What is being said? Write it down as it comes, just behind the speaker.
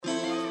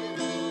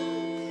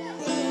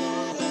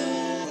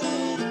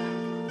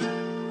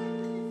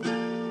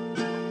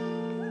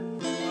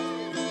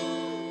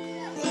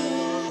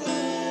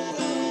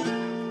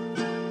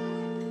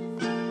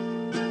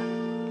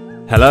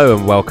Hello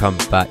and welcome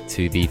back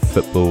to the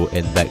Football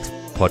Index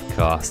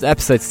podcast,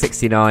 episode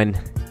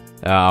 69.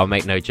 I'll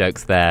make no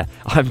jokes there.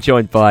 I'm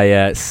joined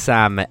by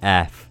Sam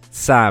F.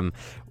 Sam,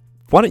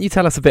 why don't you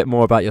tell us a bit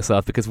more about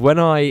yourself? Because when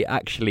I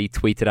actually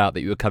tweeted out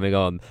that you were coming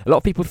on, a lot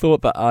of people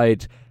thought that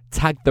I'd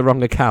tagged the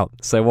wrong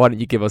account. So why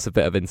don't you give us a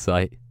bit of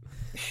insight?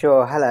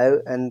 Sure.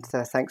 Hello, and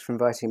thanks for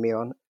inviting me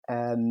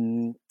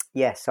on.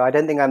 Yes, so I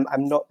don't think I'm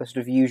not the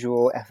sort of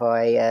usual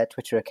FI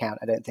Twitter account.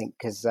 I don't think,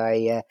 because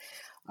I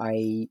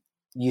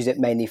use it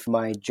mainly for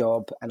my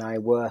job, and I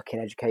work in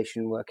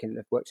education.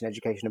 I've worked in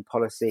education and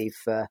policy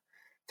for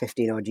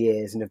 15 odd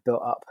years, and have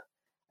built up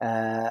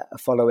a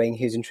following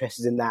who's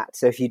interested in that.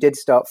 So if you did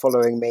start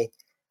following me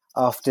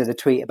after the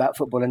tweet about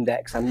Football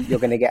Index, you're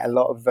going to get a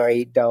lot of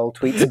very dull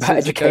tweets about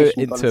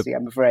education policy,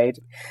 I'm afraid,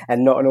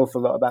 and not an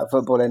awful lot about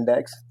Football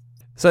Index.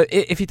 So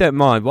if you don't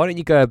mind, why don't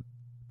you go a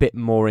bit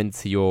more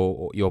into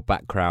your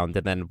background,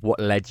 and then what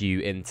led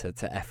you into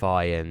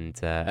FI, and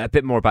a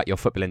bit more about your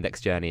Football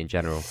Index journey in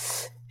general?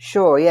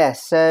 Sure, yeah.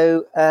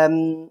 So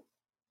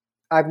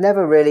I've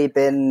never really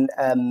been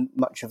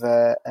much of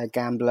a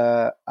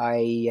gambler.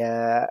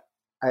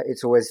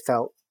 It's always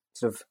felt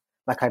sort of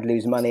like I'd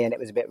lose money and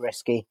it was a bit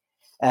risky.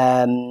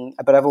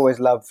 But I've always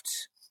loved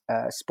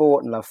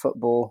sport and loved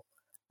football,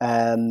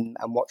 and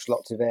watched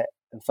lots of it,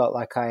 and felt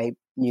like I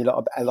knew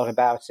a lot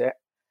about it.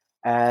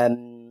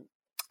 And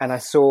I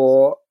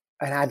saw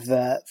an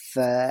advert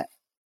for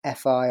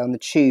FI on the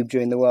tube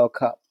during the World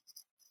Cup.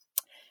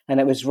 And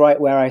it was right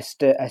where I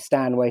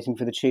stand waiting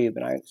for the tube.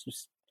 And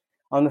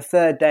on the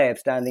third day of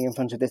standing in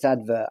front of this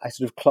advert, I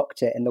sort of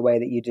clocked it in the way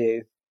that you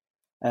do.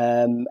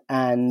 And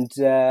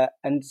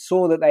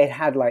saw that they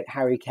had, like,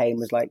 Harry Kane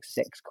was like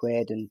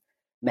 £6 and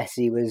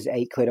Messi was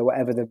 £8 or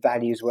whatever the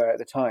values were at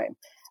the time.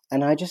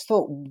 And I just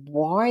thought,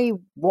 why?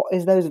 What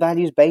is those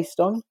values based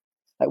on?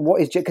 Like,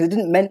 what is, because it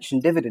didn't mention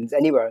dividends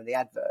anywhere in the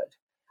advert.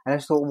 And I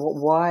just thought,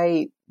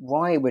 why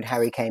would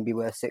Harry Kane be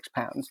worth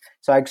 £6?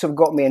 So I sort of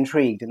got me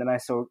intrigued. And then I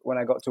saw, when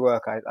I got to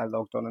work, I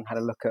logged on and had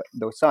a look at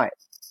the site.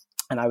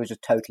 And I was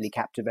just totally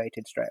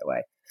captivated straight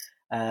away.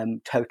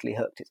 Totally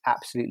hooked. It's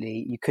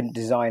absolutely, you couldn't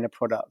design a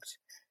product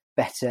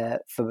better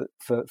for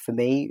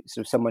me,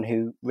 sort of someone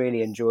who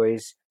really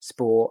enjoys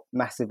sport,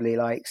 massively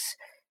likes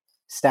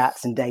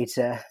stats and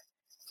data,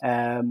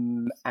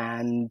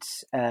 and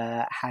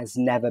has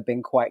never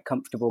been quite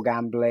comfortable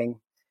gambling,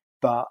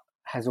 but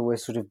has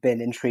always sort of been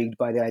intrigued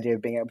by the idea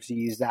of being able to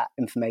use that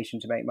information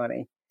to make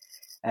money.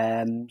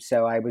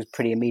 So I was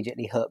pretty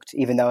immediately hooked,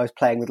 even though I was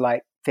playing with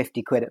like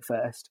 £50 at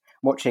first,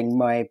 watching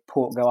my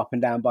port go up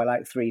and down by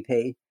like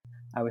 3p.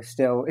 I was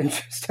still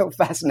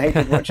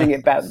fascinated watching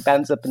it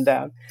bounce up and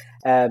down.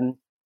 And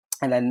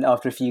then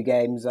after a few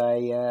games,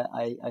 I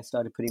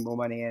started putting more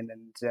money in,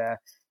 and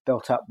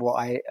built up what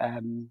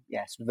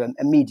sort of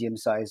a medium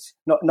size,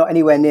 not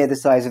anywhere near the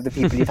size of the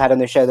people you've had on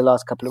the show the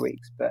last couple of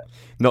weeks, but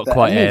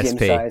quite a medium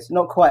size,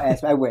 not quite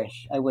ASP. I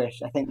wish.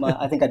 I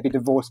think I'd be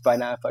divorced by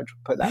now if I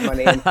put that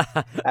money in,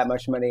 that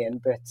much money in.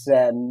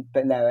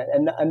 But no,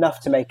 enough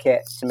to make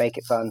it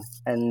fun,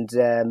 and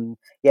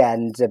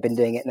I've been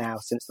doing it now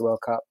since the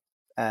World Cup,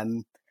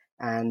 and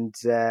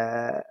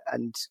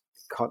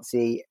can't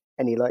see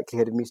any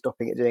likelihood of me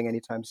stopping it doing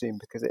anytime soon,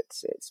 because it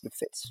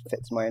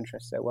fits my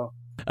interests so well.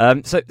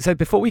 So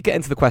before we get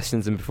into the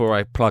questions, and before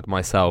I plug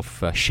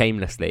myself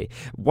shamelessly,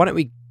 why don't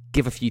we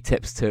give a few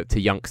tips to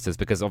youngsters?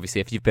 Because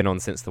obviously, if you've been on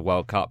since the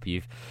World Cup,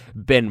 you've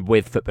been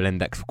with Football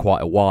Index for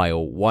quite a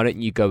while. Why don't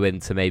you go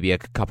into maybe a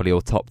couple of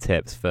your top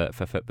tips for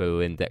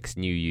Football Index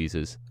new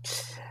users?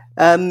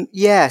 So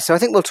I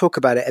think we'll talk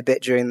about it a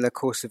bit during the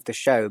course of the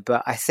show,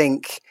 but I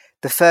think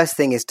the first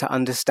thing is to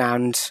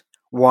understand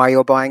why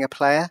you're buying a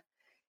player.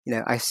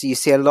 You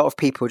see a lot of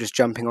people just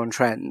jumping on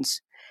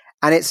trends,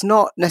 and it's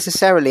not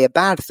necessarily a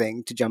bad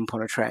thing to jump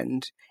on a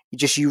trend.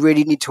 You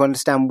really need to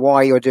understand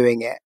why you're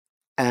doing it,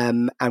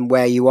 and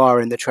where you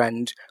are in the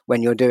trend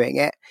when you're doing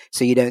it,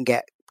 so you don't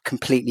get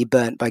completely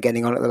burnt by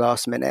getting on at the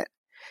last minute.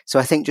 So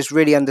I think just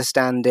really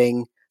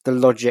understanding the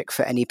logic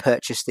for any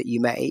purchase that you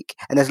make.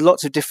 And there's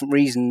lots of different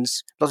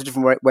reasons, lots of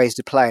different ways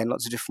to play, and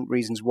lots of different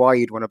reasons why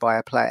you'd want to buy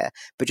a player.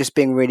 But just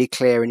being really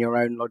clear in your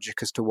own logic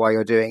as to why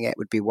you're doing it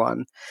would be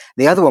one.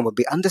 The other one would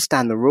be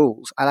understand the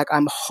rules.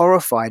 I'm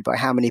horrified by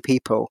how many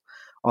people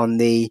on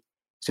the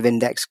sort of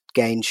Index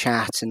Gain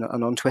chat and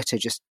on Twitter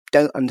just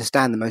don't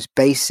understand the most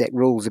basic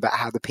rules about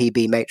how the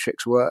PB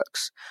matrix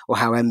works or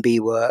how MB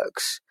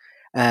works,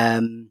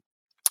 and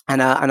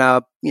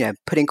are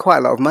putting quite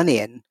a lot of money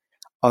in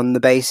on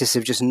the basis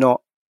of just not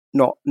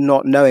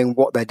knowing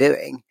what they're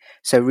doing.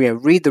 So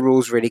read the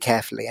rules really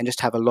carefully and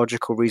just have a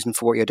logical reason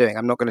for what you're doing.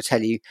 I'm not going to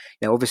tell you,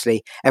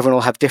 obviously everyone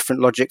will have different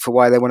logic for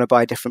why they want to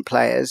buy different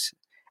players,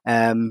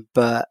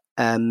 but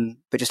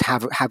just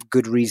have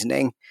good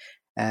reasoning,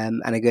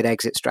 and a good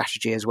exit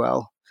strategy as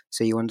well,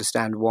 so you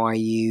understand why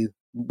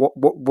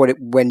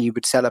when you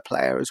would sell a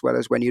player as well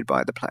as when you'd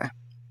buy the player.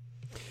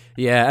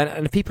 Yeah,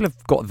 and people have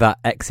got that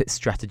exit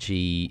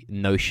strategy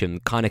notion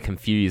kind of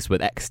confused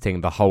with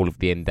exiting the whole of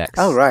the index.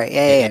 Oh, right.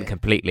 Yeah.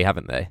 Completely,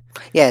 haven't they?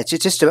 Yeah,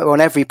 just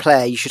on every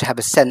player, you should have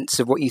a sense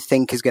of what you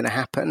think is going to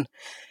happen.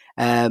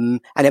 And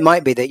it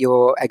might be that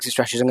your exit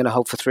strategies are going to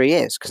hold for 3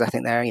 years because I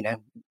think they're,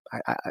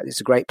 it's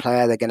a great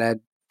player. They're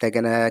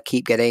gonna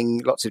keep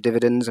getting lots of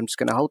dividends. I'm just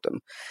going to hold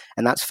them,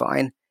 and that's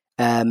fine.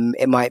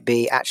 It might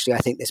be actually I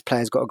think this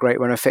player's got a great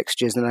run of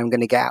fixtures, and I'm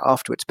going to get out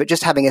afterwards. But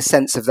just having a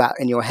sense of that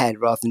in your head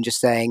rather than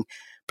just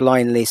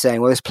blindly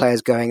saying, well, this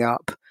player's going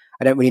up.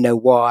 I don't really know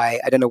why.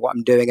 I don't know what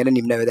I'm doing. I don't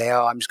even know who they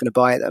are. I'm just going to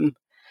buy them.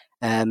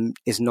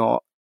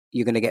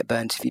 You're going to get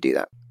burnt if you do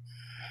that.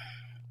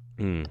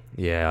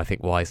 Yeah, I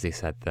think wisely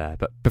said there.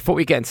 But before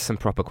we get into some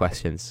proper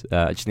questions,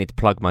 I just need to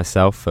plug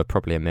myself for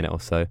probably a minute or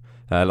so.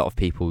 A lot of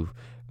people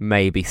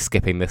may be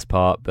skipping this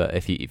part, but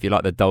if you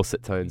like the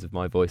dulcet tones of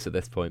my voice at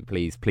this point,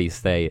 please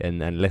stay and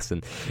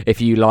listen. If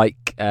you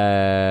like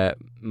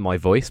my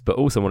voice, but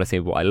also want to see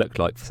what I look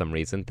like for some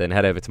reason, then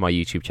head over to my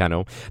YouTube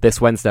channel.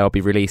 This Wednesday, I'll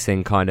be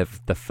releasing kind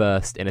of the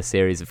first in a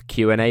series of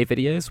Q&A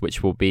videos,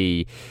 which will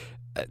be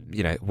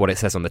what it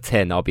says on the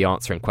tin. I'll be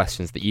answering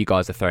questions that you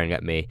guys are throwing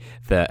at me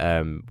that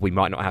we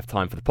might not have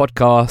time for the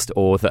podcast,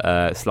 or that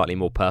are slightly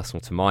more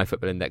personal to my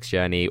Football Index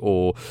journey,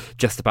 or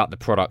just about the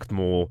product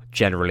more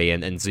generally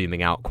and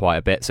zooming out quite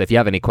a bit. So if you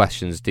have any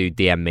questions, do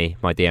DM me.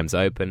 My DM's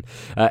are open.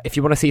 If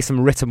you want to see some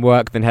written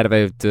work, then head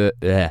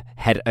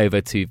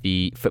over to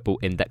the Football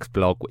Index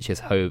blog, which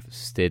is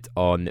hosted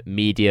on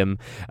Medium.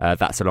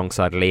 That's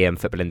alongside Liam,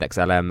 Football Index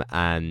LM,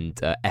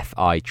 and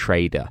FI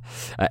Trader.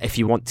 If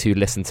you want to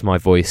listen to my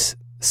voice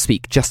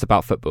speak just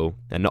about football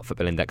and not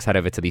Football Index, head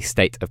over to the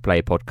State of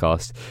Play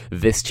podcast.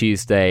 This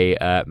Tuesday,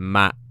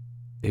 Matt,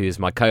 who's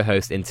my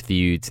co-host,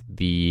 interviewed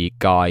the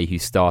guy who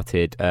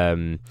started,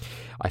 I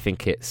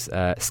think it's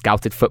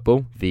Scouted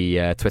Football,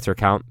 the Twitter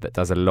account that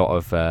does a lot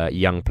of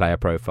young player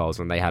profiles,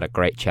 and they had a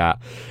great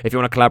chat. If you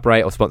want to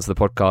collaborate or sponsor the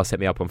podcast, hit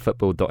me up on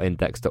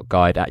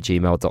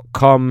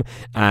football.index.guide@gmail.com.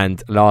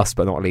 And last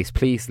but not least,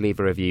 please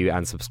leave a review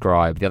and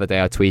subscribe. The other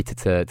day I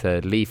tweeted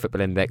to leave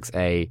Football Index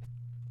a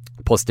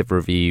positive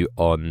review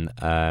on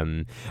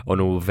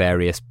all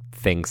various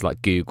things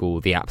like Google,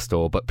 the App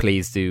Store, but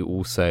please do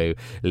also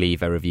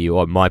leave a review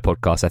on my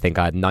podcast. I think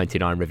I had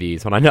 99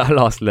 reviews when I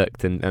last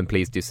looked, and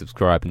please do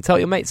subscribe and tell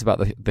your mates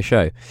about the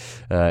show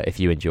if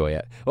you enjoy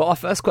it. Well, our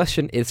first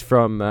question is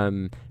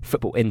from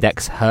Football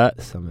Index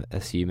Hurts. I'm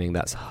assuming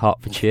that's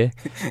Hertfordshire.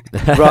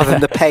 Rather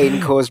than the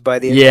pain caused by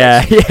the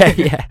index.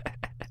 Yeah.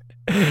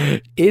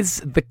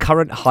 Is the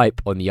current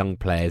hype on young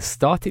players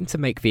starting to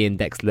make the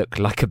index look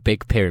like a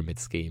big pyramid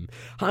scheme?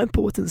 How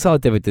important are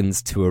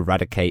dividends to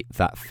eradicate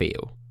that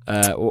feel?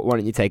 Why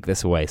don't you take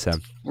this away,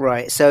 Sam?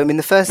 Right. So, I mean,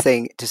 the first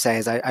thing to say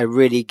is I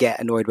really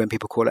get annoyed when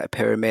people call it a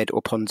pyramid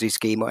or Ponzi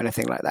scheme or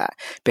anything like that,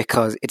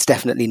 because it's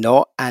definitely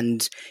not.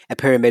 And a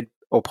pyramid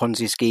or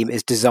Ponzi scheme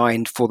is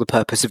designed for the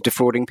purpose of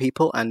defrauding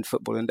people, and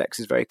Football Index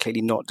is very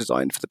clearly not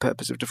designed for the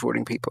purpose of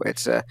defrauding people.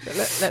 It's a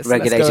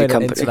regulated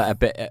company. Let's go into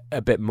that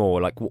a bit more.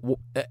 Like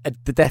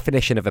the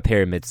definition of a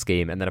pyramid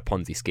scheme and then a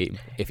Ponzi scheme,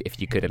 if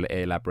you could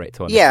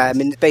elaborate on. Yeah, I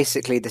mean,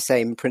 basically the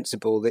same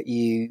principle that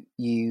you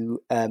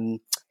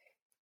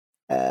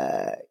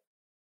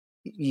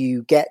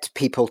get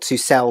people to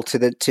sell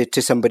to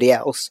somebody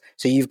else,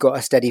 so you've got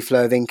a steady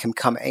flow of income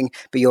coming,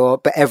 but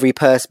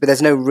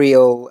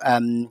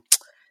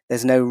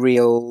there's no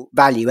real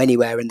value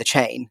anywhere in the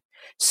chain.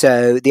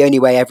 So the only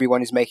way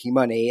everyone is making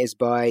money is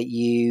by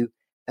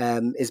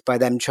them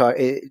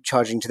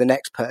charging to the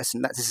next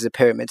person. This is a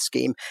pyramid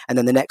scheme, and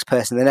then the next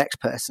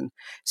person.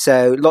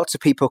 So lots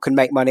of people can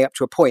make money up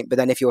to a point, but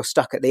then if you're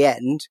stuck at the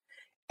end,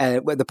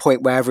 at the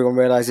point where everyone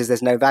realizes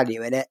there's no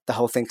value in it, the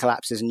whole thing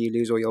collapses and you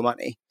lose all your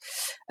money.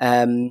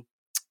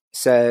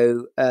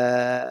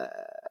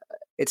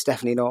 It's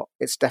definitely not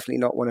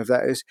one of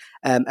those.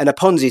 And a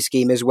Ponzi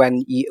scheme is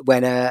when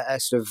a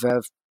sort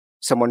of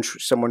someone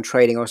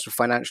trading, or sort of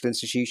financial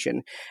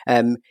institution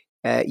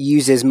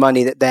uses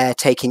money that they're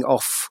taking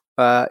off,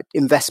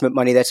 investment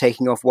money they're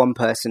taking off one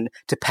person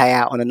to pay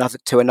out on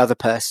another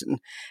person.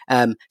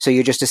 So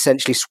you're just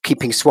essentially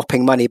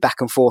swapping money back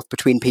and forth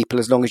between people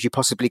as long as you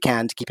possibly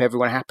can to keep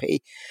everyone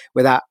happy,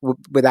 without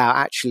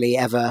actually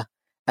ever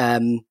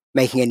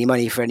making any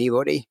money for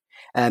anybody.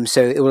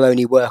 So it will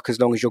only work as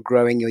long as you're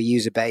growing your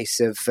user base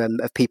of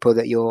people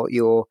that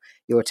you're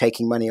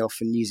taking money off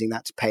and using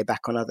that to pay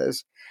back on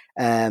others.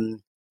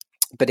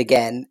 But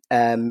again,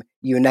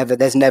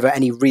 there's never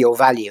any real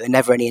value and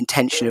never any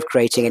intention of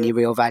creating any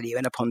real value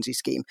in a Ponzi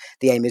scheme.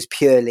 The aim is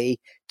purely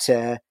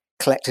to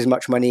collect as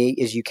much money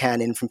as you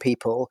can in from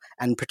people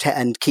and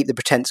keep the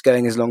pretense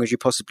going as long as you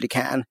possibly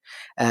can.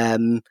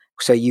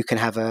 So you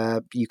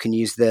can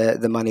use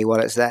the money while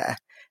it's there.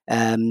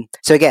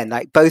 So again,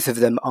 like, both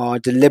of them are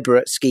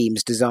deliberate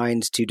schemes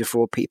designed to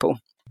defraud people.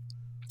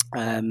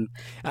 And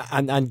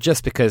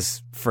just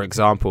because, for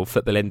example,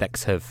 Football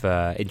Index have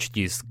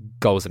introduced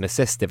goals and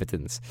assist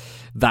dividends,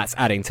 that's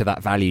adding to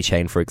that value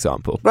chain, for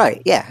example.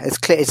 Right. Yeah, it's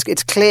clear.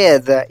 It's clear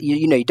that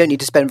you don't need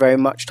to spend very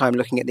much time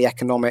looking at the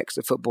economics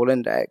of Football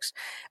Index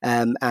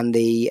and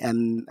the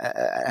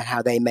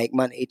how they make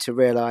money to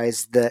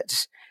realise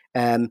that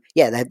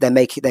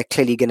they're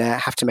clearly going to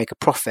have to make a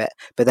profit,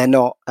 but they're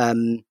not.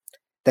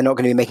 they're not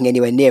going to be making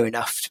anywhere near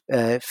enough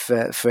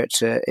for it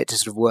to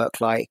sort of work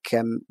like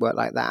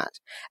that,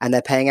 and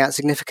they're paying out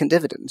significant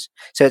dividends.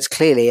 So it's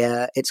clearly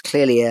a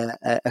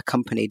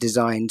company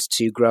designed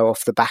to grow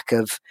off the back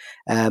of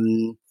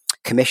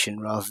commission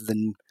rather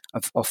than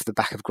off the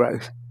back of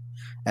growth.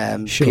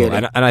 Sure,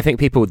 and I think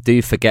people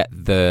do forget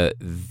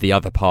the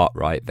other part,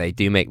 right? They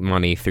do make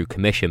money through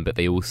commission, but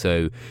they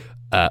also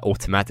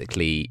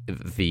automatically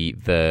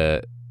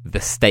the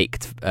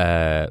staked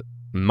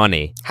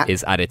money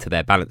is added to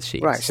their balance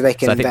sheets, right? So they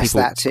can invest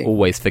that too.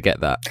 Always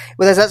forget that.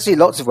 Well, there's actually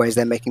lots of ways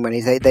they're making money.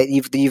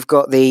 You've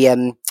got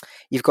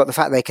the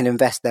fact they can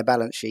invest their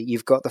balance sheet.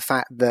 You've got the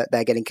fact that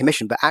they're getting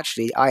commission, but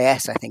actually,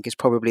 IS I think is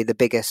probably the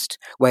biggest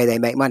way they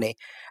make money.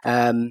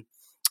 I'm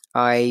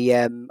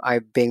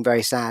being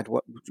very sad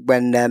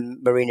when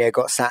Mourinho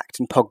got sacked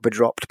and Pogba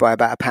dropped by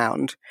about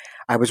 £1.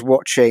 I was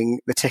watching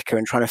the ticker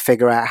and trying to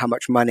figure out how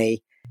much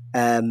money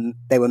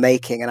they were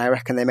making, and I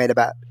reckon they made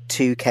about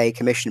 2k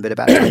commission, but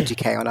about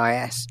 20k on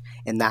IS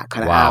in that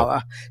kind of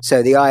hour.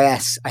 So the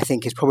IS, I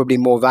think, is probably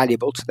more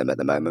valuable to them at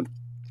the moment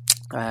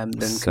than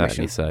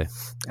certainly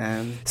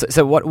commission.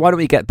 So why don't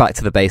we get back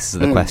to the basis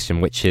of the question,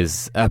 which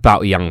is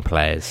about young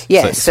players?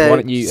 Yeah. So why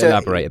don't you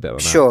elaborate a bit on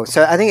that? Sure.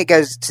 So I think it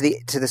goes to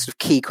the sort of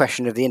key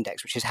question of the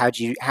index, which is how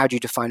do you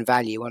define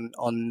value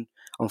on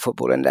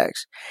Football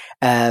Index?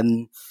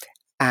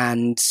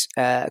 And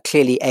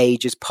clearly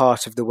age is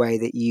part of the way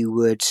that you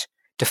would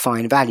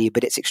define value,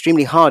 but it's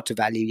extremely hard to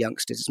value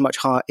youngsters.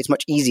 It's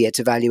much easier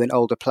to value an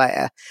older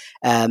player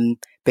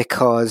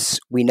because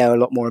we know a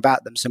lot more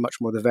about them, so much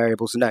more of the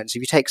variables are known. So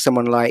if you take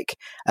someone like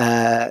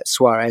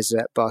Suarez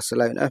at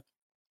Barcelona,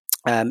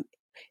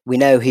 we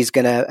know he's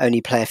going to only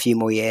play a few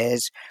more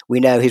years. We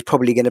know he's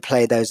probably going to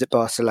play those at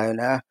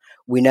Barcelona.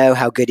 We know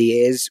how good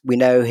he is. We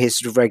know his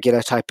sort of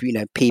regular type,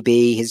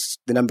 PB,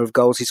 the number of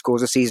goals he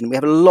scores a season. We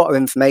have a lot of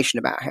information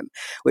about him,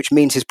 which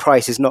means his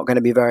price is not going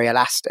to be very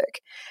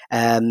elastic.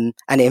 And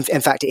in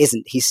fact, it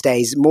isn't. He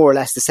stays more or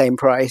less the same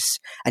price,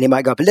 and he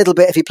might go up a little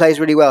bit if he plays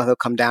really well. He'll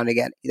come down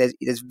again.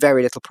 There's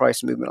very little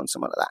price movement on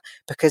someone like that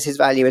because his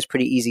value is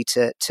pretty easy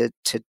to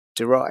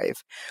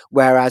derive.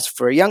 Whereas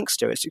for a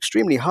youngster, it's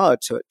extremely hard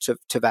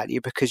to value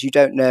because you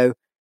know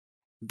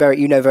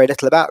very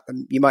little about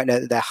them. You might know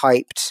that they're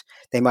hyped.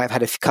 They might have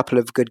had a couple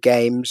of good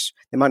games.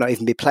 They might not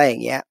even be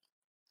playing yet.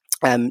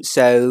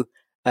 So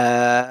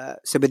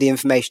with the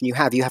information you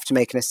have to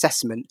make an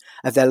assessment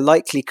of their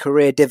likely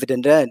career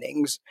dividend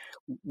earnings,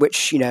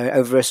 which,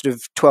 over a sort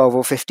of 12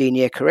 or 15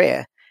 year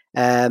career.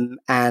 So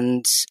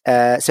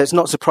it's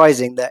not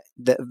surprising that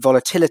the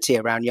volatility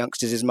around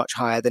youngsters is much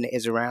higher than it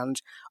is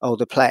around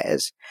older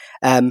players.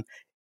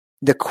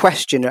 The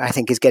question I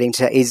think is getting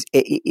to is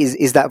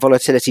that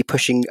volatility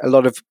pushing a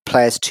lot of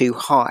players too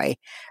high,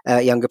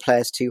 younger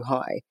players too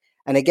high?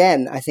 And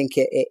again, I think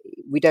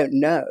we don't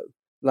know.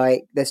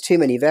 Like, there's too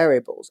many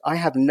variables. I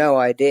have no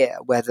idea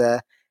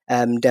whether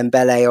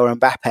Dembele or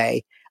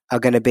Mbappe are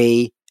going to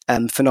be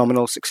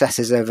phenomenal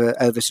successes over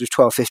sort of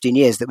 12, 15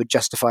 years that would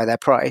justify their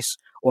price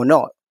or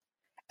not.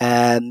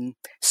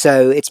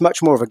 So it's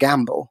much more of a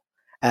gamble.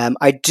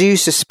 I do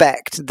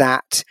suspect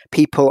that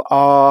people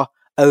are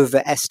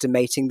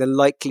overestimating the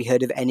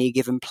likelihood of any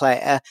given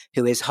player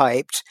who is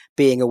hyped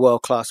being a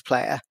world-class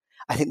player.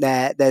 I think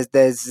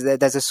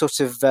there's a sort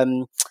of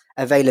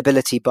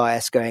availability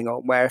bias going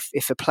on where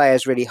if a player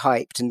is really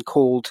hyped and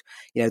called,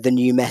 the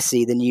new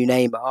Messi, the new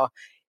Neymar,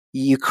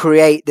 you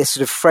create this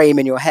sort of frame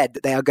in your head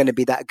that they are going to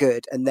be that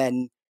good and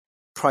then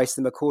price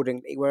them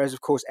accordingly. Whereas,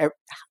 of course,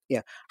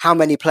 how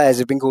many players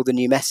have been called the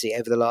new Messi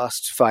over the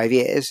last 5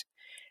 years?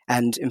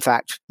 And in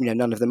fact,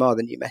 none of them are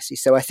the new Messi.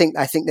 So I think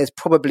there's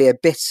probably a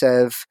bit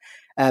of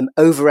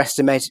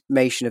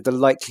overestimation of the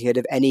likelihood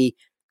of any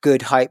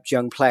good, hyped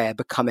young player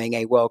becoming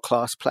a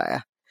world-class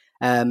player.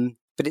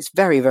 But it's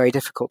very, very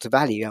difficult to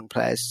value young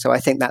players. So I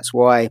think that's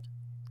why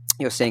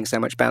you're seeing so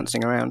much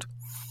bouncing around.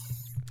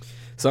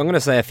 So I'm going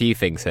to say a few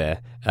things here.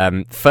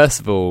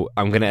 First of all,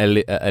 I'm going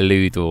to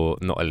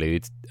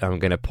I'm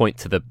going to point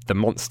to the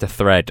monster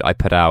thread I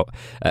put out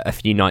a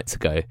few nights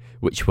ago,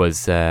 which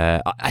was,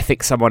 I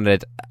think someone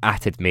had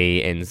atted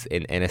me in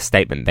a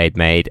statement they'd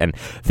made, and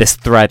this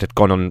thread had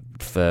gone on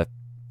for,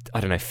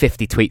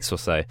 50 tweets or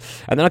so.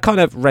 And then I kind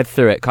of read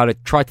through it, kind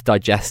of tried to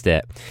digest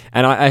it.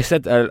 And I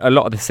said a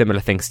lot of the similar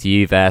things to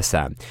you there,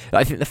 Sam.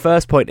 I think the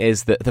first point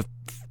is that the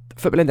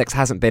Football Index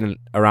hasn't been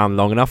around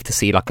long enough to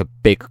see like a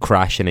big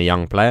crash in a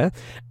young player.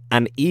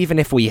 And even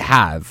if we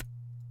have,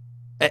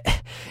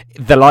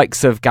 the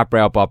likes of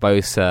Gabriel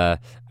Barbosa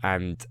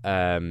and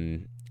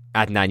Adnan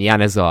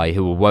Januzaj,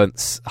 who were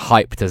once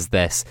hyped as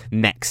this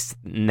next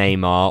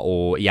Neymar,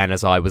 or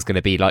Januzaj was going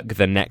to be like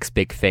the next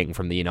big thing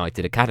from the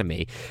United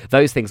Academy,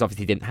 those things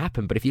obviously didn't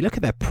happen. But if you look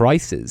at their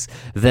prices,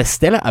 they're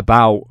still at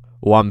about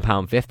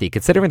 £1.50,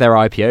 considering their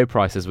IPO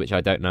prices, which I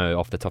don't know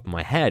off the top of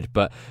my head,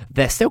 but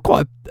there's still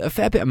quite a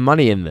fair bit of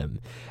money in them.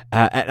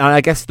 And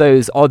I guess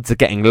those odds are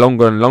getting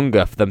longer and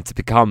longer for them to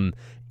become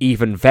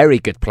even very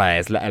good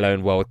players, let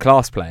alone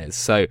world-class players.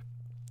 So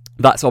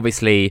that's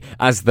obviously,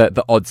 as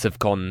the odds have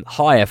gone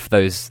higher for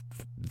those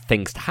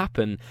things to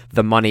happen,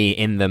 the money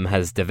in them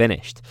has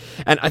diminished.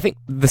 And I think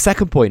the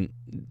second point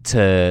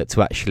to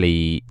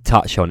actually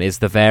touch on is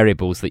the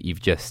variables that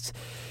you've just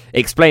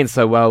explained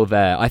so well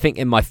there. I think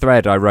in my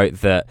thread I wrote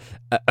that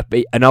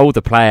an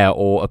older player,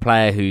 or a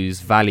player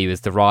whose value is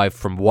derived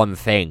from one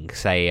thing,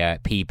 say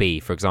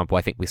PB, for example.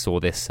 I think we saw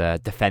this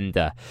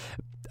defender.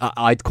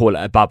 I'd call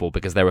it a bubble,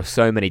 because there were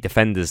so many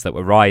defenders that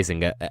were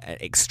rising at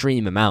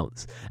extreme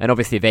amounts, and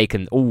obviously they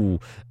can all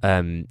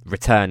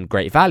return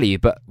great value,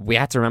 but we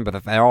had to remember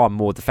that there are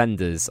more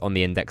defenders on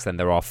the index than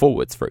there are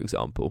forwards, for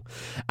example,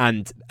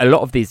 and a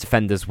lot of these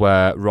defenders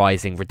were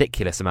rising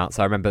ridiculous amounts.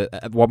 I remember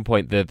at one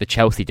point the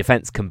Chelsea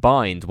defence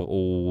combined were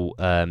all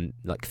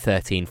like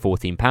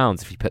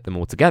 £13-14 if you put them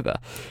all together.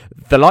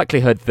 The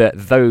likelihood that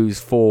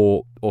those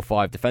 4 or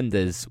 5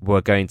 defenders were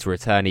going to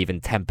return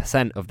even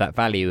 10% of that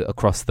value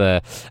across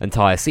the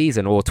entire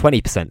season, or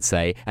 20%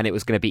 say, and it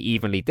was going to be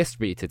evenly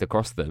distributed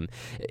across them,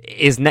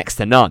 is next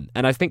to none.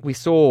 And I think we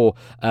saw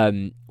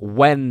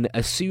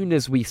as soon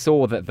as we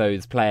saw that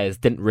those players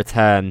didn't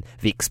return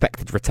the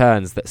expected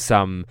returns that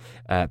some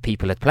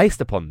people had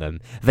placed upon them,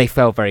 they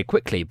fell very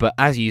quickly. But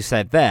as you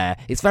said there,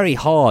 it's very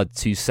hard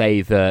to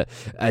say that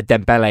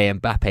Dembele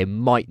and Mbappe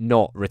might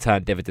not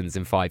return dividends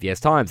in 5 years'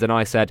 time. And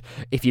I said,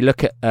 if you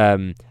look at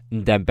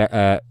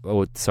Dembele,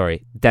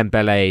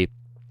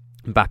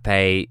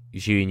 Mbappe,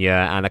 Junior,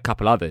 and a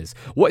couple others,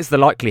 what is the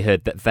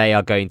likelihood that they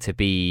are going to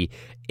be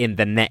in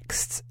the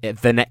next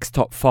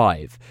top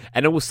 5?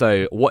 And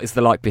also, what is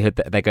the likelihood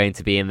that they're going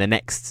to be in the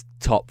next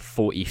top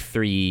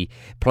 43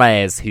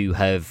 players who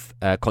have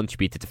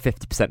contributed to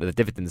 50% of the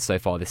dividends so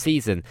far this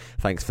season,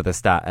 thanks for the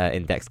stat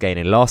index gain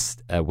in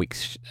last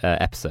week's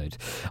episode?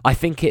 I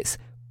think it's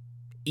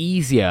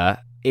easier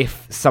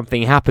if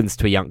something happens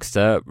to a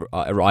youngster,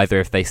 either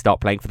if they start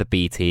playing for the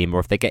B team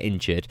or if they get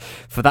injured,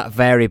 for that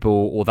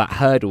variable or that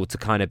hurdle to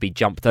kind of be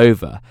jumped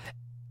over,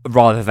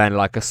 rather than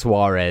like a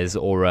Suarez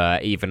or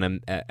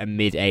even a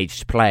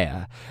mid-aged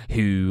player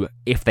who,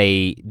 if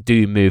they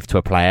do move to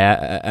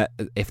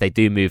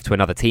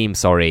another team,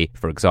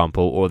 for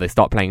example, or they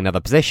start playing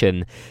another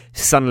position,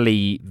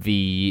 suddenly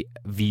the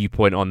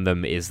viewpoint on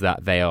them is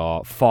that they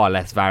are far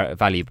less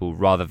valuable,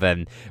 rather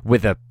than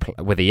with a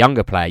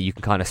younger player you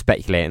can kind of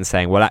speculate and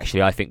saying, well,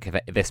 actually I think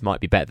this might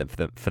be better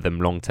for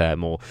them long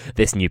term, or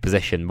this new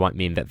position might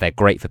mean that they're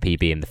great for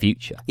PB in the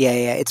future. Yeah,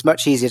 it's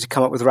much easier to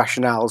come up with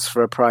rationales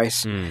for a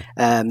price.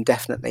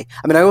 Definitely.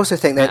 I mean, I also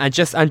think that, and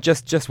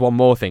just one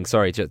more thing.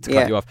 Sorry to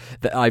cut you off.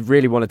 That I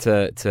really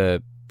wanted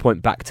to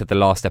point back to the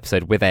last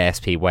episode with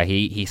ASP, where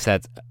he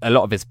said a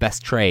lot of his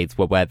best trades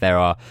were where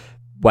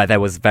there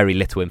was very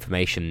little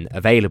information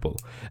available,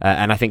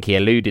 and I think he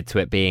alluded to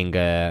it being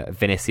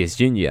Vinicius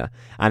Junior,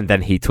 and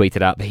then he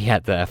tweeted out that he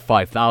had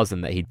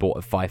 5,000 that he'd bought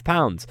at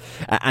 £5,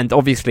 and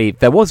obviously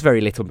there was very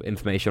little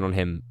information on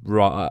him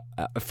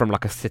from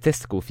like a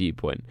statistical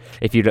viewpoint.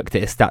 If you looked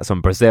at his stats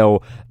on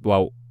Brazil,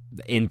 well,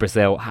 in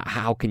Brazil,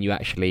 how can you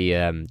actually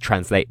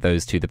translate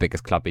those to the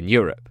biggest club in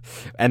Europe?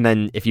 And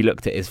then if you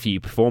looked at his few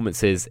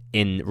performances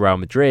in Real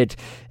Madrid,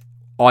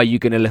 are you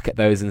going to look at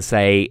those and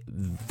say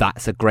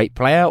that's a great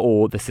player,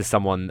 or this is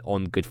someone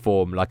on good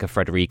form like a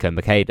Federico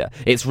Macheda?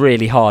 It's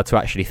really hard to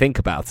actually think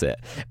about it,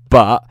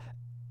 but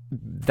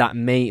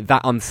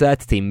that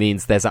uncertainty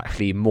means there's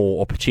actually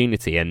more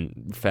opportunity,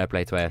 and fair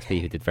play to ASP,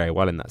 who did very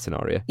well in that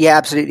scenario. Yeah,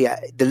 absolutely.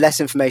 The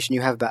less information you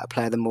have about a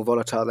player, the more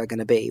volatile they're going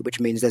to be, which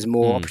means there's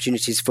more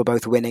opportunities for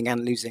both winning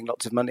and losing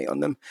lots of money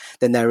on them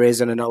than there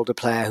is on an older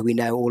player who we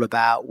know all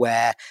about,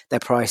 where their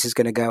price is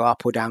going to go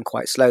up or down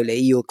quite slowly.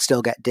 You'll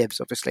still get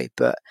dibs, obviously,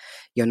 but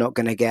you're not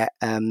going to get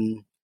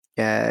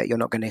you're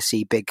not going to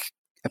see big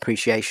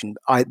appreciation.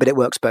 But it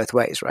works both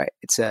ways, right?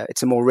 It's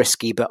a more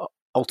risky, but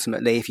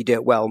ultimately, if you do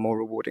it well, more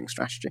rewarding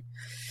strategy.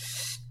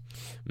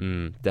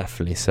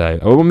 Definitely so.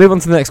 We'll move on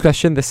to the next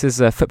question. This is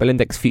Football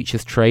Index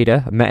Futures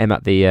Trader. I met him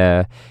at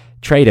the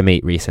trader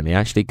meet recently,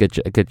 actually.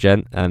 A good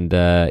gent, and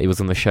he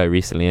was on the show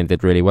recently and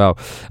did really well.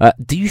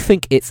 Do you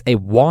think it's a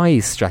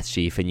wise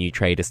strategy for new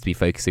traders to be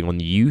focusing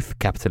on youth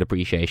capital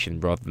appreciation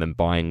rather than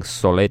buying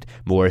solid,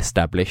 more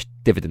established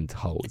dividend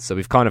holds? So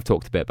we've kind of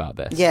talked a bit about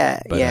this.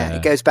 Yeah.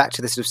 It goes back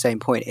to the sort of same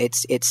point.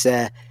 It's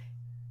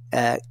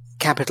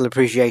capital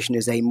appreciation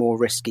is a more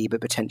risky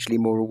but potentially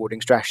more rewarding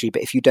strategy.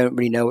 But if you don't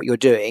really know what you're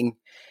doing,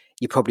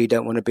 you probably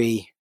don't want to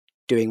be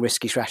doing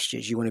risky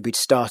strategies. You want to be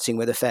starting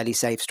with a fairly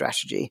safe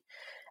strategy.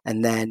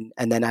 And then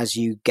as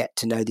you get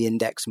to know the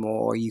index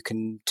more, you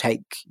can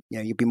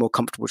you'll be more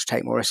comfortable to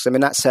take more risks. I mean,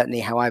 that's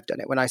certainly how I've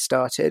done it. When I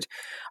started,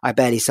 I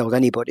barely sold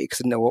anybody because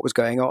I didn't know what was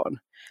going on.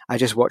 I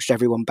just watched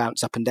everyone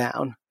bounce up and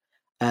down.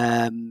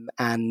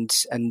 And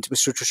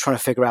was sort of trying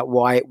to figure out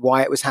why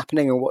it was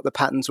happening and what the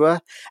patterns were.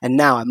 And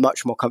now I'm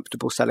much more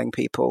comfortable selling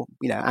people,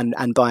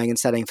 and buying and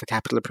selling for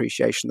capital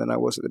appreciation than I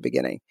was at the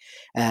beginning,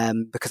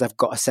 because I've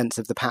got a sense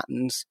of the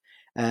patterns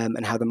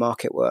and how the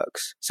market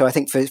works. So I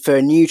think for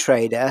a new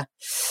trader,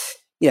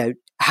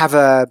 have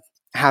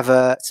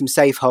some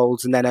safe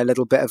holds and then a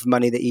little bit of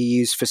money that you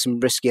use for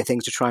some riskier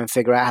things to try and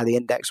figure out how the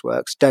index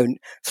works. Don't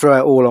throw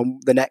it all on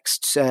the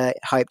next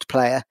hyped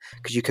player,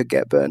 because you could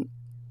get burnt.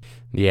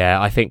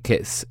 Yeah, I think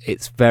it's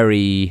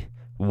very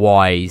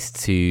wise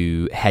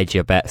to hedge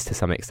your bets to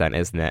some extent,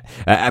 isn't it?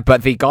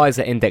 But the guys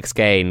at Index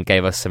Gain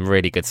gave us some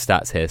really good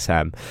stats here,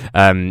 Sam.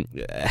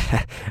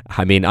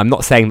 I mean, I'm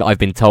not saying that I've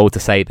been told to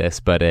say this,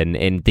 but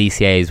in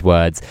DCA's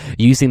words,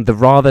 using the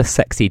rather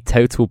sexy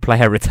total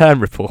player return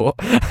report,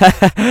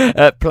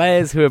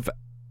 players who have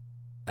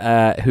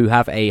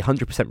a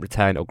 100%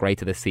 return or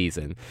greater this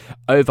season,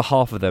 over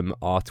half of them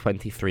are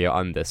 23 or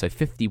under. So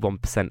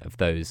 51% of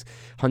those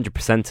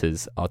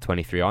 100%ers are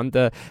 23 or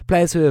under.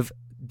 Players who have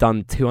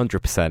done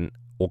 200%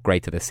 or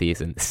greater this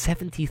season,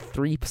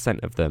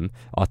 73% of them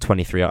are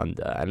 23 or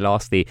under. And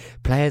lastly,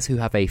 players who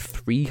have a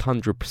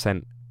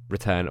 300%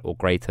 return or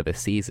greater this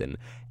season,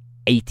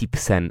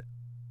 80%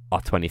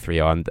 are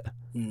 23 or under.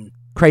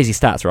 Crazy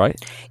stats, right?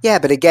 Yeah,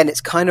 but again,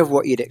 it's kind of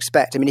what you'd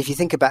expect. I mean, if you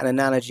think about an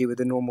analogy with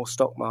the normal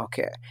stock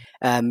market,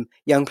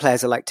 young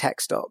players are like tech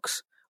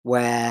stocks,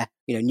 where,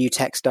 new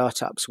tech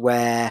startups,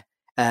 where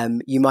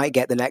you might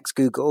get the next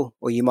Google,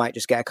 or you might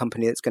just get a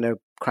company that's going to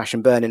crash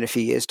and burn in a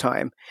few years'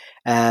 time.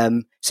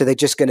 So they're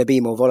just going to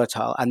be more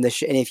volatile. And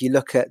if you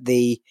looked at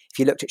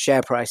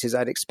share prices,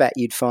 I'd expect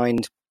you'd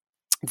find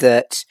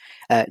that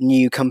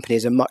new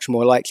companies are much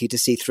more likely to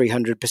see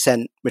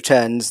 300%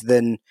 returns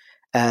than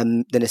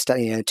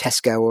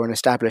Tesco or an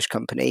established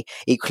company.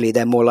 Equally,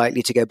 they're more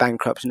likely to go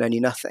bankrupt and own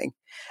you nothing.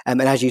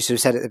 And as you sort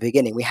of said at the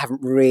beginning, we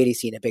haven't really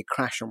seen a big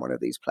crash on one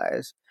of these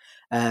players.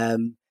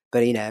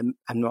 But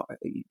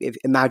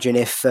imagine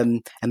if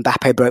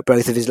Mbappe broke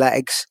both of his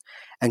legs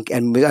and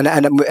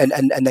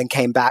then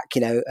came back,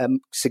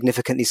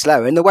 significantly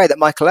slower in the way that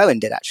Michael Owen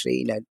did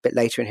actually, a bit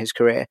later in his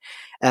career.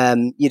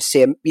 You'd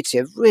see a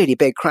really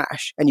big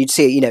crash, and you'd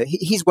see,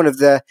 he's one of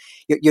the.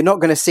 You're not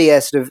going to see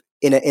a sort of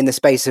in the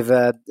space of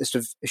a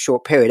sort of a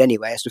short period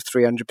anyway, a sort of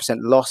 300%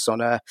 loss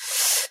on a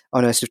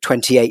sort of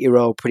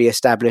 28-year-old pretty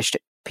established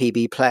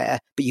PB player,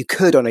 but you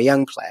could on a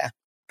young player,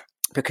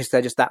 because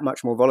they're just that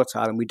much more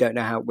volatile, and we don't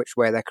know which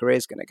way their career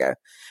is going to go.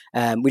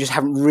 We just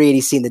haven't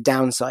really seen the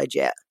downside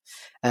yet,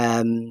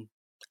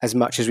 as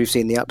much as we've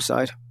seen the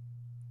upside.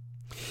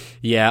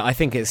 Yeah, I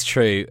think it's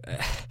true.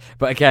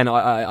 But again,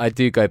 I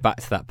do go back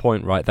to that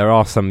point, right? There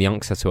are some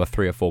youngsters who are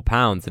 £3 or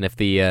 £4, and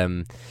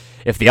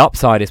if the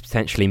upside is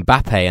potentially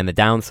Mbappe and the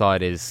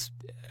downside is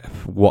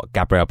what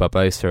Gabriel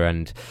Barbosa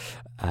and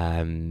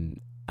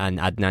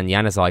Adnan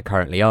Januzaj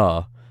currently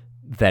are,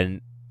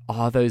 then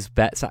are those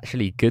bets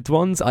actually good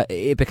ones?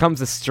 It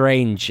becomes a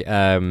strange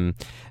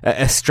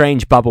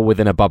bubble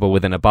within a bubble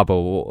within a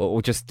bubble,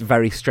 or just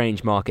very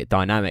strange market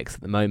dynamics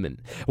at the moment.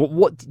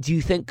 What do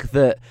you think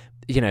that,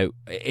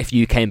 if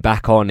you came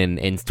back on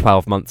in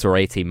 12 months or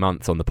 18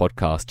 months on the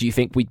podcast, do you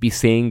think we'd be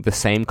seeing the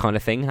same kind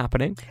of thing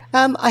happening?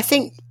 I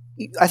think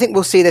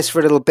we'll see this for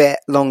a little bit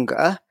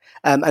longer.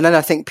 And then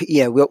I think,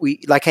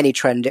 we like any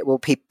trend, it will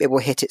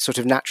hit its sort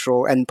of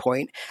natural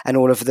endpoint, and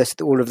all of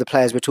the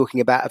players we're talking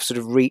about have sort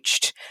of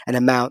reached an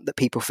amount that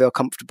people feel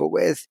comfortable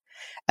with.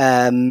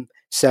 I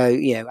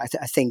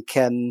think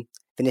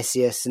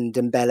Vinicius and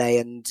Dembele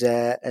and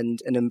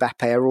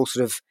Mbappe are all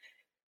sort of,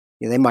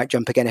 they might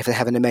jump again if they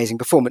have an amazing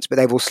performance, but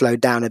they've all slowed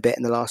down a bit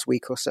in the last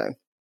week or so,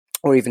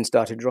 or even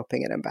started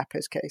dropping in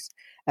Mbappe's case.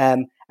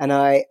 So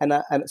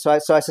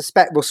I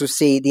suspect we'll sort of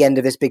see the end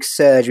of this big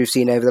surge we've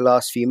seen over the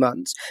last few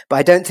months. But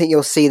I don't think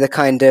you'll see the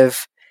kind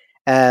of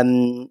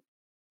until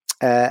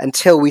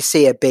we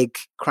see a big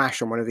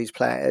crash on one of these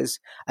players,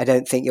 I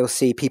don't think you'll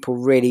see people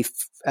really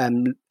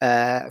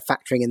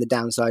factoring in the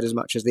downside as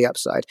much as the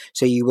upside.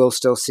 So you will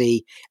still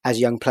see, as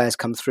young players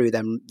come through,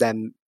 them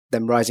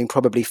rising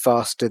probably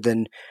faster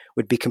than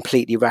would be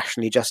completely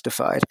rationally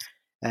justified.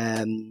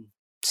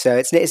 So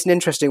it's an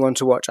interesting one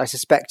to watch. I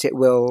suspect it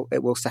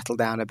will settle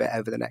down a bit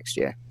over the next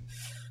year.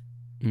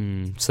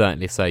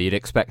 Certainly so, you'd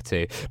expect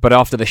to. But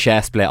after the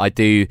share split, I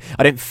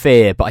don't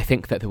fear, but I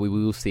think that we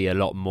will see a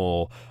lot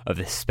more of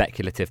this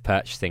speculative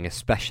purchasing,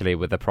 especially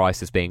with the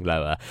prices being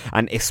lower,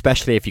 and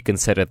especially if you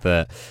consider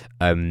that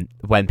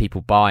when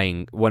people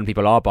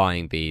are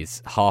buying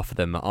these, half of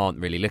them aren't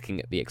really looking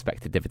at the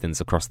expected dividends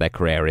across their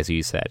career, as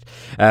you said.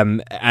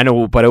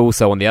 But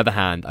also on the other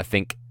hand, I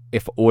think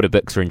if order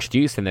books are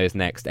introduced in those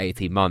next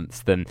 18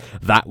 months, then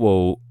that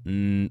will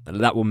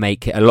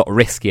make it a lot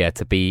riskier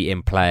to be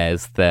in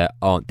players that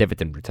aren't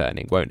dividend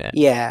returning, won't it?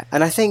 Yeah,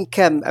 and I think,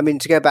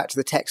 to go back to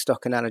the tech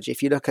stock analogy,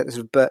 if you look at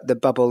the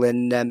bubble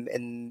in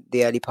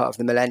the early part of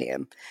the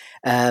millennium,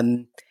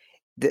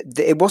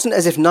 it wasn't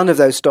as if none of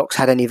those stocks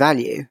had any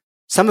value.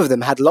 Some of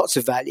them had lots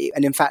of value,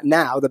 and in fact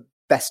now the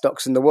best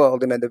stocks in the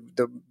world,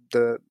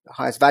 the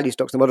highest value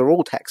stocks in the world are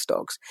all tech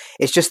stocks.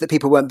 It's just that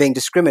people weren't being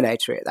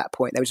discriminatory at that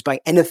point. They were just buying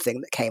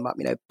anything that came up,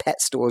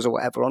 pet stores or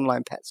whatever,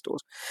 online pet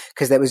stores,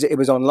 because it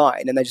was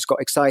online, and they just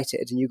got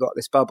excited, and you got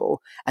this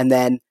bubble, and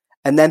then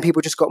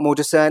people just got more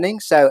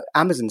discerning. So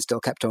Amazon still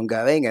kept on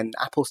going, and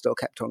Apple still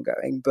kept on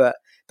going, but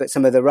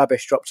some of the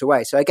rubbish dropped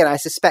away. So again, I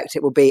suspect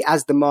it will be,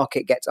 as the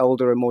market gets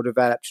older and more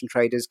developed and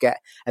traders get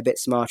a bit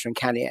smarter and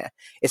cannier,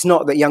 it's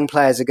not that young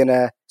players are going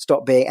to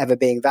stop ever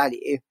being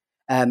value.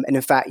 And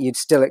in fact, you'd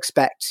still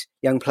expect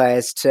young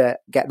players to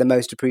get the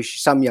most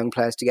some young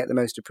players to get the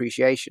most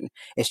appreciation.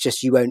 It's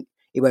just it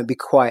won't be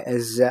quite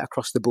as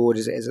across the board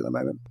as it is at the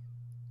moment.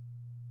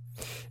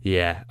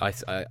 Yeah,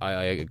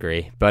 I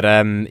agree. But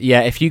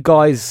if you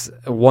guys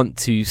want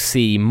to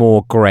see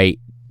more great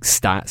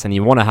stats and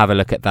you want to have a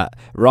look at that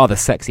rather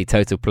sexy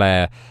total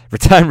player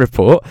return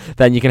report,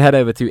 then you can head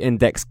over to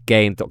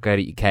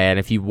indexgain.co.uk, and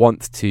if you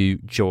want to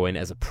join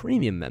as a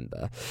premium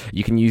member,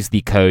 you can use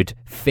the code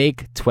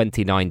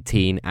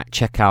FIG2019 at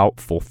checkout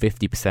for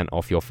 50%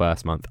 off your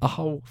first month, a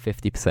whole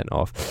 50%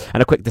 off.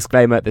 And a quick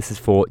disclaimer, this is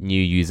for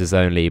new users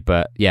only,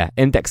 but yeah,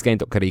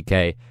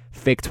 indexgain.co.uk,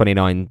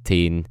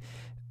 FIG2019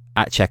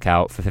 at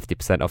checkout for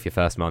 50% off your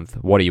first month.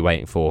 What are you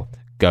waiting for?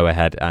 Go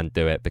ahead and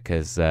do it,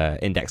 because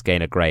Index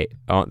Gain are great,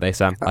 aren't they,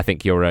 Sam? I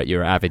think you're an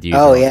avid user.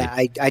 Oh yeah,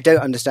 I don't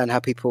understand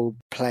how people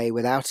play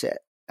without it,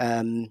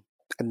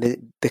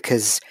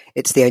 because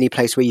it's the only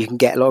place where you can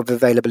get a lot of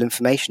available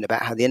information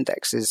about how the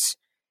index is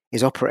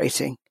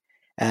operating.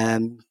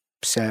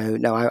 So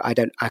no,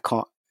 I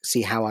can't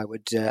see how I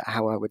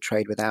would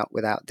trade without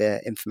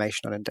the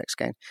information on Index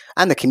Gain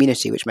and the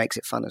community, which makes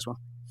it fun as well.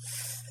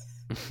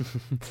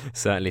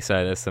 Certainly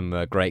so. There's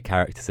some great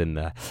characters in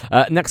there.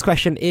 Next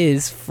question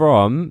is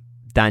from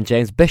Dan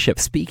James Bishop.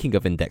 Speaking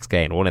of Index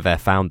Gain, one of their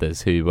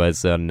founders, who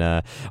was on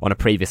a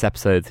previous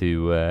episode,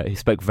 who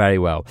spoke very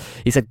well.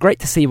 He said, "Great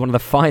to see one of the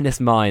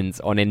finest minds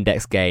on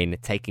Index Gain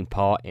taking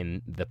part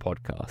in the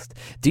podcast.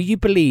 Do you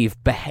believe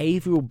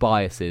behavioural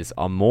biases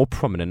are more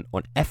prominent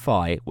on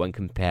FI when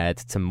compared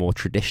to more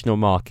traditional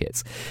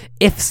markets?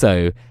 If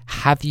so,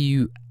 have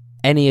you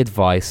any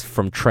advice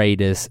from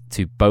traders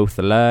to both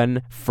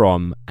learn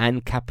from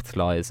and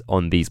capitalize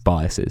on these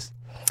biases?"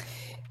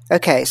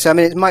 Okay, so I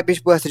mean, it might be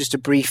worth just a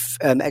brief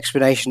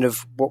explanation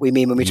of what we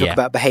mean when we talk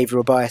about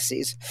behavioural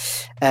biases,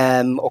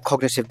 or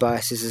cognitive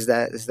biases,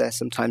 as they're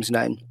sometimes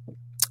known.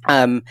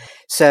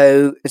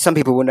 So some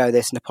people will know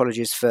this, and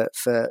apologies for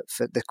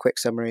the quick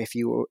summary if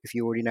you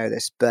already know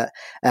this, but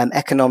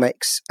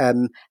economics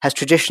has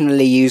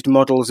traditionally used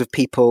models of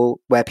people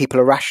where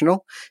people are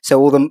rational. So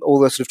all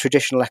the sort of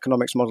traditional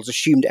economics models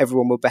assumed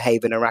everyone would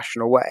behave in a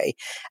rational way,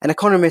 and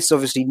economists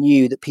obviously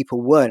knew that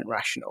people weren't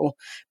rational,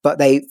 but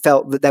they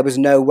felt that there was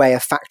no way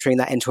of factoring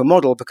that into a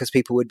model because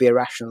people would be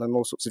irrational in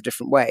all sorts of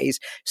different ways.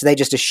 So they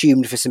just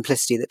assumed for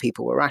simplicity that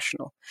people were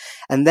rational.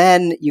 And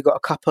then you got a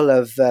couple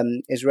of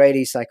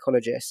Israeli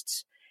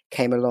psychologists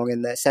came along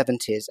in the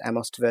 70s,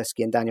 Amos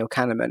Tversky and Daniel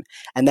Kahneman,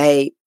 and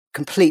they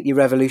completely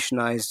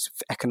revolutionized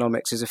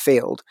economics as a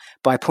field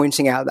by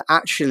pointing out that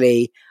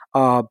actually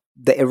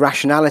the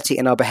irrationality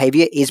in our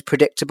behavior is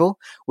predictable.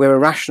 We're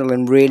irrational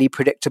in really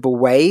predictable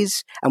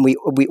ways, and we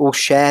all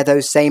share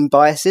those same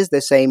biases,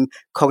 those same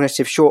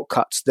cognitive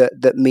shortcuts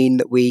that mean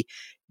that we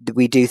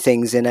do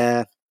things in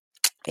an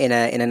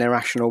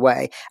irrational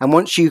way. And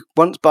once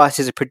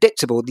biases are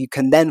predictable, you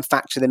can then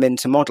factor them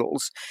into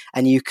models,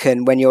 and you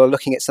can, when you're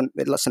looking at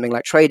something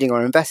like trading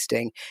or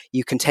investing,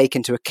 you can take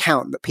into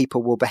account that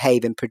people will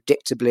behave in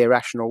predictably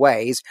irrational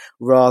ways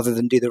rather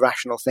than do the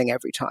rational thing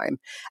every time.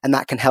 And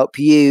that can help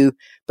you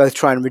both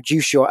try and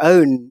reduce your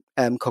own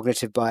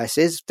cognitive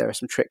biases. There are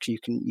some tricks you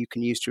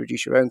can use to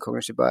reduce your own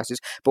cognitive biases,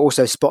 but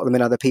also spot them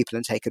in other people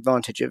and take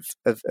advantage of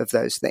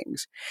those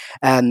things.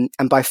 And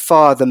by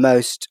far the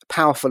most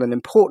powerful and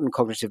important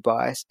cognitive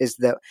bias is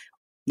that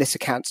this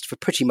accounts for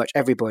pretty much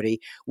everybody.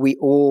 We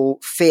all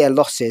fear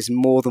losses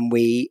more than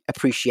we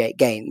appreciate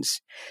gains.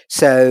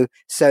 And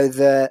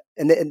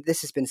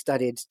this has been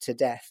studied to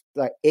death.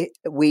 Like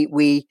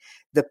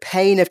the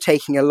pain of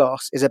taking a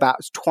loss is about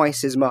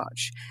twice as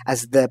much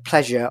as the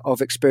pleasure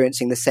of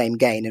experiencing the same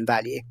gain in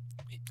value.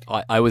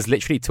 I was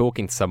literally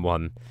talking to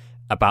someone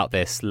about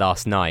this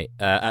last night.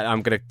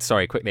 I'm going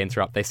to, quickly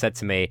interrupt. They said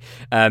to me,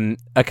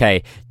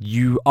 okay,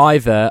 you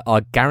either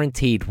are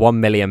guaranteed £1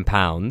 million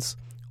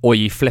or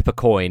you flip a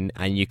coin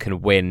and you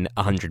can win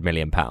 £100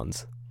 million.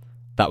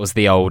 That was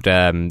the old,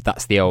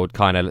 that's the old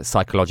kind of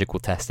psychological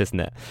test, isn't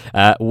it?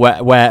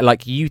 Where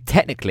like you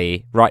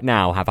technically right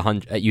now have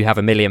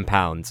 £1 million,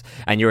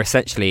 and you're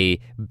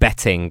essentially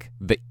betting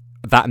that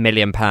 £1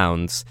 million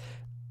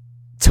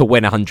to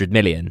win 100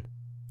 million,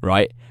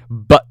 right?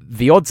 But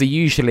the odds are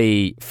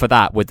usually for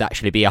that would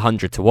actually be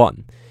 100 to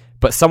 1.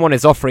 But someone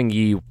is offering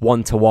you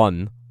 1 to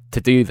 1 to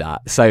do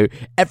that. So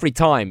every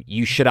time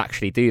you should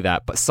actually do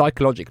that. But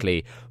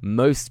psychologically,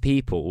 most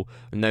people,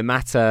 no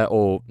matter,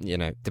 or, you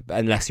know,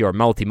 unless you're a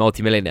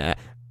multi-millionaire,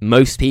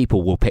 most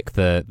people will pick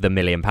the £1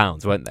 million,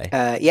 won't they?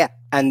 Yeah,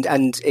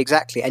 and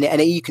exactly, and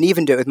you can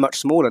even do it with much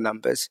smaller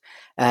numbers.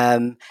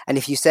 And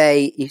if you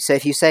say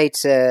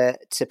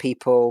to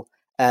people,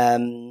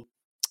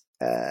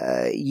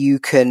 you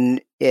can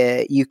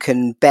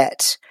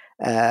bet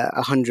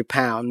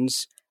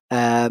 £100.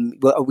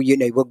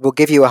 We'll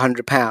give you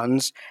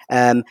 £100,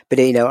 but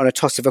on a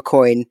toss of a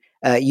coin,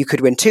 you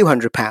could win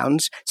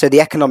 £200. So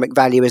the economic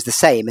value is the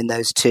same in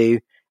those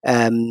two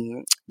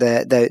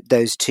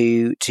those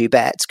two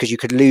bets, because you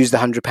could lose the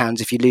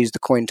 £100 if you lose the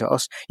coin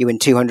toss. You win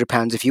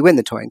 £200 if you win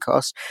the coin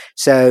toss.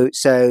 So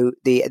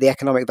the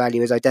economic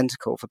value is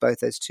identical for both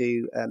those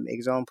two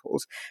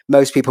examples.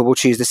 Most people will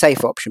choose the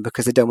safe option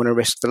because they don't want to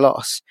risk the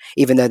loss,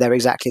 even though they're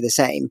exactly the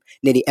same.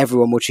 Nearly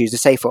everyone will choose the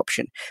safe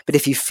option. But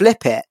if you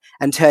flip it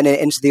and turn it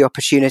into the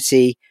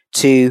opportunity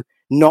to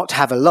not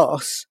have a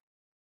loss,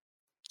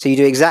 so you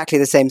do exactly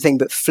the same thing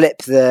but flip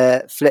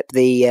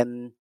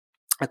the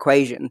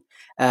equation.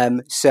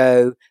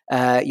 So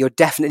you're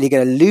definitely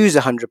going to lose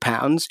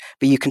 £100,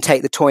 but you can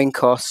take the coin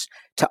costs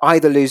to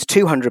either lose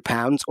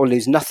 £200 or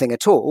lose nothing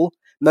at all.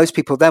 Most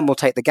people then will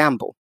take the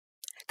gamble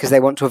because they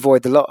want to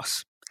avoid the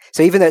loss.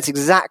 So even though it's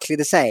exactly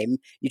the same,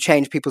 you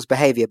change people's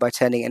behavior by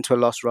turning it into a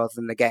loss rather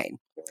than a gain.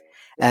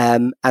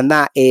 And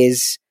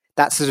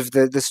that's sort of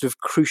the sort of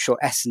crucial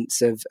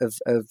essence of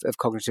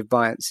cognitive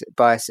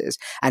biases,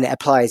 and it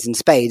applies in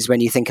spades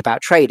when you think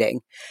about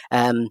trading.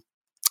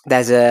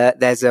 There's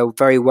a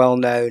very well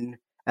known,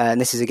 and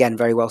this is again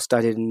very well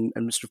studied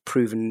and sort of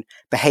proven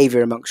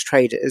behavior amongst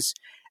traders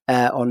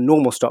on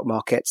normal stock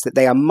markets, that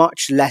they are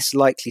much less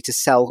likely to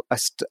sell a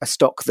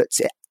stock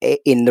that's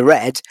in the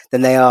red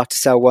than they are to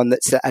sell one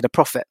that's at a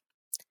profit,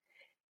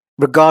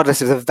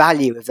 regardless of the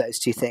value of those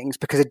two things,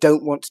 because they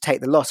don't want to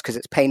take the loss because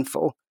it's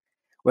painful,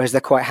 whereas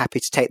they're quite happy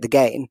to take the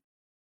gain.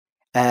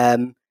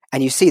 And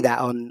you see that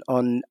on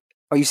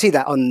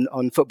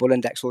Football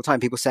Index all the time.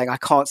 People saying, I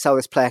can't sell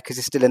this player because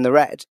he's still in the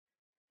red,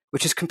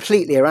 which is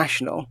completely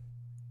irrational,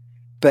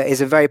 but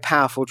is a very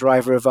powerful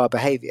driver of our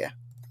behavior.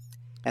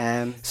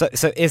 So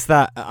is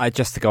that,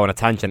 just to go on a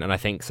tangent, and I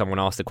think someone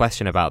asked a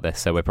question about this,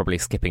 so we're probably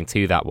skipping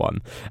to that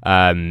one.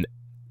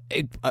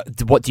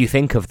 What do you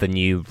think of the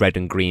new red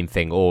and green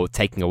thing, or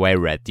taking away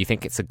red? Do you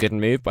think it's a good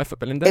move by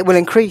Football Index? It will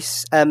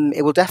increase.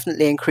 It will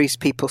definitely increase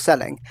people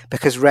selling,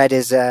 because red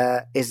is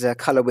a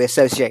colour we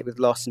associate with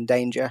loss and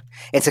danger.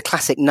 It's a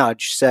classic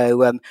nudge.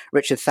 So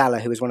Richard Thaler,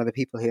 who was one of the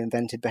people who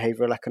invented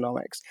behavioural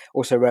economics,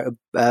 also wrote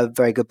a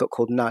very good book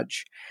called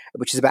Nudge,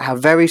 which is about how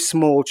very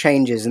small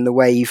changes in the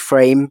way you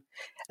frame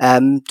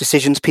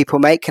decisions people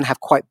make can have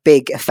quite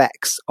big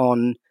effects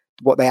on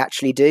what they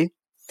actually do.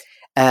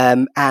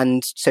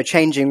 And so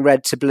changing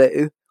red to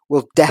blue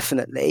will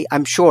definitely,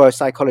 I'm sure a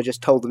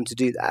psychologist told them to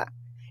do that.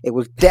 It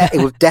will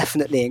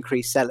definitely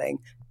increase selling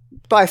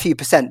by a few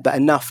percent, but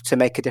enough to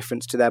make a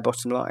difference to their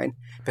bottom line,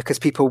 because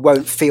people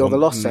won't feel the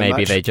loss so much.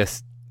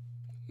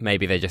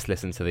 Maybe they just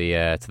listen to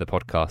the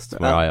podcast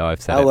where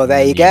I've said. Oh well,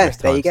 there you go.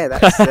 There you go.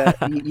 That's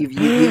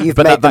you've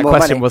but made that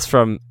question money. Was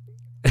from.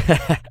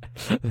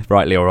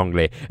 Rightly or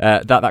wrongly,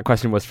 that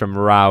question was from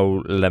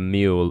Raoul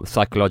Lemuel.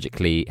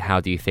 Psychologically, how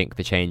do you think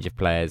the change of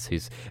players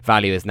whose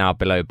value is now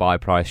below buy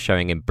price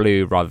showing in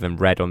blue rather than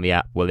red on the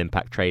app will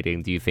impact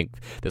trading? Do you think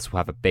this will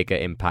have a bigger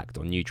impact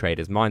on new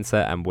traders'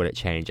 mindset, and will it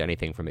change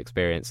anything from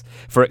experience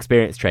for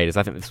experienced traders?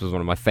 I think this was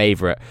one of my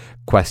favourite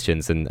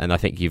questions, and I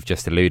think you've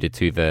just alluded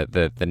to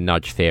the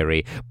nudge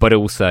theory, but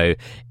also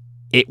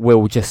it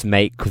will just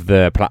make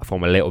the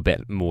platform a little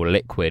bit more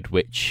liquid,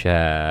 which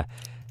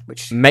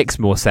makes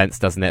more sense,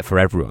 doesn't it, for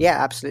everyone?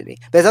 Yeah, absolutely.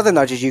 There's other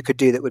nudges you could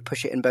do that would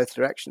push it in both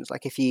directions.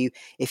 Like if they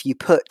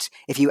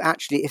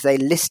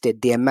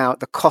listed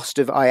the cost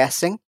of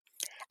ISing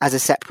as a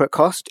separate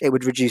cost, it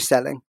would reduce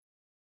selling,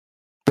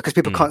 because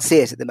people can't see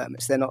it at the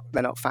moment, so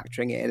they're not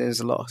factoring it in as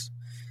a loss.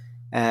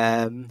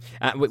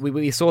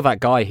 We saw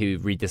that guy who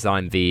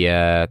redesigned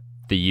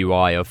the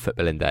UI of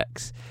Football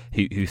Index,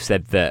 who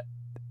said that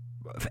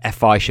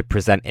FI should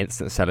present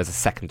instant sell as a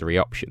secondary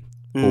option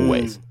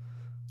always.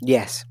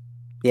 Yes.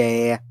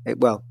 Yeah.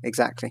 Well,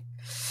 exactly.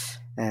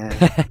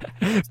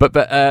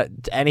 But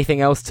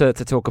anything else to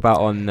talk about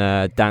on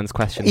Dan's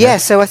question? Yeah,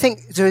 so I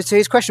think so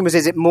his question was: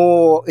 Is it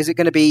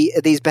going to be,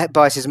 are these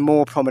biases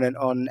more prominent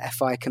on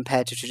FI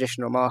compared to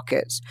traditional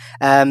markets?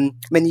 I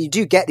mean, you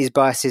do get these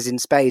biases in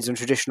spades on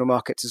traditional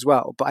markets as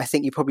well, but I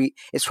think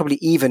it's probably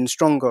even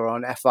stronger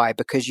on FI,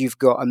 because you've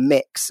got a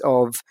mix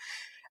of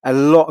a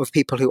lot of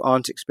people who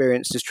aren't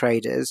experienced as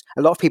traders,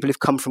 a lot of people who've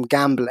come from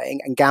gambling,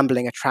 and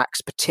gambling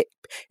attracts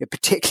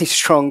particularly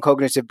strong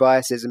cognitive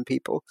biases in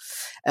people,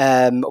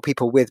 or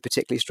people with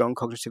particularly strong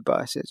cognitive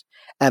biases.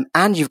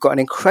 And you've got an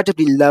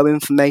incredibly low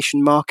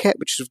information market,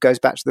 which sort of goes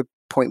back to the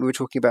point we were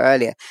talking about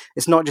earlier.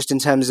 It's not just in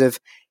terms of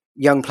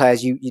young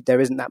players, there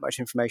isn't that much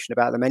information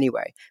about them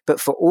anyway. But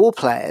for all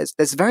players,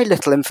 there's very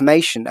little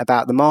information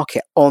about the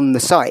market on the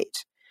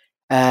site.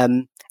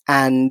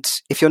 And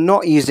if you're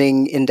not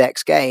using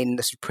Index Gain,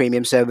 this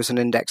premium service on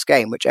Index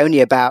Gain, which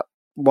only about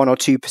 1 or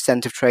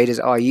 2% of traders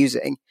are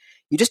using,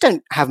 you just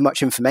don't have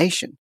much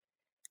information.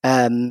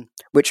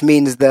 Which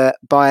means that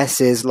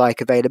biases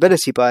like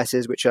availability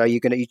biases, which are you're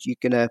going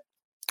to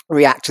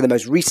react to the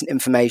most recent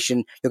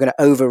information, you're going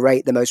to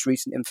overrate the most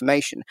recent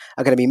information,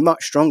 are going to be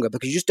much stronger,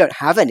 because you just don't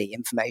have any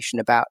information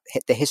about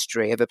the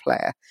history of a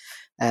player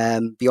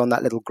beyond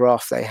that little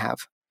graph they have.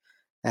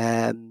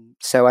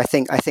 So I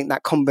think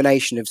that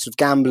combination of sort of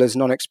gamblers,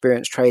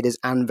 non-experienced traders,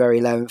 and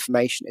very low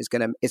information is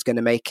going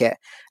to make it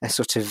a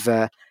sort of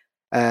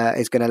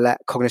is going to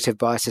let cognitive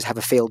biases have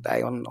a field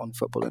day on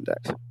Football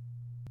Index.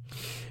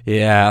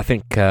 Yeah, I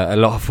think a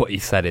lot of what you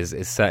said is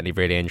certainly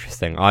really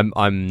interesting.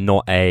 I'm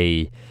not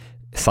a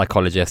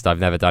psychologist. I've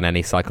never done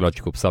any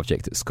psychological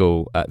subject at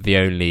school. The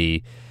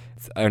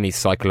only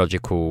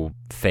psychological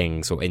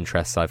things or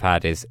interests I've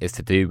had is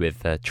to do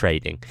with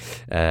trading,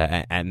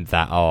 and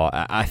that are,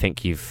 I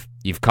think you've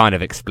kind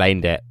of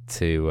explained it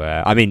to.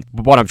 I mean,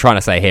 what I'm trying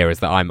to say here is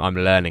that I'm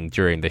learning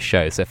during this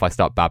show. So if I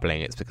start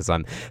babbling, it's because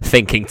I'm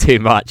thinking too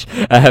much.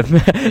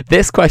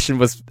 This question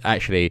was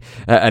actually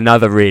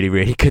another really,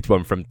 really good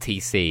one from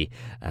TC,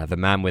 the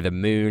man with a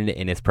moon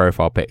in his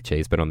profile picture.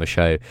 He's been on the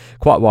show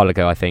quite a while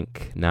ago, I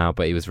think now,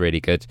 but he was really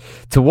good.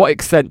 To what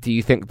extent do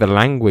you think the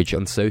language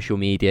on social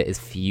media is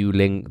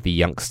fueling the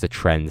youngster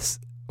trends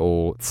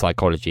or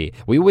psychology?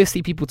 We always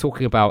see people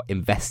talking about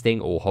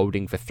investing or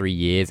holding for 3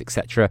 years,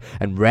 etc.,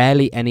 and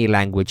rarely any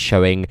language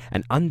showing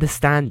an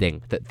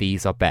understanding that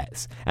these are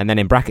bets. And then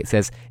in brackets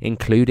says,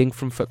 including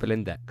from Football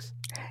Index.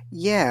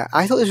 Yeah,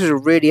 I thought this was a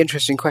really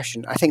interesting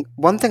question. I think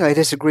one thing I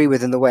disagree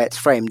with in the way it's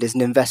framed is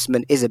an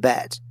investment is a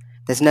bet.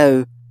 There's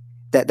no,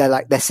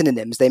 they're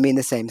synonyms. They mean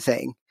the same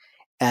thing.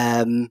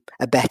 A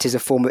bet is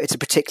it's a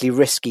particularly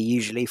risky,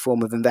 usually,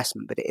 form of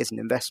investment, but it is an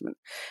investment.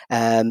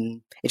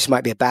 It just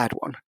might be a bad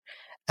one.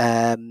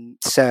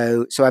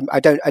 So I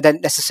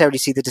don't necessarily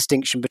see the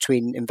distinction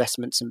between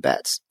investments and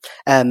bets.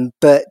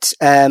 But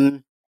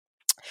the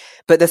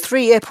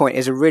 3-year point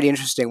is a really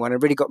interesting one.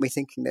 It really got me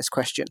thinking this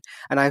question.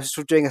 And I was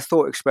sort of doing a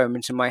thought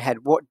experiment in my head.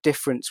 What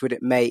difference would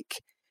it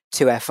make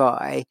to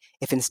FI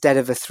if instead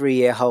of a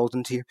 3-year hold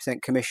and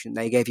 2% commission,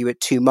 they gave you a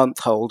 2-month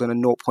hold and a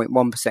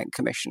 0.1%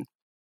 commission?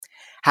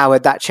 How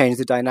would that change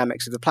the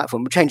dynamics of the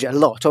platform? It would change it a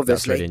lot,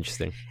 obviously. That's really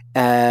interesting.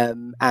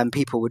 And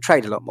people would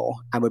trade a lot more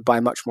and would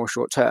buy much more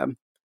short term.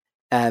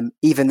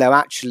 Even though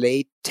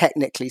actually,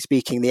 technically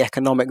speaking, the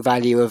economic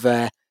value of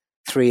a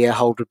 3-year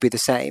hold would be the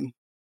same.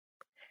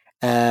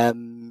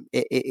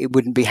 It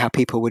wouldn't be how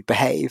people would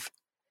behave.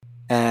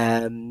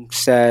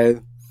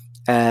 So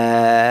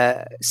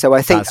I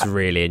think that's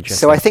really interesting.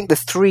 So I think the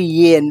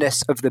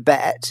 3-yearness of the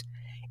bet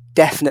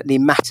definitely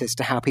matters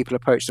to how people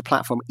approach the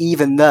platform,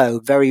 even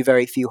though very,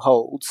 very few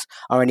holds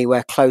are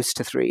anywhere close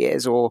to 3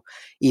 years or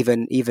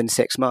even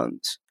 6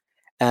 months.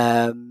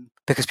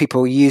 Because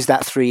people use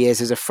that 3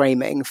 years as a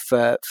framing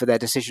for their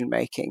decision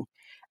making.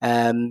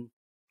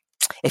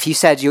 If you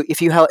said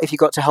if you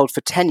got to hold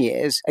for 10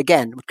 years,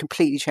 again, it would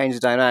completely change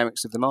the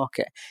dynamics of the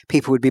market.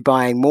 People would be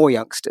buying more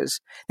youngsters.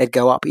 They'd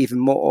go up even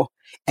more.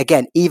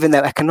 Again, even though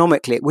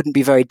economically it wouldn't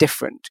be very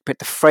different, but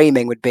the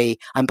framing would be,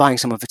 I'm buying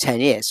someone for 10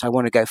 years, so I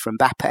want to go for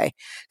Mbappe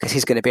because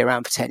he's going to be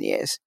around for 10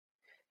 years.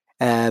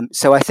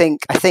 So I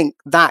think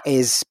that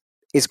is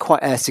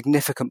quite a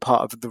significant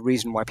part of the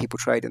reason why people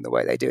trade in the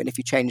way they do. And if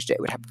you changed it,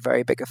 it would have a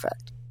very big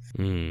effect.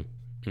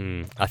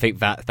 I think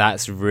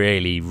that's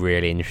really,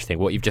 really interesting.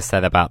 What you've just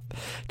said about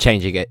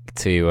changing it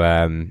to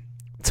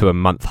a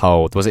month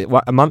hold. Was it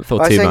a month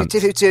or 2 months?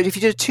 If you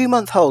did a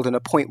 2-month hold and a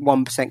 0.1%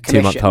 commission,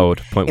 2-month hold,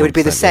 0.1%, it would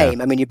be the same.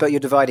 Yeah. I mean, you're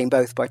dividing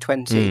both by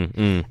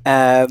 20.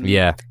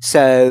 Yeah.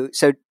 So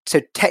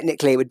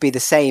technically, it would be the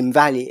same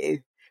value,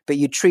 but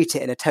you'd treat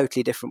it in a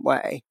totally different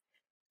way.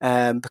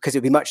 Because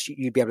it'd be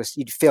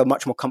you'd feel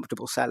much more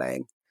comfortable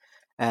selling,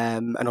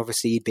 and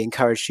obviously you'd be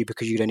encouraged to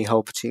because you'd only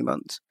hold for 2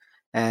 months.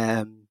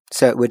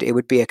 So it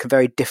would be a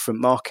very different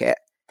market,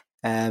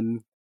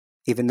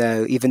 even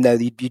though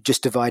you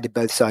just divided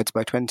both sides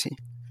by 20.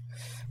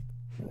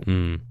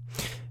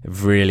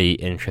 Really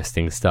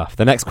interesting stuff.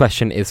 The next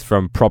question is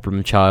from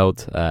Problem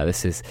Child.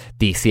 This is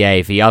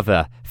DCA, the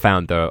other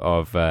founder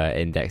of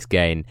Index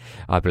Gain,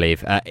 I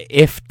believe.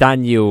 If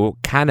Daniel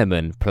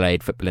Kahneman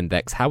played Football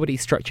Index, how would he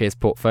structure his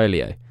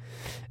portfolio?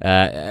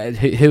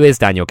 Who is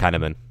Daniel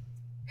Kahneman?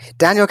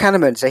 Daniel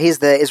Kahneman, so he's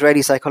the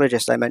Israeli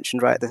psychologist I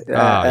mentioned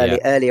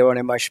earlier on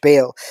in my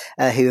spiel,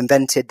 who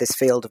invented this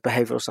field of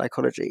behavioural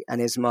psychology and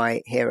is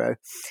my hero,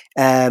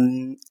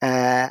 and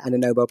a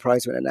Nobel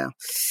Prize winner now.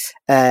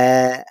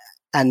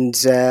 And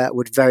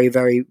would very,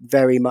 very,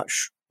 very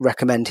much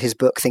recommend his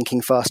book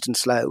Thinking Fast and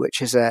Slow,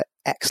 which is an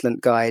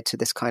excellent guide to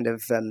this kind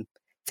of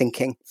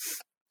thinking.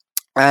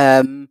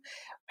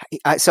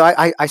 So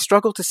I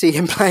struggle to see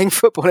him playing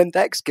Football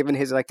Index, given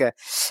he's like a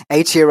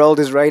 80-year-old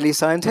Israeli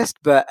scientist.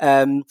 But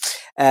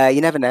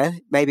you never know.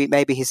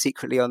 Maybe he's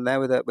secretly on there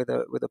with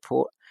a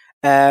port.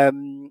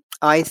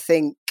 I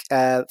think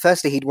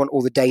firstly he'd want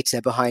all the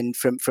data behind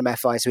from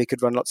FI, so he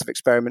could run lots of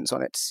experiments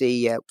on it to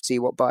see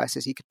what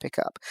biases he could pick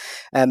up.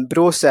 But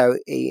also,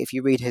 if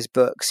you read his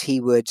books, he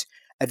would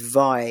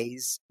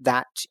advise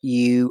that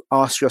you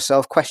ask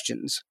yourself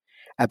questions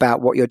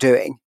about what you're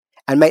doing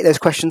and make those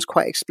questions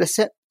quite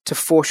explicit, to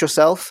force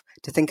yourself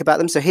to think about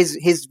them. So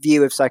his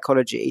view of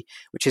psychology,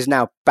 which is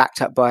now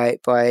backed up by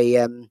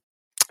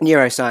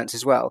neuroscience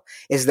as well,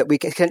 is that we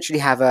can essentially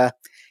have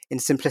in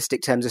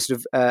simplistic terms, a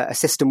sort of a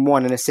system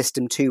 1 and a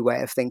system 2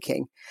 way of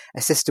thinking.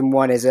 A system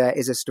 1 is a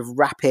sort of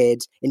rapid,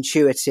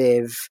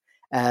 intuitive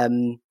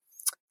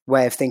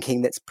way of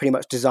thinking that's pretty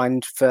much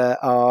designed for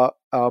our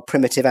our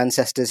primitive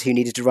ancestors who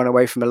needed to run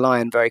away from a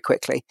lion very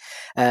quickly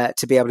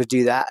to be able to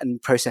do that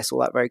and process all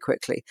that very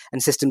quickly.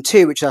 And system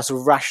 2, which is our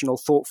sort of rational,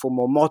 thoughtful,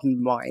 more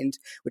modern mind,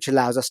 which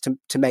allows us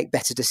to make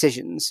better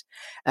decisions.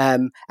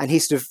 And he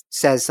sort of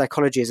says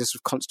psychology is a sort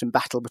of constant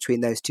battle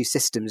between those two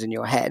systems in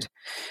your head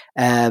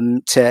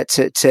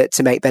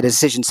to make better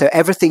decisions. So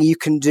everything you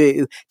can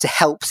do to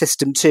help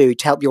system 2,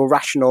 to help your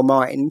rational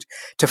mind,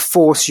 to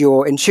force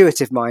your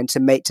intuitive mind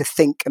to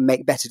think and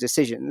make better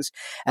decisions,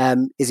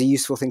 is a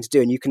useful thing to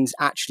do. And you can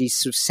actually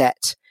sort of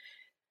set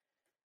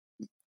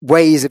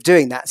ways of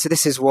doing that. So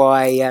this is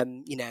why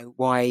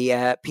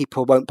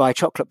people won't buy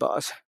chocolate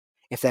bars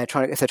if they're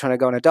trying to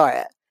go on a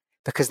diet,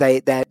 because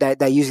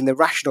they're using the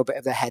rational bit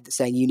of their head that's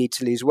saying you need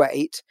to lose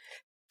weight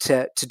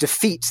to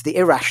defeat the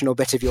irrational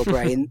bit of your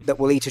brain that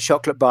will eat a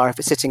chocolate bar if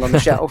it's sitting on the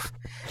shelf,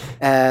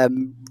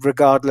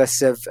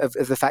 regardless of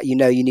the fact you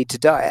need to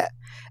diet.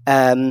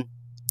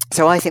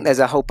 So I think there's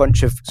a whole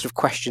bunch of sort of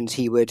questions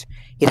he'd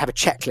have a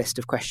checklist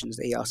of questions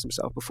that he asks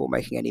himself before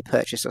making any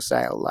purchase or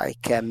sale,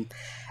 like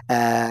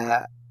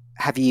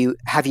have you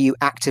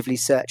actively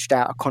searched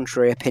out a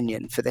contrary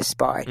opinion for this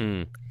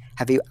spy?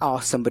 Have you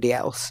asked somebody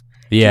else?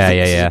 Yeah.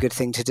 This is a good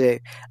thing to do.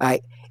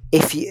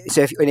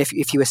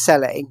 If you were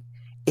selling,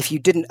 if you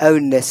didn't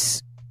own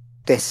this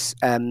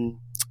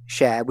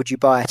share, would you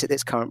buy it at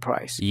its current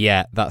price?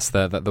 Yeah, that's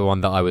the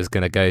one that I was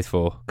going to go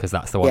for, because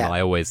that's the one that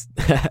I always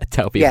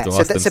tell people to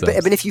ask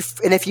themselves.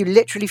 But if you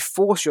literally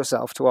force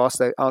yourself to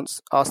answer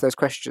those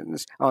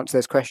questions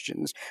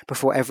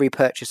before every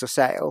purchase or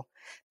sale,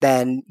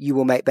 then you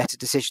will make better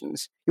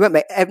decisions. You won't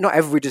not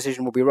every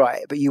decision will be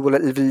right, but you will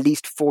at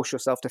least force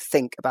yourself to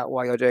think about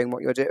why you're doing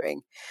what you're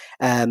doing,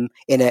 in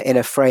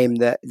a frame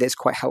that's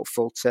quite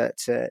helpful to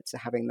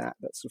having that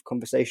sort of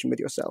conversation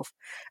with yourself.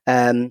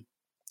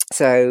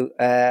 So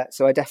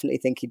I definitely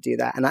think he'd do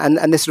that.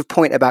 And this sort of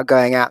point about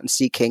going out and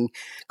seeking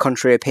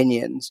contrary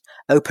opinions,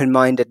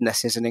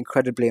 open-mindedness is an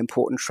incredibly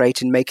important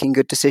trait in making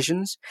good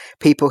decisions.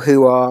 People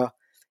who are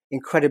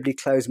incredibly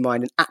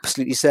closed-minded and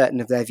absolutely certain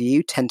of their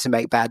view tend to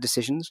make bad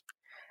decisions,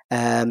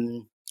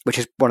 which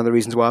is one of the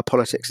reasons why our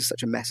politics is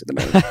such a mess at the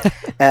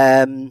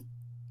moment.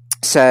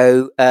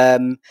 So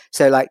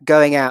like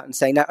going out and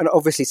saying, now, and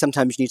obviously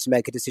sometimes you need to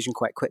make a decision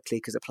quite quickly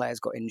because a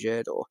player's got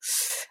injured or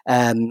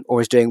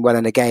is doing well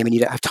in a game and you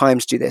don't have time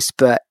to do this.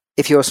 But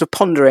if you're sort of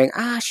pondering,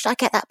 should I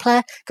get that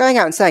player? Going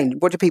out and saying,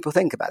 what do people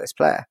think about this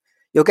player?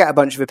 You'll get a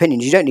bunch of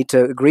opinions. You don't need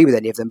to agree with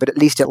any of them, but at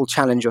least it will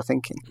challenge your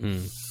thinking.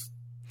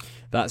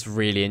 That's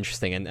really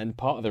interesting, and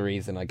part of the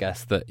reason, I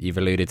guess, that you've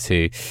alluded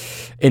to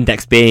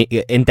Index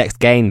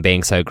Gain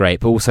being so great,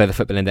 but also the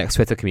Football Index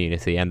Twitter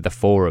community and the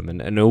forum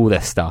and all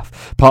this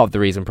stuff. Part of the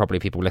reason probably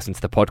people listen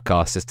to the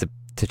podcast is to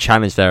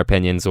challenge their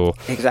opinions or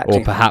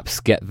perhaps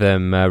get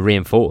them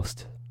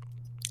reinforced.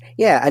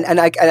 Yeah,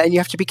 and you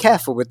have to be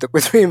careful with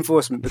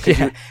reinforcement,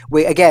 because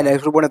we again,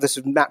 one of the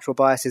sort of natural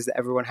biases that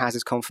everyone has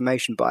is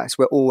confirmation bias.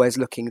 We're always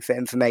looking for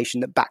information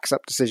that backs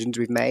up decisions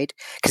we've made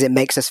because it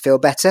makes us feel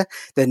better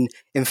than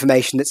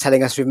information that's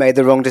telling us we've made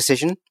the wrong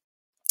decision.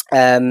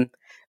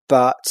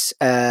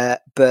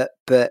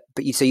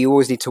 So you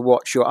always need to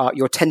watch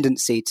your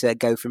tendency to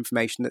go for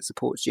information that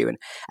supports you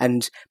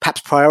and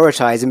perhaps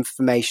prioritize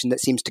information that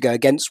seems to go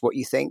against what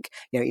you think.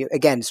 You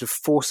again, sort of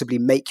forcibly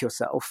make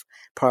yourself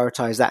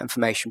prioritize that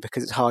information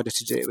because it's harder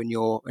to do, and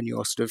your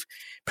sort of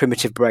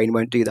primitive brain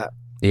won't do that.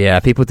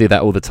 Yeah, people do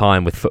that all the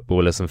time with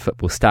footballers and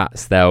football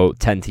stats. They'll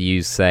tend to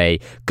use,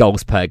 say,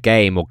 goals per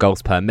game or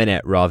goals per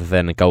minute rather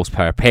than goals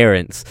per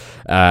appearance,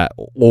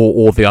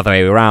 or the other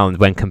way around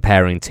when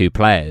comparing two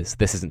players.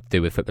 This isn't to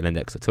do with Football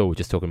Index at all. We're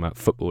just talking about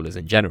footballers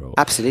in general.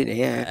 Absolutely,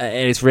 yeah.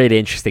 It's really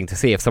interesting to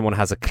see if someone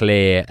has a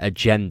clear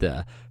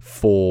agenda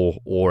for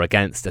or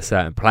against a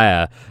certain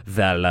player,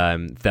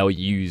 they'll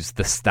use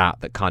the stat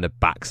that kind of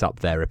backs up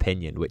their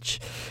opinion, which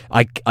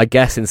I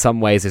guess in some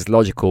ways is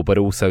logical, but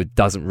also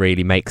doesn't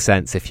really make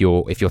sense if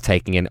you're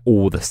taking in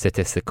all the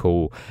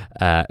statistical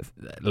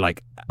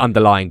like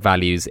underlying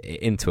values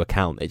into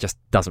account. It just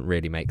doesn't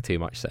really make too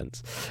much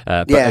sense.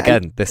 But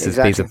again,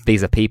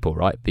 these are people,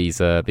 right? These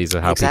are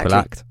how people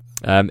act.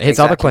 His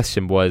other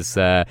question was,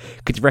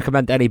 could you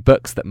recommend any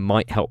books that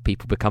might help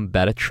people become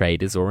better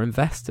traders or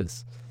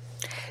investors?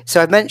 So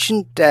I've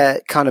mentioned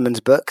Kahneman's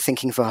book,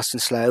 Thinking Fast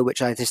and Slow,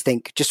 which I just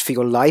think, just for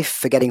your life,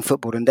 for getting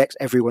Football Index,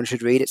 everyone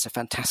should read. It's a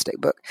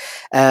fantastic book.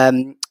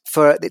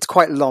 It's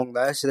quite long,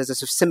 though, so there's a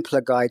sort of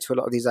simpler guide to a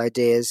lot of these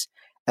ideas,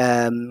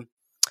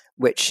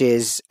 which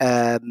is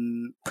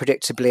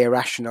Predictably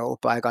Irrational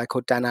by a guy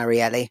called Dan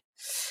Ariely,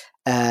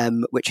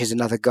 which is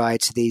another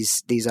guide to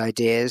these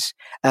ideas.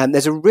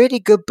 There's a really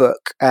good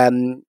book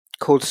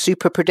called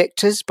Super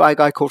Predictors by a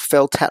guy called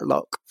Phil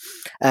Tetlock,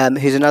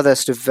 who's another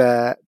sort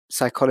of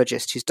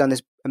psychologist who's done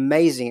this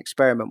amazing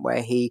experiment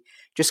where he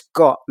just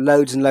got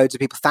loads and loads of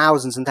people,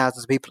 thousands and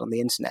thousands of people on the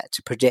internet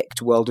to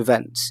predict world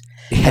events,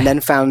 and then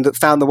found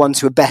the ones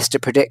who were best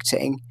at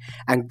predicting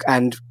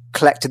and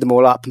collected them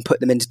all up and put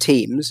them into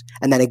teams,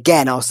 and then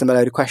again asked them a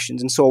load of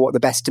questions and saw what the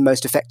best and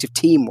most effective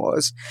team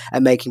was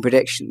at making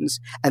predictions.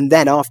 And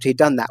then after he'd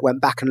done that,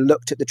 went back and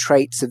looked at the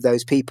traits of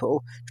those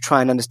people to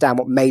try and understand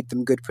what made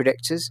them good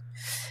predictors.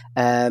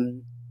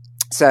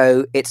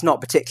 So it's not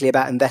particularly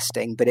about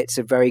investing, but it's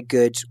a very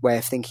good way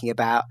of thinking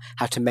about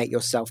how to make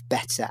yourself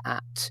better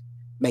at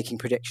making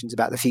predictions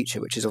about the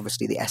future, which is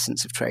obviously the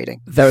essence of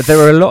trading. There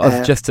are a lot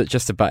of just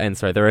to butt in.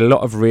 Sorry, there are a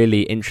lot of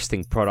really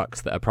interesting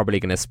products that are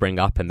probably going to spring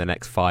up in the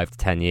next 5 to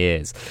 10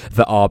 years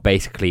that are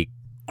basically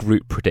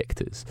group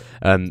predictors.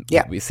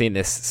 We've seen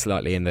this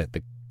slightly in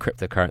the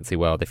cryptocurrency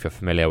world, if you're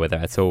familiar with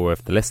it at all, or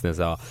if the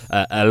listeners are.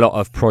 A lot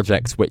of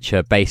projects which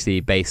are basically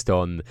based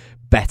on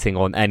betting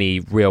on any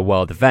real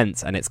world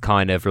events, and it's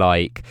kind of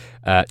like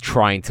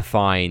trying to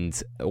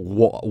find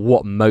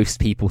what most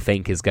people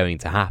think is going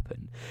to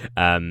happen.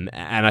 And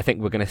I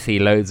think we're going to see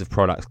loads of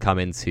products come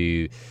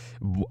into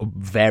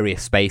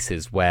various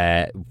spaces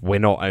where we're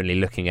not only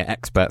looking at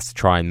experts to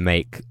try and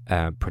make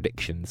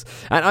predictions.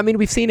 And I mean,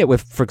 we've seen it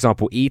with, for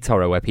example,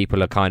 eToro, where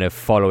people are kind of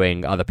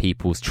following other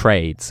people's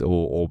trades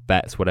or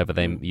bets, whatever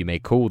you may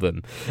call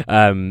them.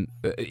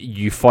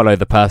 You follow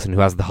the person who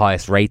has the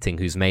highest rating,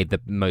 who's made the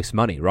most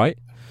money, right?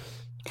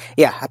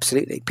 Yeah,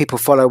 absolutely. People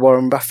follow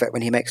Warren Buffett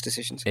when he makes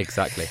decisions.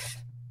 Exactly.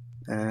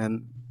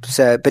 And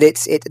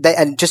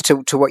just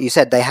to what you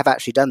said, they have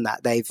actually done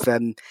that. They've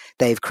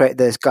created,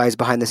 the guys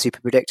behind the Super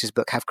Predictors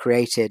book have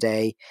created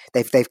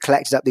they've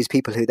collected up these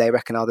people who they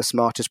reckon are the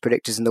smartest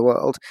predictors in the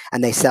world,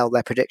 and they sell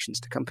their predictions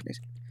to companies.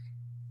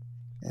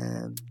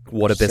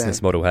 What a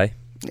business model, hey?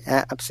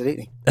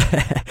 Absolutely.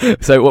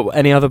 So,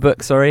 any other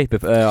books? Sorry,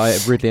 I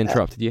rudely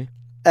interrupted you.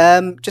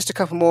 Just a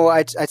couple more.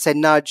 I'd say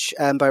Nudge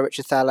by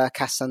Richard Thaler.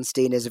 Cass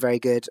Sunstein is very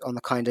good on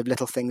the kind of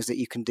little things that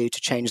you can do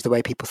to change the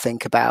way people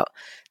think about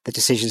the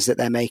decisions that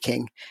they're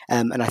making,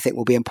 and I think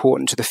will be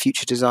important to the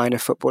future design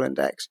of Football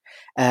Index.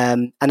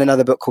 And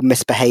another book called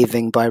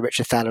Misbehaving by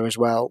Richard Thaler as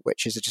well,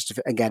 which is just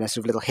again a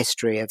sort of little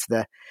history of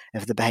the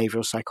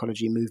behavioural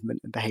psychology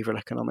movement and behavioural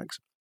economics.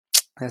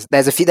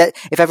 There's a few that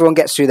if everyone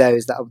gets through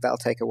those, that'll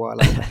take a while.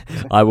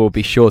 I will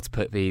be sure to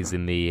put these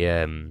in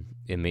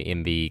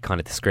the kind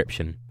of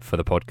description for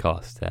the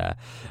podcast.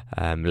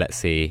 Let's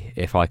see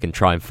if I can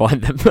try and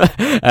find them.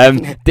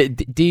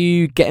 Do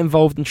you get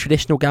involved in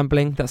traditional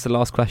gambling? That's the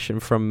last question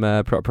from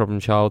Problem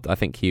Child. I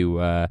think you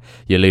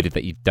alluded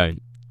that you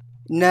don't.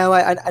 No,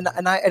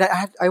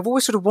 I've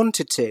always sort of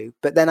wanted to,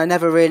 but then I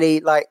never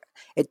really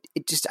it.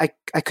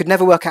 I could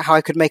never work out how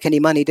I could make any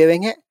money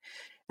doing it.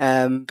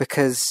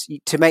 Because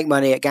to make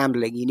money at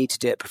gambling, you need to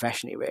do it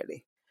professionally,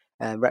 really.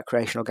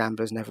 Recreational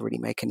gamblers never really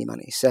make any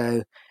money.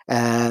 So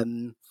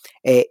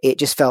it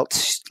just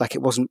felt like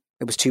it was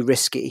too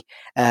risky.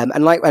 And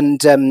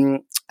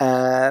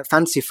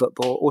fantasy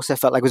football also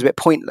felt like it was a bit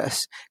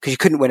pointless because you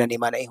couldn't win any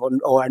money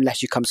or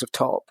unless you come sort of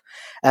top.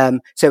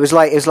 So it was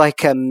like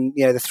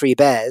the Three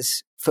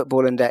Bears.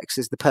 Football Index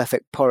is the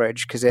perfect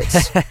porridge because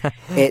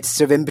it's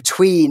sort of in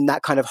between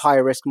that kind of high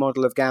risk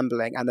model of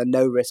gambling and the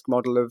no risk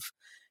model of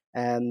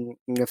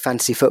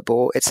fantasy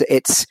football.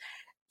 It's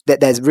that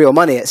there's real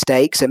money at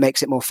stake, so it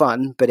makes it more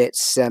fun, but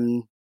it's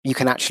you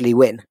can actually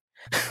win,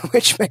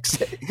 which makes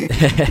it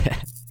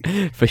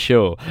for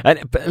sure.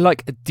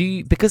 But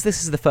because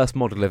this is the first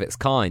model of its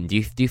kind, do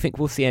you think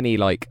we'll see any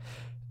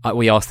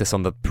we asked this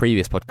on the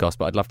previous podcast,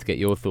 but I'd love to get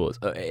your thoughts.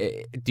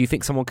 Do you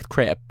think someone could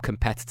create a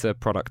competitor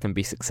product and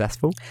be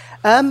successful?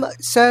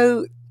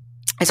 So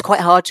it's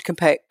quite hard to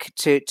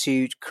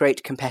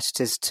create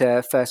competitors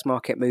to first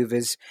market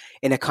movers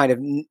in the kind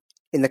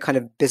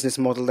of business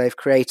model they've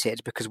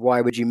created, because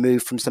why would you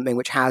move from something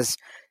which has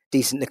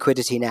decent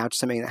liquidity now to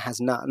something that has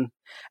none?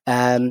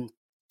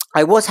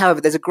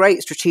 However, there's a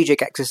great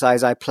strategic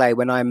exercise I play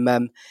when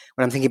I'm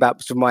thinking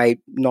about sort of my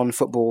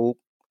non-football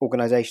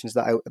organizations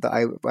that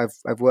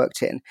I've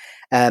worked in.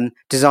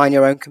 Design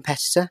your own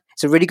competitor.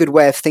 It's a really good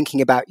way of thinking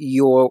about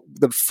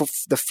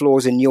the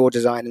flaws in your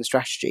design and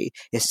strategy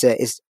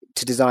is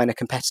to design a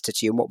competitor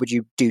to you, and what would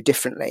you do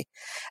differently?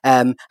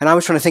 And I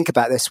was trying to think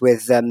about this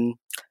with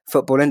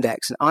Football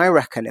Index, and I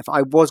reckon if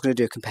I was going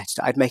to do a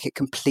competitor, I'd make it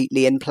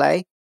completely in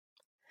play.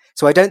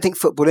 So I don't think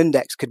Football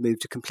Index could move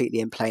to completely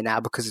in play now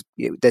because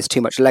there's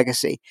too much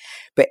legacy.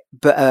 But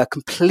a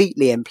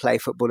completely in play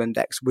Football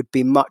Index would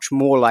be much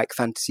more like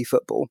fantasy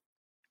football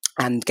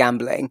and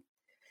gambling,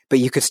 but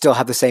you could still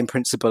have the same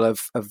principle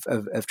of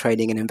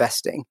trading and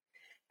investing.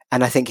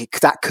 And I think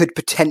that could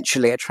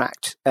potentially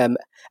attract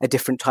a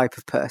different type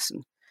of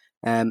person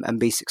and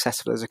be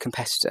successful as a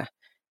competitor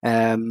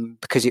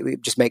because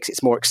it just makes it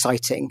more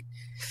exciting.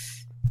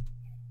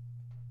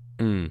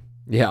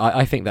 Yeah,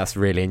 I think that's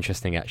really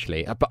interesting,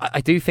 actually. But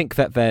I do think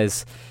that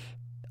there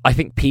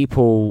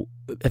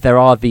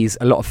are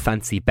a lot of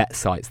fancy bet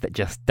sites that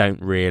just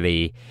don't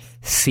really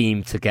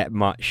seem to get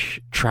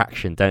much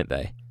traction, don't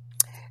they?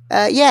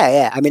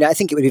 Yeah. I mean, I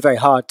think it would be very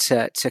hard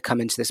to come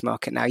into this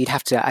market now. I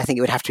think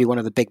it would have to be one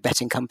of the big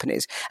betting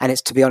companies. And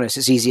to be honest,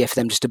 it's easier for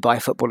them just to buy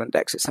Football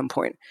Index at some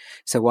point.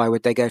 So why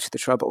would they go to the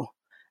trouble?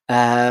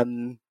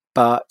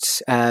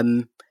 But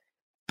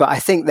but I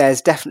think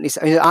there's definitely.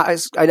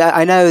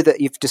 I know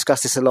that you've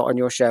discussed this a lot on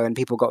your show, and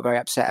people got very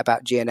upset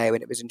about G&A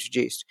when it was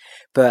introduced.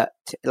 But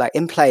like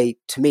in play,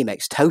 to me,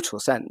 makes total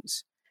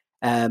sense.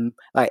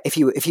 Like if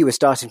you were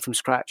starting from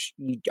scratch,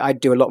 I'd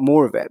do a lot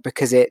more of it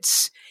because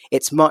it's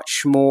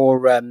much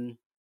more.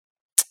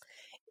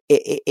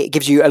 It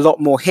gives you a lot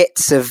more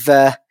hits of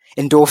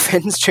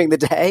endorphins during the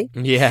day.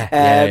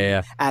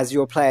 Yeah. As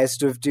your players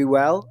sort of do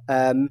well.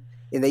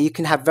 You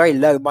can have very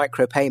low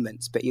micro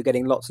payments, but you're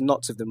getting lots and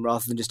lots of them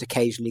rather than just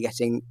occasionally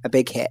getting a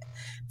big hit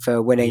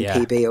for winning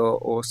PB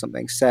or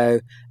something.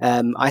 So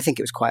I think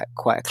it was quite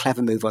a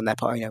clever move on their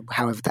part.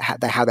 However,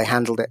 how they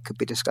handled it could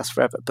be discussed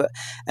forever. But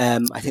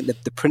I think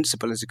the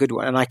principle is a good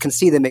one, and I can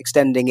see them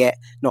extending it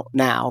not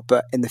now,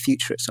 but in the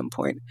future at some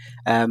point,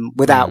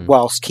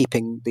 whilst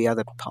keeping the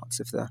other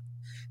parts of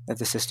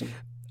the system.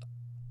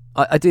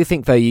 I do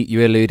think, though,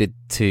 you alluded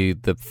to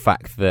the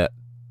fact that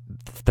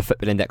the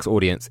Football Index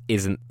audience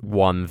isn't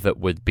one that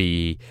would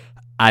be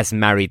as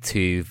married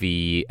to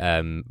the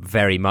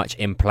very much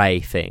in play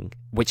thing,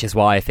 which is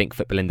why I think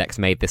Football Index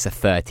made this a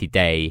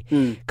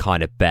 30-day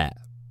kind of bet.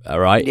 All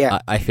right. Yeah.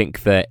 I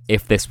think that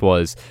if this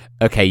was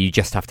okay, you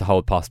just have to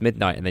hold past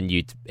midnight and then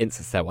you'd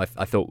instant sell.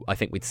 I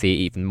think we'd see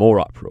even more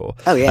uproar.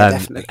 Oh yeah,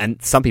 definitely.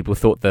 And some people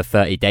thought the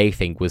 30-day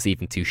thing was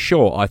even too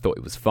short. I thought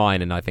it was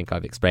fine, and I think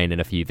I've explained in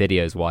a few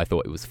videos why I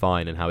thought it was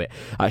fine and how it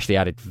actually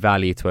added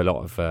value to a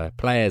lot of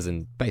players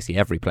and basically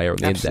every player on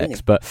the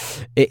index. But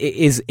it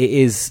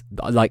is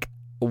like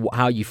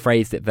how you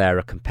phrased it there.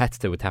 A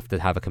competitor would have to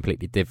have a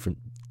completely different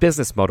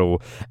business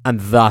model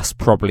and thus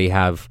probably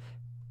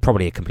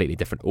a completely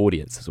different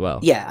audience as well.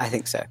 Yeah, I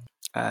think so.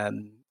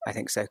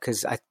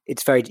 Because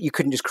it's you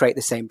couldn't just create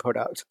the same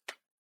product,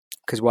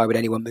 because why would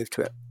anyone move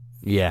to it?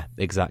 Yeah,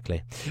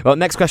 exactly. Well,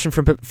 next question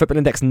from Football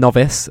Index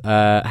Novice.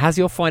 Has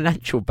your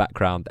financial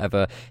background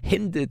ever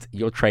hindered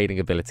your trading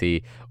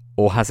ability,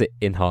 or has it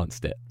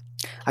enhanced it?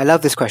 I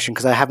love this question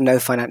because I have no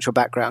financial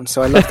background.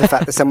 So I love the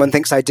fact that someone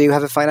thinks I do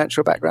have a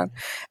financial background.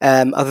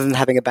 Other than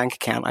having a bank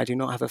account, I do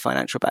not have a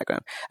financial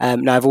background.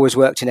 Now, I've always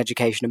worked in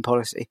education and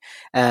policy.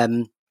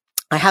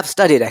 I have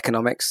studied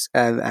economics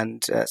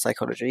and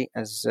psychology,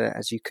 as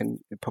you can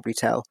probably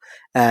tell,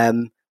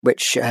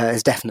 which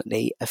has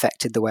definitely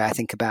affected the way I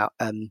think about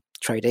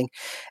trading.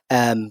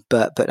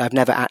 But I've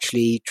never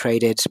actually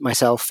traded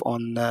myself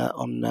on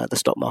the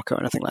stock market or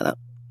anything like that.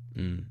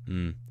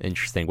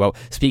 Interesting. Well,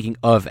 speaking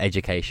of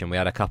education, we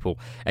had a couple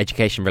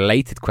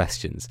education-related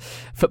questions.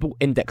 Football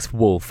Index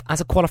Wolf,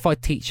 as a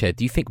qualified teacher,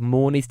 do you think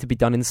more needs to be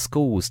done in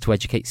schools to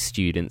educate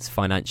students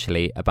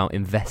financially about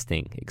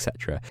investing,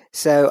 etc.?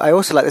 So I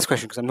also like this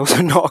question because I'm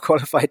also not a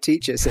qualified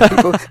teacher. So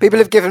people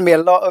have given me a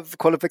lot of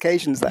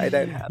qualifications that I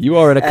don't have. You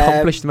are an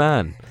accomplished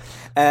man.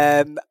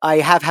 I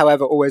have,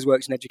 however, always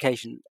worked in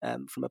education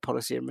from a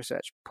policy and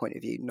research point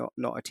of view,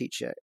 not a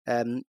teacher.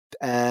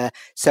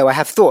 So I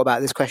have thought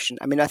about this question.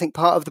 I mean, I think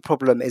part of the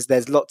problem is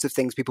there's lots of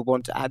things people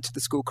want to add to the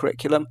school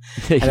curriculum,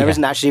 and there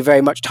isn't actually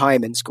very much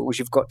time in schools.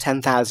 You've got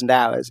 10,000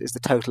 hours is the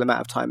total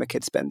amount of time a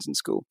kid spends in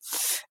school,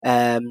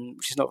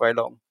 which is not very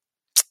long.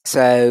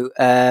 So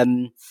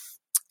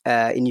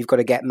and you've got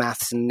to get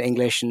maths and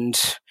English and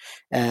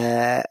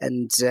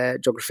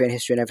geography and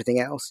history and everything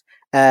else.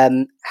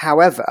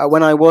 However,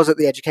 when I was at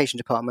the education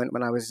department,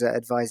 when I was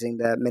advising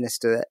the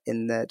minister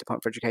in the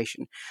Department for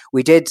Education,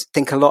 we did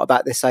think a lot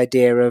about this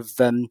idea of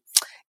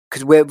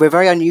because we're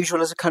very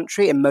unusual as a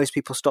country, and most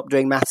people stop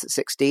doing maths at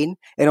 16.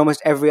 In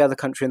almost every other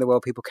country in the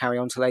world, people carry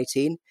on till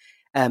 18.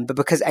 But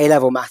because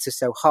A-level maths is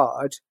so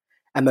hard,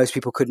 and most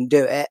people couldn't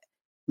do it,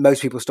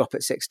 most people stop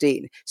at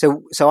 16.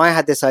 So I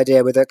had this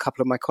idea with a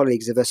couple of my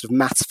colleagues of a sort of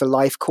maths for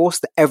life course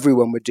that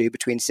everyone would do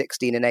between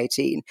 16 and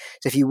 18.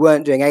 So if you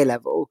weren't doing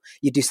A-level,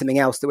 you'd do something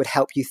else that would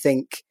help you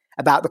think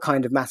about the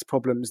kind of maths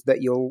problems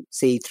that you'll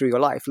see through your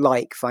life,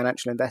 like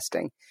financial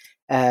investing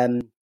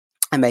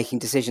and making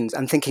decisions,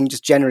 and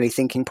generally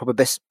thinking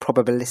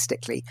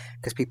probabilistically,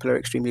 because people are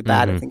extremely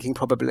bad at thinking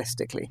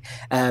probabilistically.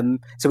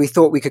 So we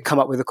thought we could come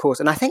up with a course,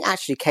 and I think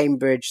actually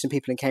some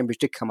people in Cambridge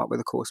did come up with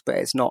a course, but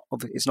it's not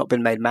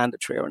been made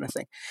mandatory or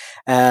anything.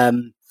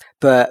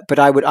 But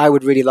I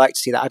would really like to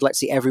see that. I'd like to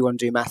see everyone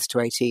do maths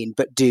to 18,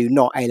 but do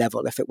not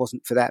A-level if it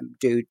wasn't for them.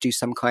 Do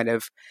some kind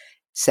of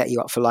set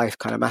you up for life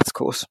kind of maths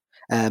course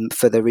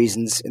for the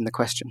reasons in the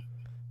question.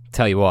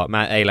 Tell you what,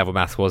 A-level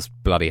maths was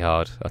bloody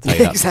hard. I'll tell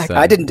you that. Exactly.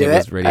 I didn't do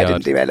it. Really I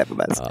hard. didn't do A-level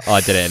maths.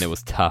 I did it and it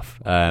was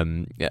tough.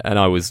 And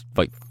I was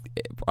like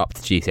up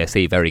to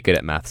GCSE, very good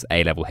at maths.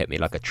 A-level hit me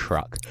like a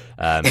truck.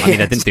 I mean,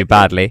 I didn't do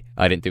badly.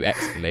 I didn't do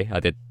excellently. I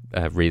did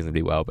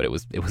reasonably well, but it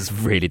was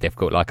really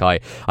difficult. Like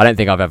I don't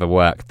think I've ever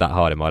worked that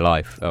hard in my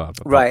life.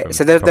 Right.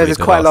 So there's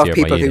quite a lot of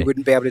people who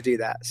wouldn't be able to do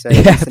that. So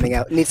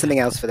need something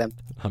else for them.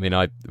 I mean,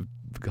 I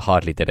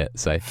hardly did it.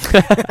 So.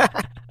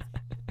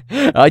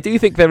 I do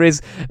think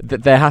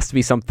there has to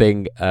be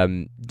something. I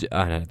don't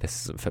know,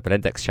 this is Football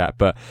Index chat,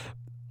 but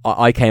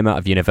I came out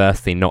of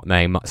university not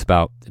knowing much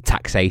about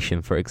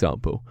taxation, for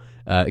example.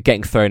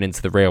 Getting thrown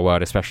into the real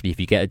world, especially if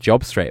you get a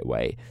job straight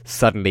away,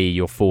 suddenly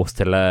you're forced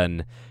to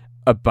learn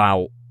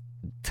about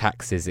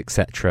taxes,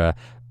 etc.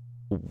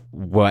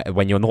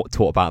 when you're not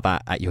taught about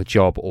that at your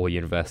job or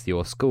university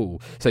or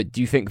school. So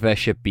do you think there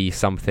should be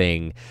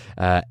something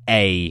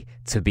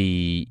to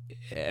be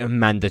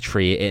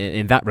mandatory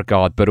in that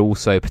regard, but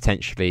also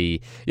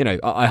potentially,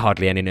 I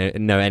hardly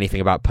know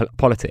anything about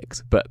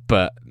politics,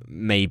 but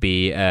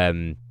maybe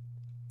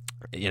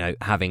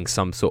having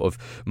some sort of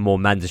more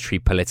mandatory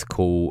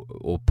political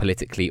or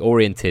politically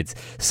oriented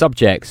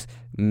subjects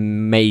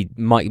might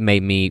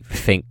make me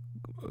think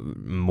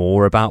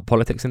more about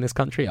politics in this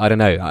country. I don't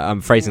know,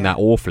 I'm phrasing that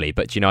awfully,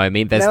 but do you know what I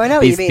mean?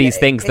 There's these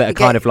things that are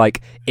kind of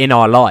like in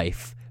our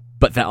life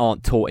but that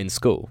aren't taught in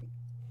school.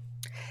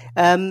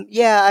 I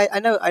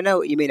know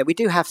what you mean. We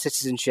do have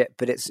citizenship,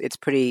 but it's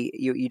pretty,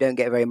 you don't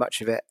get very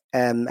much of it,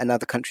 and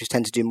other countries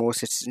tend to do more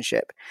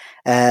citizenship.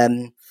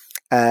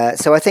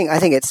 So I think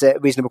it's a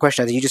reasonable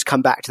question. I think you just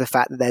come back to the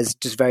fact that there's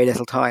just very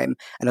little time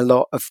and a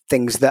lot of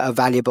things that are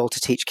valuable to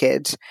teach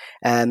kids.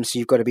 So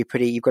you've got to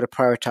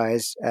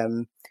prioritize.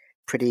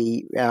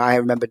 I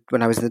remember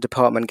when I was in the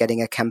department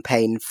getting a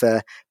campaign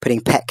for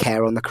putting pet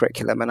care on the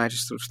curriculum, and I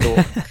just sort of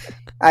thought,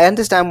 I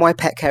understand why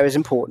pet care is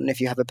important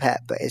if you have a pet,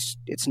 but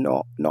it's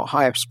not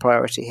highest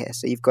priority here.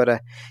 So you've got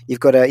to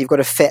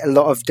fit a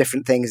lot of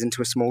different things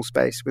into a small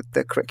space with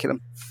the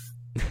curriculum.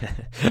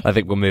 I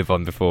think we'll move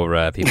on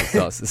before people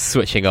start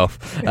switching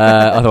off.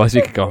 Otherwise,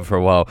 we could go on for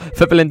a while.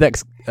 Football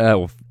Index,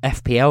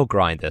 FPL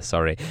Grinder.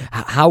 Sorry.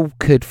 How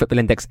could Football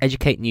Index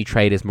educate new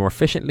traders more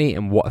efficiently,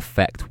 and what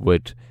effect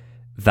would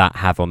that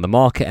have on the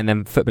market? And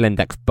then Football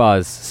Index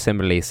Buzz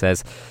similarly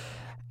says,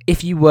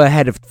 if you were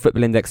head of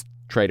Football Index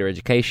trader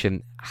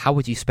education, how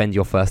would you spend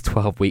your first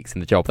 12 weeks in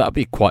the job? That would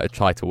be quite a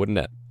title, wouldn't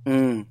it?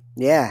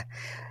 Yeah.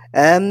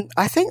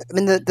 I think,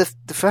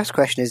 the first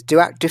question is,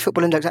 do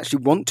Football Index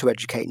actually want to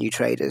educate new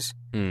traders?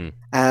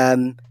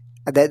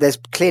 There's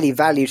clearly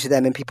value to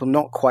them in people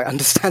not quite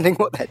understanding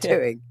what they're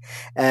doing.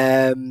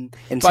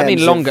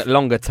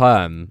 Longer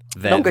term,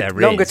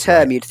 longer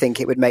term, you'd think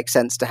it would make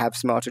sense to have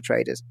smarter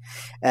traders.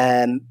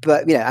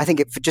 But I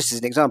think just as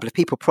an example, if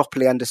people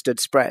properly understood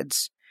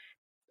spreads,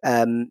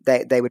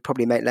 they would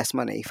probably make less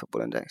money.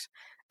 Football Index.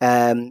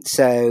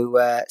 So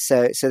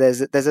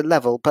there's a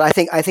level, but I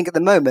think at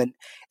the moment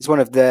it's one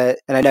of the,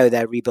 and I know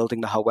they're rebuilding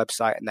the whole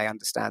website and they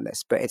understand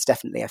this, but it's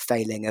definitely a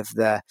failing of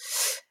the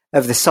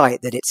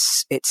site that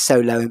it's so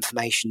low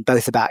information,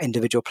 both about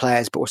individual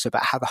players, but also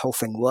about how the whole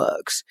thing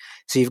works.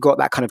 So you've got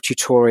that kind of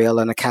tutorial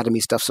and academy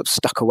stuff sort of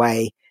stuck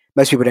away.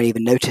 Most people don't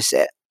even notice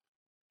it,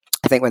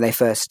 I think, when they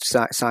first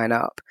sign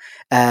up,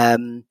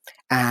 and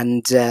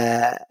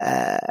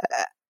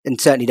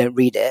certainly don't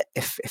read it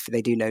if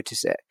they do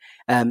notice it.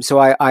 So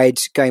I'd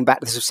going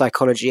back to this of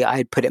psychology,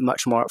 I'd put it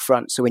much more up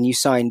front. So when you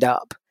signed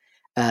up,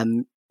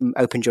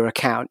 opened your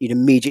account, you'd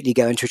immediately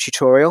go into a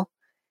tutorial.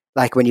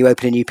 Like when you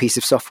open a new piece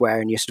of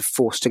software and you're sort of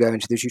forced to go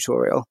into the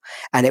tutorial,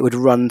 and it would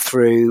run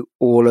through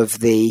all of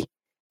the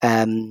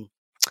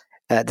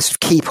sort of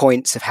key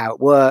points of how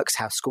it works,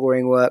 how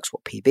scoring works,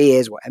 what PB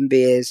is, what MB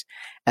is,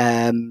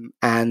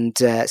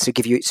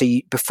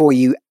 before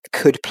you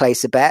could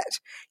place a bet,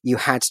 you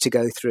had to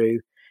go through.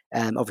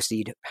 Obviously,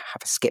 you'd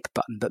have a skip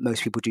button, but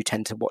most people do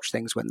tend to watch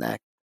things when they're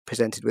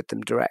presented with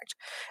them direct.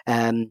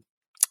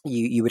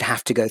 You would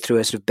have to go through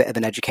a sort of bit of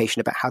an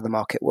education about how the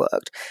market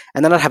worked,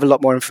 and then I'd have a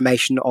lot more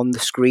information on the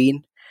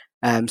screen.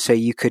 So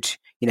you could,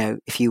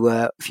 if you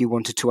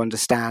wanted to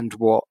understand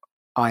what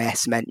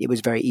IS meant, it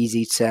was very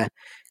easy to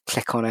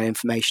click on an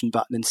information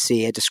button and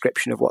see a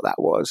description of what that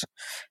was,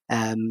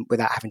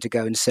 without having to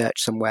go and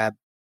search somewhere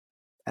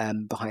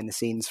behind the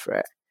scenes for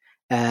it.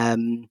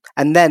 And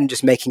then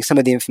just making some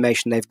of the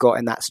information they've got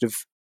in that sort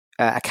of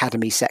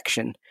academy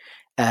section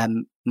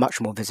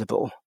much more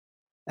visible,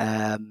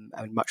 and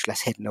much less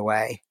hidden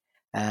away.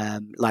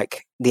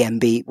 Like the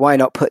MB, why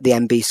not put the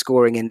MB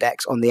scoring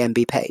index on the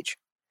MB page?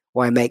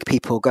 Why make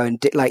people go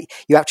and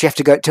you actually have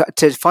to go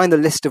to find the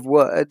list of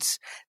words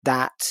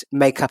that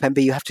make up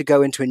MB. You have to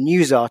go into a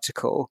news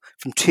article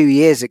from 2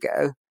 years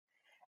ago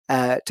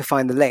to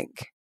find the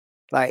link.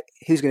 Like,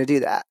 who's going to do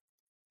that?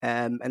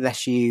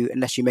 Unless you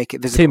make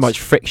it visible. Too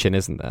much friction,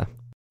 isn't there?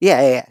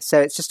 Yeah.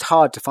 So it's just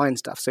hard to find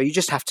stuff. So you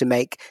just have to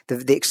make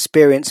the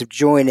experience of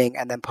joining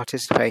and then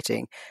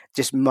participating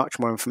just much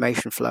more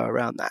information flow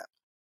around that.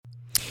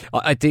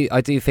 I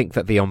do think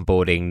that the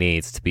onboarding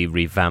needs to be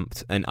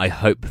revamped, and I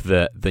hope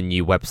that the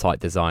new website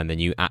design, the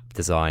new app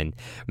design,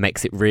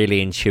 makes it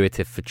really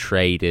intuitive for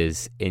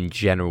traders in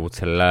general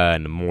to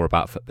learn more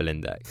about Football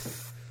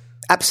Index.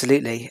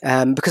 Absolutely,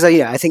 because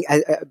I think,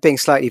 being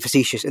slightly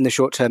facetious, in the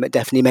short term it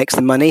definitely makes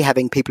them money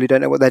having people who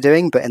don't know what they're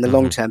doing, but in the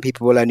long term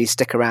people will only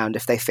stick around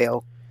if they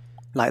feel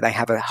like they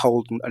have a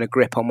hold and a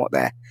grip on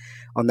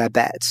on their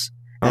bets.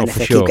 And if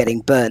they keep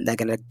getting burnt, they're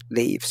going to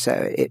leave. So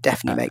it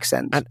definitely makes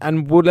sense.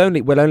 And we'll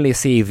only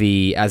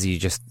see as you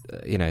just,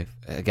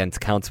 again, to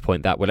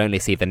counterpoint that, we'll only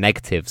see the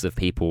negatives of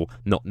people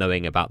not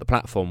knowing about the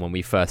platform when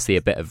we first see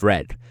a bit of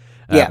red.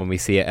 When we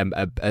see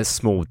a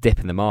small dip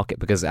in the market,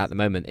 because at the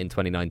moment in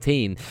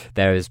 2019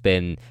 there has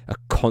been a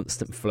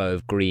constant flow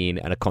of green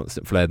and a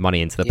constant flow of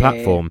money into the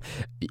platform.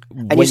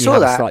 And when you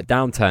saw a slight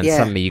downturn,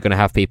 suddenly you're going to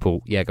have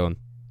people. Yeah, go on.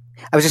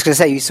 I was just going to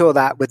say, you saw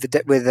that with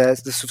the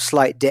sort of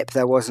slight dip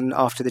there was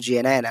after the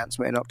GNA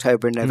announcement in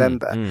October and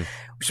November,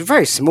 which was a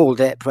very small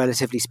dip,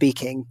 relatively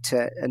speaking,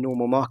 to a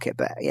normal market.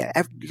 But yeah,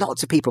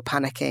 lots of people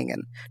panicking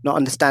and not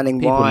understanding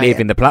people why.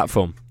 Leaving the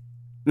platform.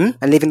 And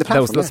leaving the platform.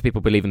 There was lots of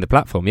people leaving the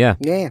platform, yeah.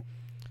 Yeah.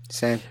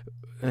 So,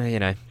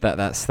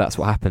 that's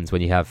what happens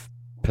when you have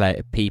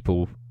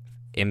people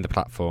in the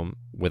platform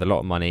with a lot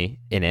of money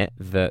in it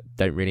that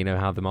don't really know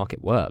how the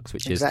market works,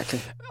 which is,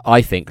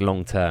 I think,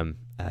 long-term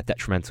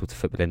detrimental to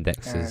Football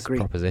Index's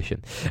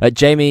proposition.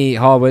 Jamie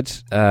Harwood,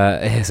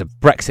 here's a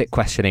Brexit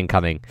question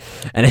incoming,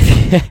 and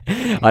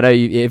I know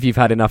if you've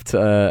had enough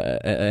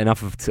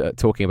of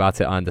talking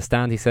about it, I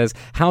understand. He says,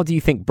 how do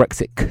you think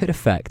Brexit could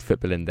affect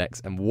Football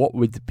Index, and what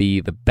would be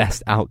the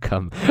best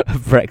outcome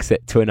of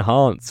Brexit to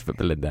enhance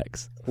Football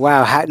Index?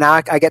 Wow,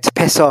 now I get to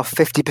piss off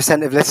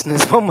 50% of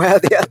listeners one way or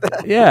the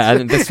other. Yeah,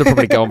 and this will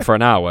probably go on for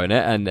an hour, won't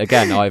it? And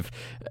again, I've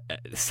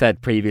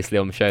said previously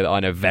on the show that I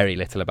know very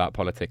little about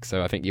politics,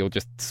 so I think you'll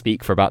just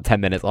speak for about 10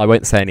 minutes. I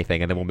won't say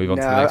anything, and then we'll move on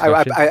to the next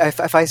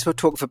question. If I sort of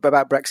talk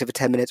about Brexit for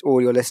 10 minutes,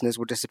 all your listeners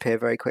will disappear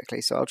very quickly,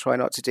 so I'll try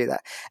not to do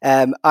that.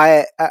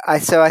 I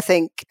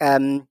think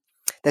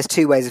there's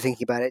two ways of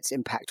thinking about its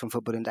impact on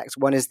Football Index.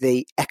 One is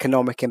the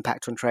economic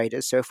impact on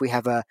traders. So if we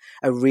have a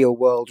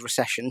real-world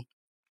recession,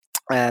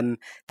 then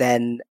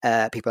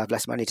people have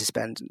less money to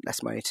spend,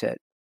 less money to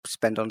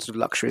spend on sort of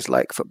luxuries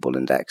like Football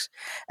Index.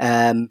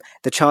 The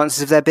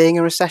chances of there being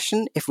a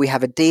recession, if we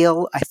have a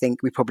deal, I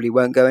think we probably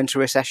won't go into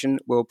recession.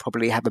 We'll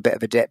probably have a bit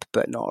of a dip,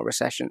 but not a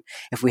recession.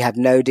 If we have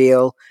no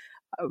deal,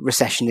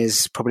 recession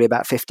is probably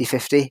about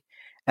 50-50.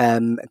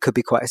 It could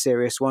be quite a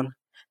serious one.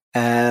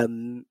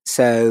 And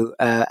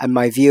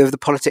my view of the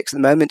politics at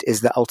the moment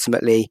is that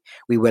ultimately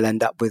we will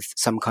end up with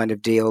some kind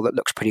of deal that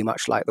looks pretty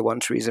much like the one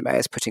Theresa May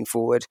is putting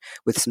forward,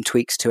 with some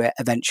tweaks to it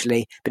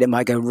eventually, but it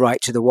might go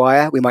right to the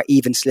wire. We might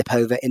even slip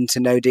over into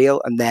no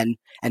deal and then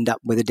end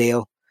up with a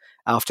deal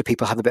after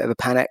people have a bit of a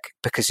panic,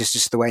 because it's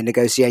just the way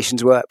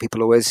negotiations work.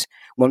 People always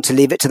want to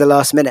leave it to the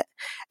last minute.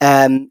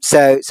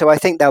 So I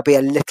think there'll be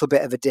a little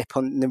bit of a dip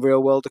on the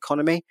real world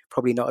economy,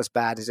 probably not as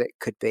bad as it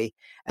could be.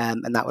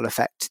 And that will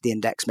affect the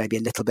index maybe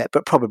a little bit,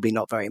 but probably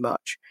not very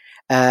much.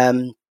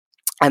 And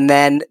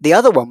then the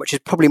other one, which is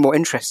probably more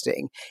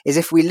interesting, is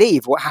if we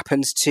leave, what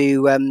happens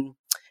to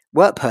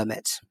work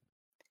permits?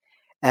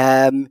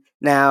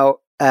 Now,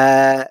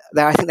 I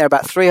think there are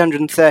about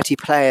 330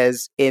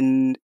 players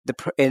in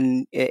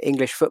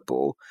English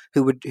football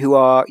who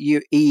are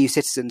EU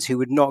citizens who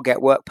would not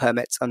get work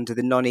permits under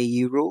the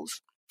non-EU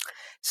rules.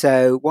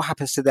 So what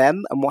happens to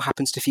them and what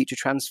happens to future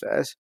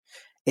transfers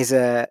is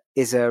a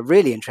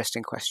really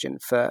interesting question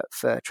for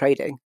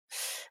trading.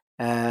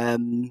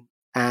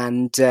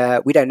 And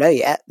we don't know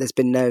yet. There's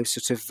been no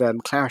sort of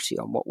clarity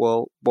on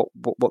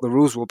what the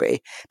rules will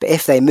be. But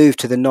if they move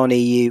to the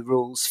non-EU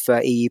rules for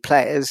EU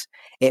players,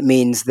 it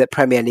means that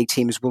Premier League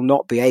teams will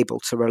not be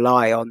able to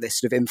rely on this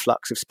sort of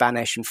influx of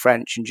Spanish and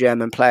French and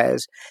German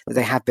players that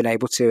they have been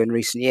able to in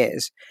recent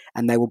years,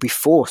 and they will be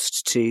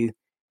forced to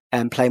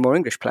play more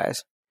English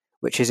players,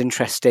 which is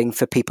interesting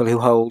for people who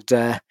hold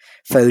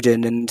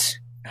Foden and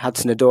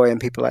Hudson-Odoi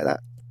and people like that.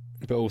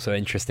 But also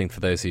interesting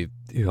for those who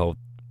hold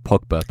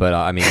Pogba, but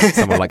I mean,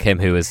 someone like him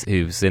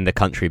who's in the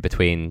country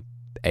between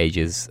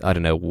ages, I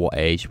don't know what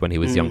age, when he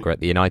was younger at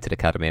the United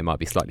Academy, it might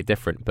be slightly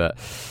different, but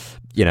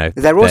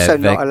they're also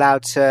not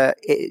allowed to.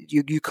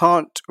 You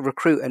can't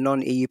recruit a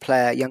non-EU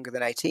player younger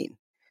than 18.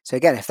 So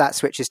again, if that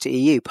switches to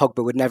EU,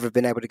 Pogba would never have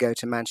been able to go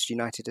to Manchester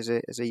United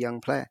as a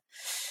young player.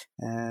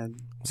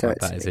 So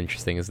that is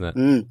interesting, isn't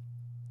it?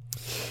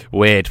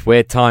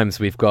 Weird times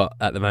we've got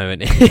at the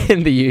moment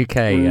in the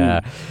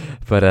UK,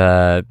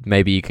 but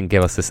maybe you can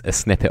give us a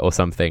snippet or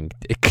something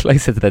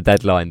closer to the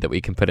deadline that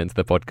we can put into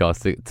the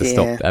podcast to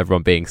stop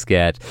everyone being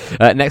scared.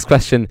 Next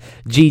question,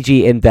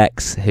 GG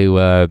Index, who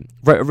wrote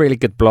a really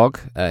good blog,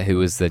 who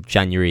was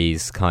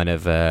January's kind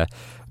of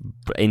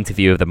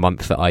interview of the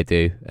month that I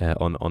do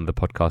on the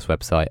podcast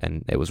website,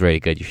 and it was really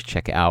good. You should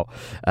check it out.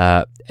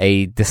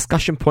 A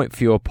discussion point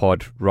for your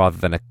pod rather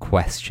than a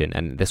question,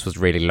 and this was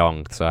really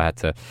long, so I had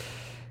to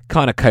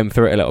kind of comb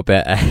through it a little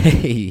bit.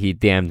 He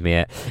DM'd me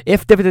it.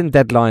 If dividend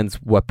deadlines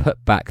were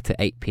put back to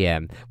 8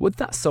 p.m, would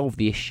that solve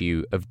the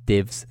issue of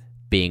divs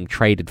being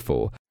traded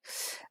for?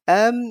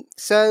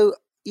 So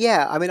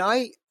yeah, I mean,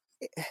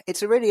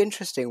 it's a really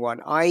interesting one.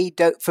 I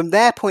don't, from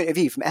their point of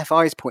view, from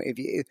FI's point of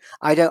view,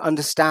 I don't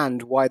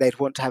understand why they'd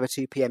want to have a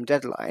 2 p.m.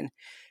 deadline,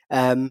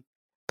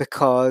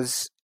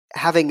 because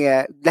letting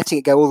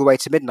it go all the way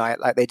to midnight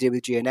like they do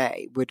with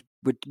GNA would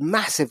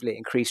massively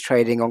increase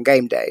trading on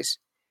game days,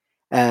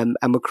 and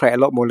would create a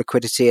lot more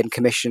liquidity and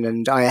commission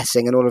and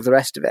ISing and all of the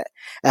rest of it.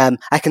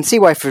 I can see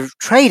why, from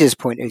traders'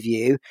 point of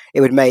view,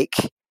 it would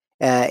make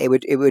it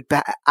would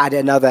add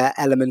another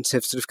element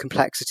of sort of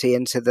complexity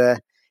into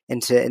the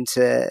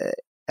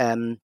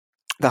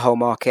whole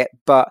market.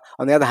 But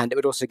on the other hand, it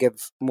would also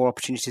give more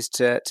opportunities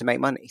to make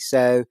money.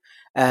 So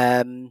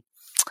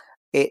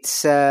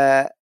it's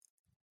I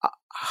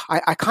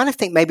kind of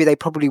think maybe they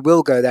probably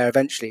will go there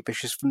eventually,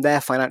 because from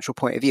their financial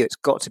point of view, it's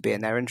got to be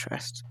in their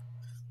interest.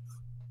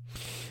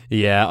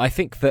 Yeah, I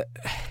think that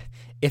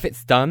if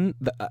it's done,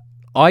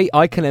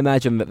 I can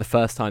imagine that the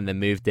first time they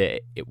moved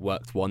it, it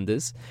worked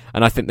wonders,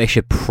 and I think they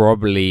should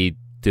probably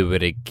do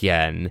it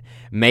again.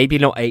 Maybe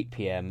not 8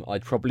 p.m.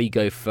 I'd probably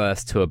go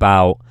first to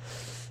about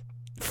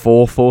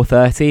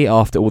 4:30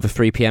 after all the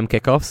 3 p.m.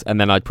 kickoffs,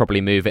 and then I'd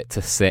probably move it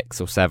to 6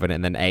 or 7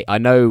 and then 8. I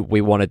know we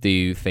want to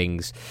do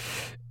things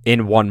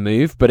in one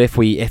move, but if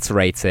we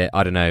iterate it,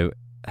 I don't know,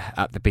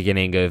 at the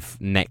beginning of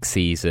next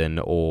season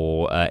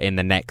or in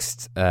the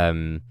next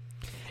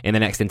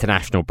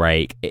international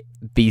break,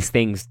 these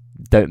things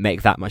don't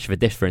make that much of a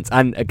difference.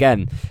 And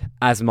again,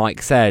 as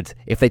Mike said,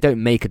 if they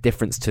don't make a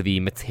difference to the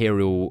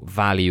material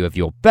value of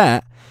your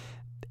bet,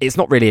 it's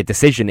not really a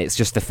decision, it's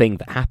just a thing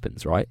that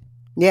happens, right?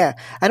 Yeah,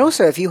 and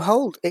also if you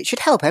hold, it should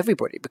help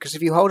everybody, because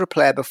if you hold a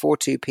player before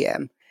 2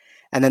 p.m.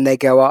 and then they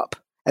go up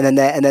and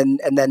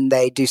then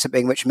they do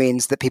something which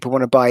means that people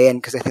want to buy in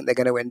because they think they're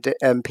going to win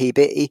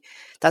PB,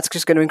 that's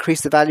just going to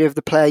increase the value of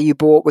the player you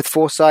bought with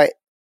foresight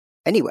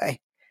anyway.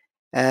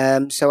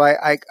 So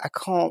I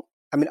can't.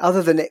 I mean,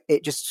 other than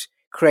it just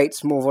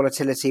creates more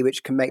volatility,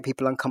 which can make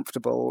people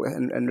uncomfortable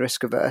and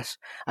risk averse.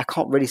 I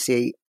can't really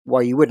see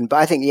why you wouldn't. But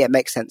I think, yeah, it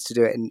makes sense to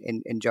do it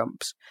in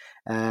jumps.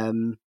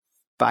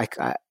 But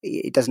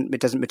it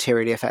doesn't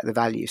materially affect the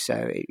value, so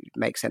it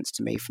makes sense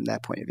to me from their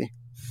point of view.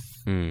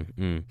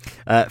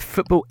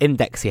 Football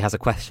Indexy has a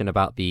question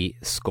about the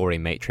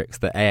scoring matrix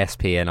that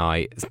ASP and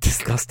I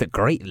discussed at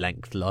great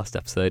length last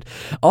episode.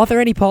 Are there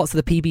any parts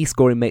of the PB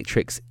scoring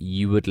matrix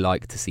you would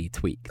like to see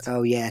tweaked?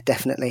 Oh yeah,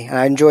 definitely. And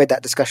I enjoyed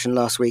that discussion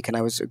last week, and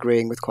I was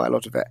agreeing with quite a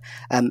lot of it.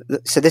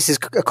 So this is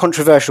a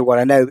controversial one.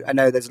 I know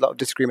there's a lot of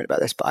disagreement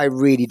about this, but I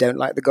really don't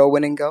like the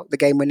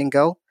game-winning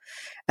goal,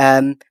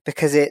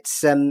 because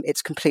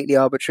it's completely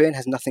arbitrary and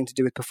has nothing to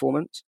do with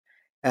performance.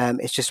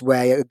 It's just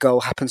where a goal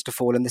happens to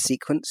fall in the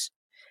sequence,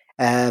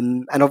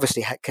 and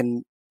obviously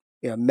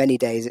many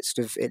days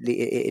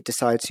it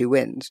decides who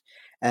wins.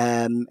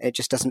 It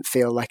just doesn't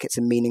feel like it's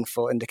a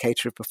meaningful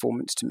indicator of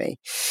performance to me.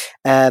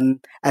 And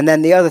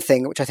then the other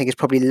thing, which I think is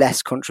probably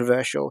less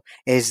controversial,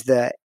 is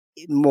that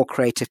more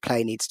creative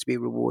play needs to be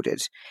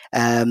rewarded.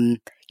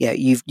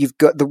 You've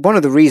got one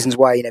of the reasons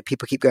why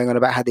people keep going on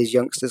about how these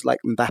youngsters like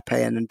Mbappe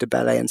and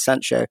Dembele and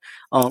Sancho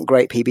aren't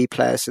great PB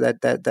players, so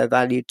they're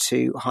valued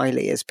too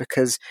highly, is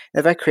because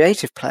they're very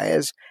creative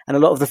players, and a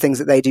lot of the things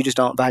that they do just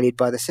aren't valued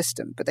by the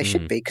system, but they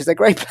should be, because they're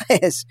great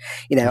players.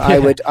 I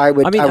would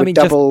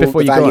double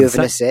the value of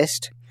an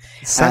assist.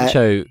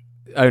 Sancho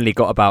only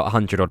got about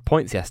 100 odd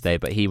points yesterday,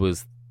 but he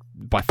was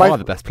by far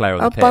the best player on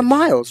the pitch. By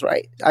miles,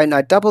 right?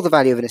 I'd double the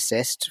value of an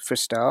assist for a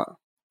start.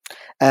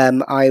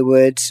 I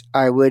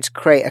would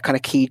create a kind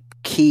of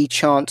key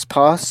chance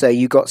pass, so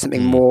you got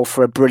something more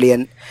for a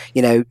brilliant,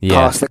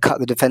 pass that cut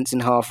the defence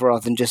in half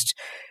rather than just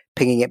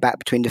pinging it back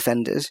between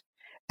defenders.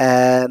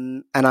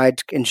 And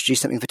I'd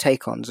introduce something for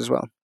take-ons as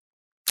well.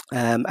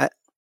 And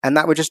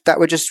that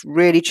would just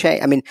really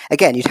change. I mean,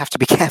 again, you'd have to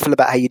be careful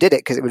about how you did it,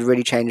 because it would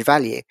really change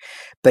value,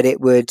 but it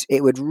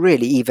would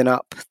really even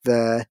up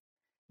the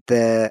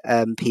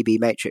PB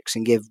matrix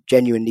and give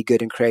genuinely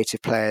good and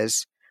creative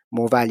players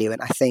more value. And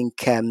I think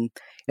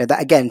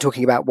that, again,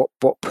 talking about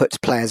what puts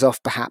players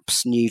off,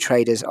 perhaps new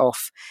traders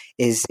off,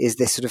 is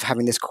this sort of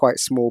having this quite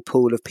small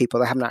pool of people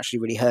they haven't actually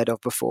really heard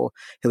of before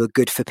who are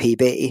good for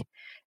PB,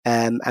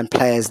 and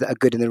players that are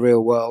good in the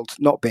real world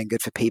not being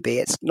good for PB.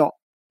 It's not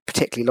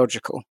particularly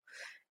logical.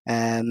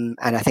 And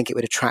I think it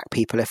would attract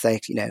people if they,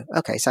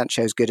 okay,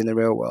 Sancho's good in the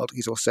real world.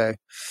 He's also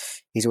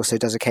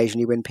does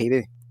occasionally win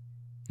PB.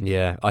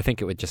 Yeah, I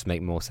think it would just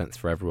make more sense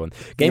for everyone.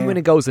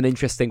 Game-winning goal is an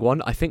interesting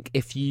one. I think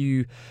if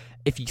you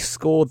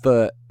score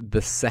the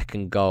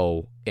second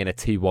goal in a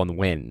 2-1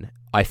 win,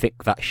 I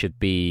think that should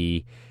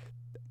be...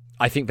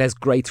 I think there's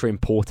greater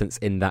importance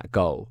in that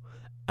goal,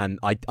 and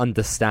I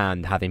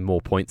understand having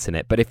more points in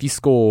it. But if you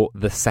score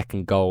the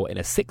second goal in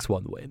a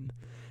 6-1 win,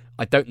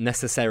 I don't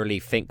necessarily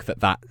think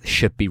that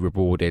should be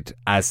rewarded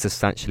as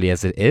substantially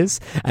as it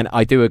is. And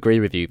I do agree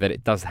with you that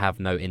it does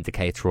have no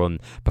indicator on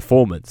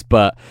performance.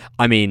 But,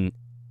 I mean...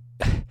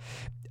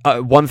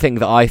 one thing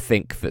that I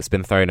think that's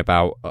been thrown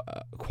about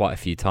quite a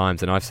few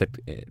times, and I've said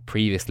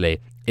previously,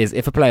 is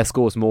if a player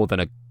scores more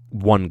than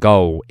one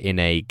goal in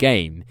a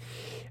game,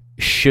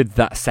 should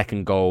that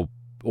second goal,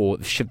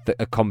 or should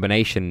a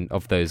combination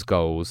of those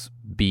goals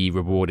be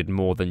rewarded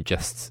more than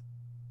just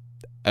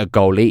a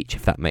goal each,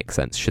 if that makes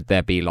sense? Should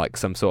there be like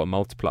some sort of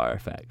multiplier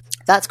effect?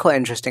 That's quite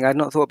interesting. I'd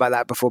not thought about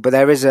that before, but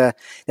there's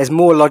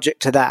more logic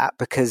to that,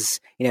 because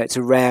it's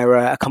a rare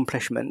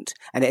accomplishment,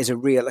 and it is a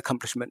real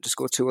accomplishment to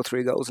score 2 or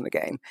 3 goals in a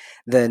game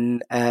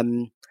than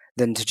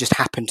to just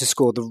happen to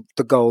score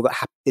the goal that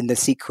in the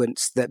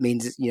sequence that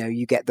means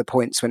you get the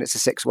points when it's a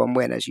 6-1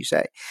 win, as you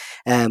say,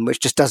 which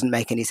just doesn't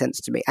make any sense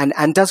to me,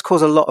 and does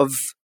cause a lot of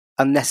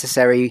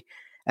unnecessary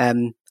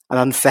and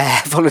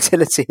unfair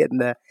volatility in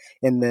the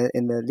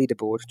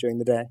leaderboard during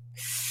the day.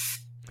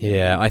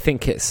 Yeah, I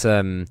think it's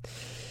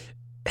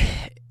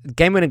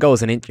game-winning goal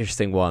is an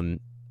interesting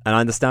one, and I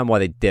understand why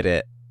they did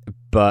it,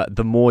 but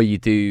the more you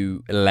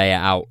do lay it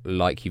out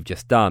like you've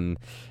just done,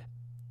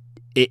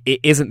 it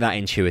isn't that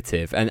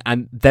intuitive,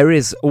 and there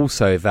is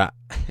also that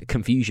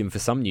confusion for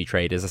some new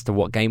traders as to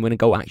what game-winning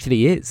goal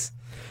actually is.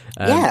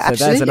 Yeah, so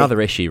absolutely. There's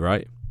another issue,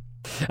 right?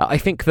 I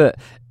think that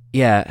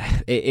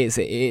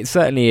it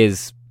certainly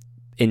is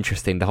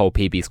interesting, the whole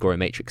PB scoring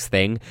matrix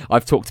thing.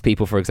 I've talked to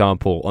people, for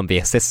example, on the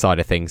assist side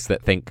of things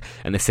that think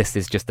an assist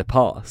is just a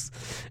pass,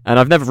 and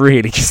I've never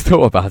really just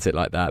thought about it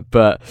like that.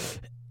 But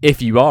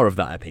if you are of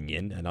that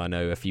opinion, and I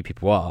know a few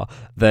people are,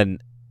 then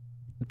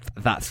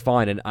that's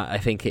fine. And I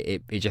think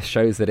it just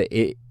shows that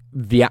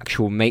the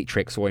actual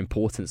matrix or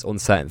importance on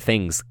certain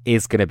things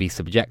is going to be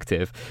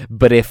subjective.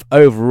 But if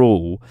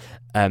overall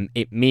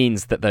it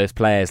means that those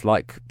players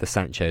like the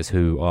Sanchos,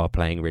 who are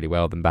playing really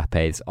well, the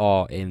Mbappes,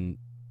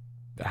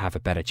 have a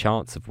better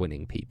chance of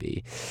winning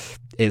PB,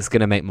 it's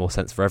going to make more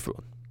sense for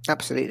everyone.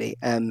 Absolutely.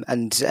 I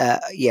mean,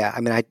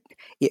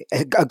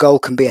 a goal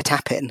can be a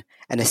tap-in,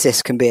 an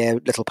assist can be a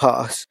little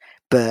pass,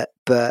 but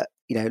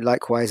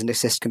likewise, an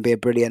assist can be a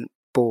brilliant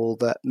ball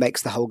that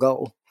makes the whole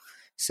goal.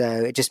 So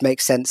it just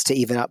makes sense to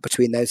even up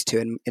between those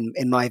two,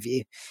 in my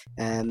view.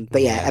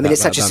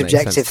 It's such a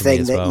subjective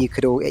thing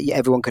that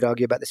everyone could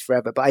argue about this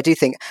forever. But I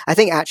think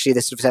actually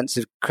this sort of sense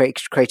of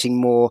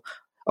creating more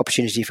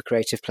opportunity for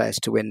creative players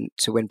to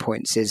win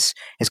points has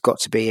got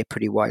to be a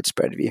pretty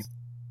widespread view.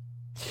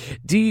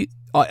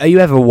 Are you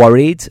ever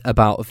worried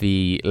about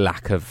the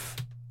lack of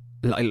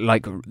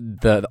like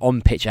the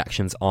on-pitch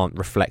actions aren't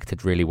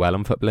reflected really well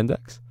on Football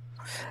Index?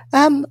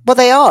 Well,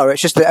 they are.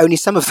 It's just that only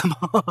some of them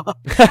are.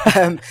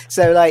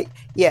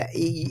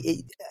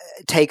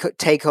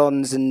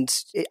 Take-ons, and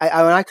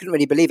I couldn't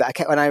really believe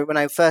it. When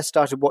I first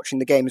started watching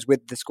the games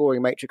with the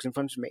scoring matrix in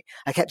front of me,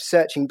 I kept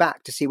searching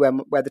back to see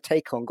where the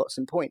take-on got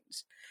some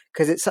points,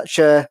 because it's such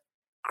a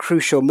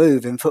crucial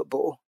move in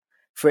football.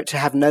 For it to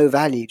have no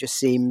value just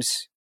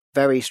seems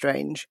very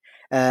strange.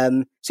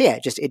 It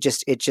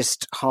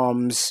just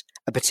harms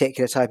a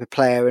particular type of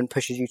player and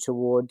pushes you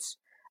towards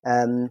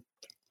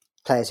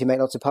players who make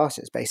lots of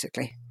passes,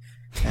 basically.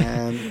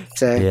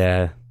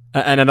 Yeah.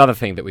 And another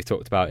thing that we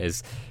talked about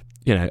is,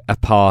 a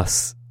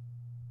pass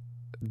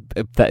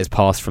that is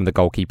passed from the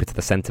goalkeeper to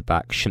the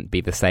centre-back shouldn't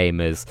be the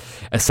same as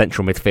a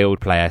central midfield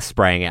player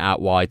spraying it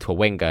out wide to a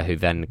winger who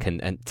then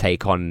can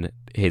take on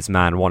his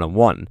man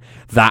one-on-one.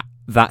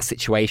 That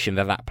situation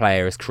that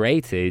player has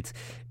created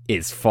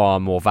is far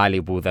more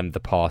valuable than the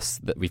pass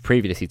that we've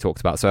previously talked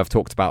about. So I've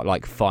talked about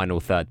like final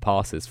third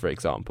passes, for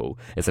example.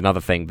 It's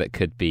another thing that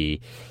could be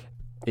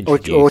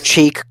or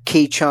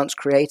key chance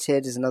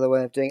created is another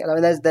way of doing it. I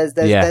mean,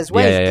 there's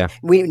ways. Yeah.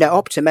 We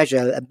opt to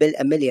measure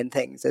a million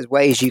things. There's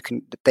ways you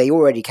can. They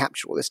already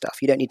capture all this stuff.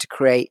 You don't need to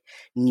create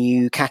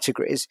new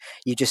categories.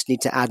 You just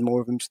need to add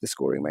more of them to the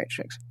scoring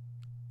matrix.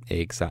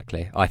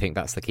 Exactly. I think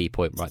that's the key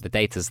point, right? The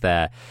data's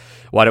there.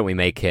 Why don't we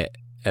make it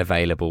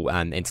available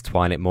and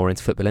intertwine it more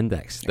into Football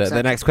Index? Exactly.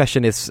 The next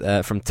question is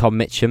from Tom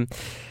Mitchum.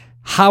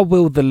 How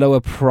will the lower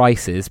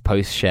prices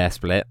post-share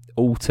split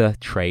alter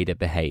trader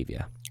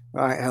behaviour?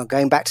 Right,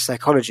 going back to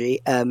psychology,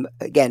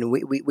 again,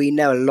 we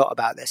know a lot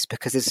about this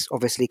because it's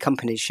obviously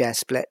companies share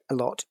split a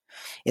lot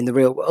in the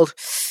real world,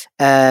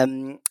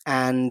 and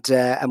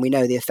we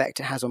know the effect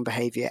it has on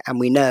behaviour, and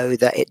we know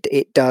that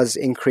it does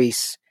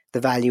increase the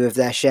value of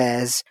their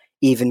shares,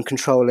 even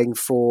controlling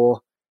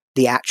for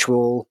the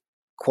actual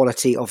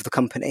quality of the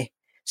company.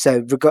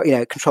 So,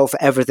 control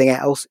for everything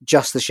else,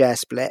 just the share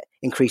split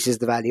increases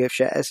the value of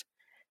shares,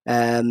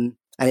 and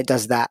it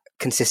does that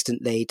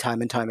consistently, time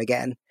and time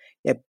again.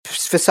 Yeah,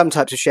 for some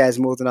types of shares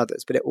more than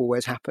others, but it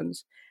always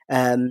happens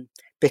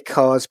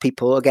because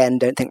people, again,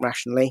 don't think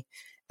rationally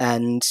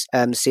and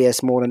see a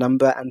smaller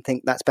number and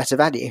think that's better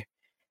value.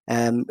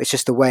 It's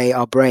just the way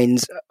our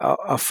brains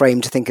are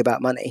framed to think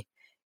about money,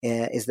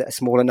 is that a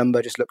smaller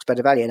number just looks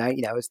better value.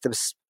 And there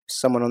was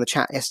someone on the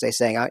chat yesterday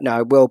saying,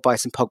 I will buy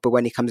some Pogba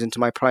when he comes into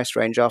my price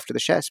range after the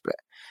share split.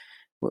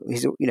 Well,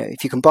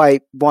 if you can buy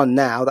one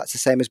now, that's the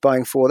same as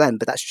buying four then,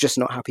 but that's just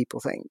not how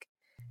people think.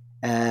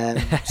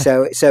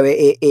 So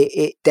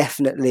it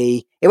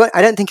definitely,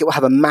 I don't think it will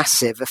have a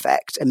massive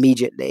effect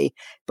immediately,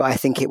 but I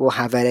think it will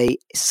have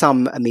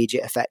some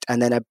immediate effect and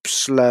then a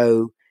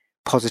slow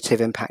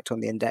positive impact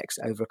on the index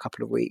over a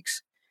couple of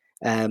weeks,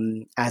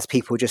 as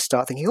people just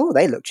start thinking, oh,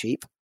 they look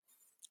cheap.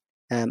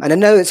 And I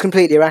know it's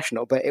completely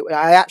irrational, but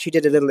I actually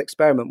did a little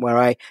experiment where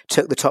I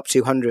took the top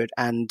 200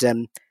 and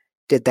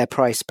did their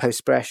price post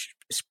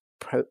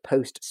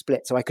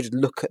split, so I could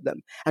look at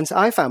them, and so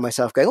I found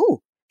myself going,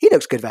 oh, he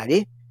looks good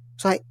value.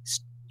 It's like,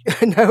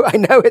 no, I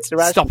know it's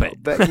irrational. Stop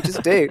it. But you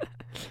just do.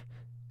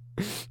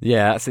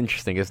 Yeah, that's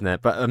interesting, isn't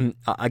it? But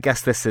I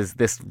guess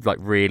this like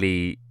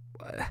really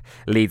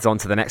leads on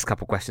to the next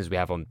couple of questions we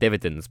have on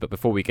dividends. But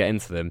before we get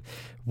into them,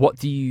 what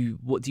do you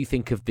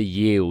think of the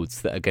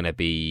yields that are going to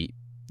be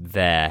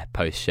there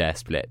post share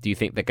split? Do you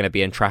think they're going to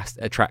be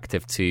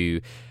attractive to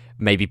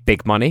maybe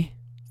big money?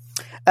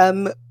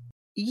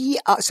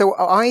 Yeah, so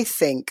I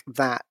think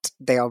that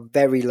they are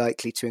very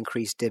likely to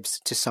increase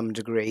divs to some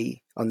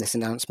degree on this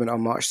announcement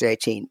on March the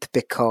 18th,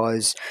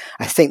 because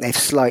I think they've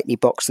slightly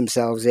boxed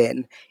themselves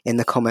in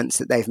the comments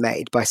that they've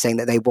made by saying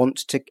that they want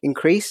to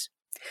increase.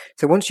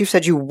 So once you've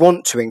said you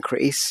want to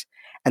increase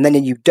and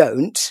then you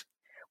don't,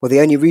 well,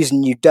 the only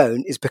reason you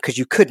don't is because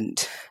you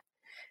couldn't.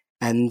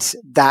 And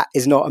that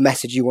is not a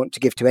message you want to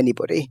give to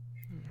anybody.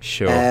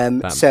 Sure.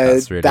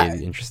 That's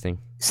really interesting.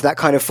 So that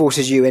kind of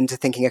forces you into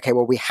thinking, okay,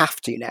 well, we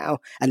have to now,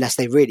 unless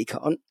they really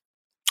can't.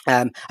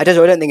 I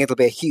don't think it'll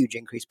be a huge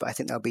increase, but I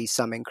think there'll be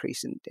some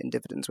increase in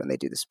dividends when they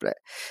do the split,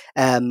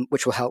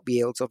 which will help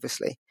yields,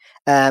 obviously.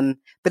 But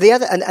the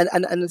other,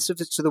 and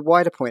sort of to the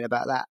wider point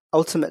about that,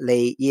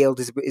 ultimately, yield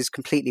is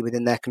completely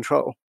within their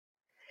control.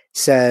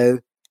 So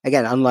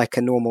again, unlike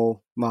a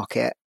normal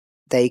market,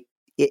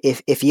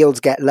 if yields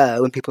get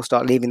low and people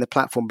start leaving the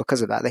platform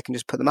because of that, they can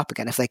just put them up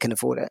again if they can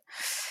afford it,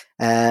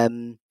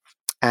 and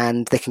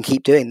they can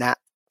keep doing that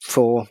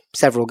for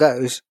several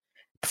goes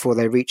before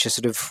they reach a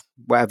sort of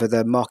wherever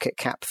the market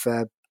cap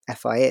for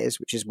FI is,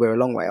 which is we're a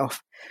long way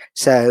off.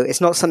 So it's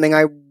not something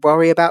I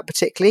worry about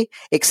particularly,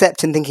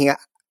 except in thinking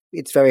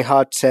it's very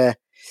hard to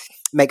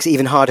makes it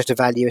even harder to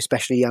value,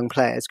 especially young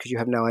players, because you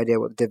have no idea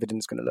what the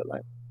dividend's going to look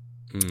like.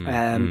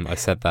 I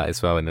said that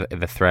as well in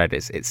the thread.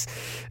 It's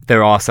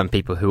there are some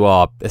people who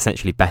are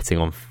essentially betting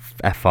on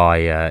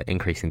FI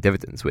increasing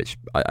dividends, which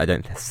I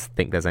don't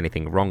think there's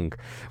anything wrong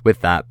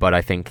with that, but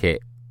I think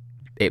it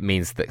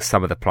means that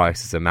some of the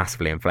prices are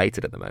massively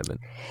inflated at the moment.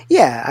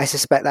 Yeah, I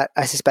suspect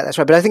that's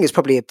right. But I think it's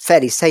probably a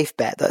fairly safe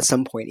bet that at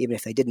some point, even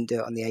if they didn't do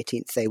it on the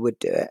 18th, they would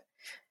do it.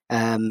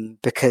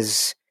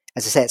 Because,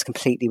 as I say, it's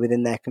completely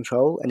within their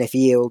control. And if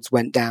yields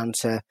went down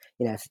to,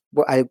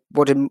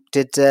 what did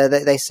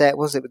they say it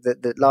was?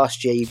 That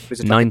last year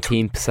was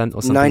 19%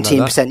 or something 19%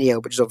 like that?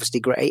 yield, which is obviously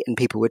great, and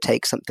people would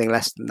take something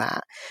less than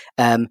that.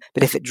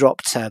 But if it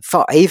dropped to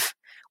 5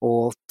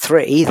 or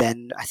 3,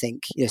 then I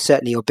think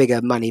certainly your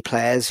bigger money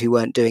players who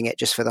weren't doing it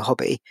just for the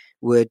hobby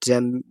would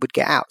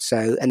get out.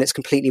 So, and it's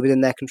completely within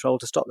their control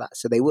to stop that,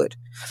 so they would.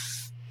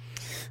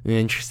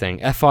 Interesting.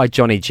 FI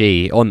Johnny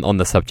G on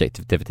the subject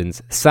of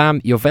dividends.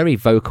 Sam, you're very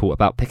vocal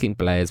about picking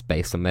players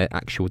based on their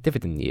actual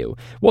dividend yield.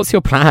 What's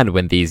your plan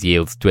when these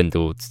yields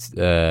dwindle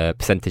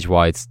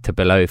percentage-wise to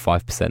below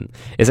 5%?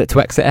 Is it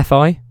to exit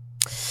FI?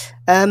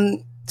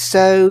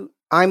 So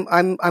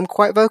I'm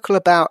quite vocal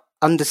about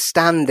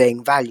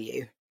understanding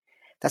value.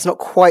 That's not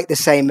quite the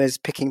same as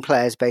picking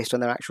players based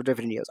on their actual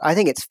dividend yields. I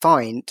think it's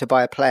fine to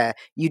buy a player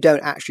you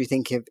don't actually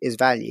think is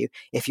value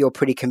if you're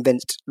pretty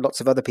convinced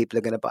lots of other people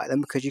are going to buy them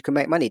because you can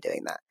make money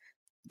doing that.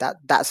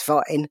 That's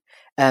fine.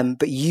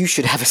 But you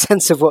should have a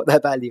sense of what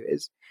their value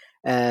is.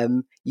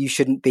 You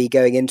shouldn't be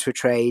going into a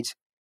trade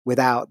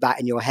without that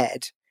in your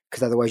head,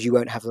 because otherwise you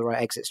won't have the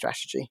right exit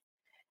strategy.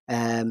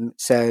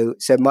 So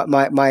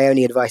my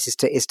only advice is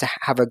to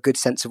have a good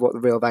sense of what the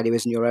real value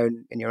is in your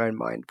own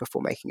mind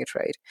before making a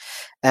trade.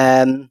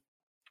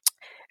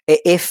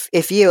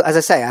 If yield, as I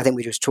say, I think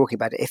we were just talking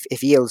about it.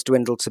 If yields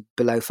dwindle to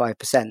below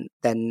 5%,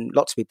 then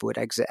lots of people would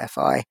exit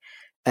FI,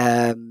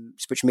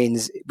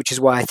 which is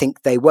why I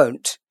think they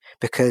won't,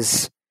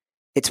 because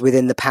it's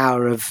within the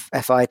power of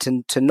FI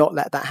to not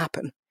let that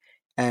happen.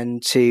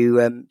 And to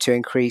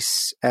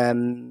increase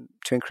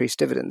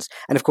dividends,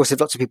 and of course,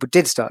 if lots of people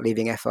did start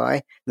leaving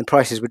FI, then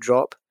prices would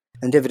drop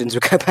and dividends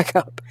would go back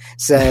up.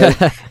 So,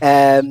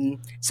 I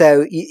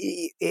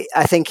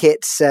think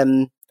it's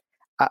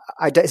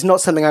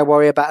not something I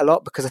worry about a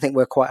lot, because I think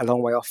we're quite a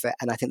long way off it,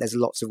 and I think there's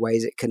lots of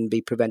ways it can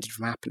be prevented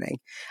from happening.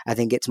 I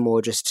think it's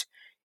more just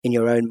in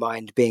your own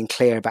mind being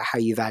clear about how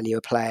you value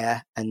a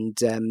player, and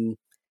if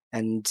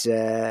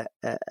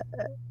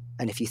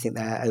you think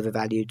they're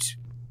overvalued,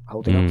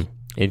 holding on.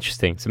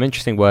 Interesting. Some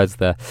interesting words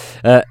there.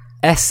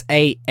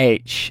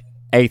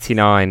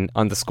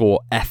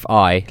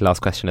 SAH89_FI, last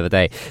question of the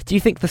day. Do you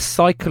think the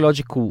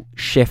psychological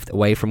shift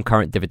away from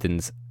current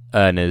dividends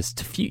earners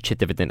to future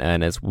dividend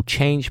earners will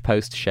change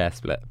post share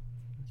split?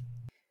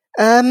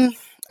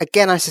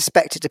 Again, I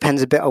suspect it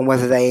depends a bit on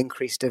whether they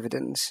increase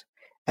dividends.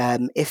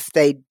 If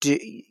they do,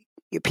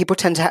 people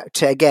tend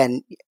to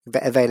again,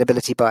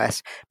 availability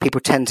bias. People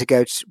tend to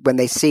go to, when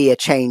they see a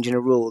change in a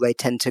rule, they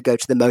tend to go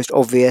to the most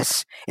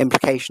obvious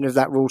implication of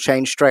that rule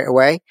change straight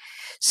away.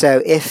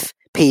 So if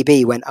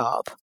PB went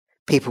up,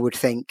 people would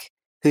think,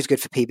 who's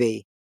good for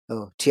PB?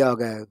 Oh,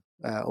 Thiago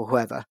or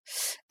whoever.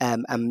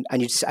 And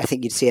I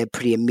think you'd see a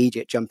pretty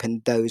immediate jump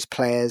in those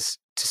players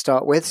to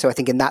start with. So I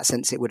think in that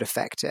sense, it would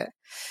affect it.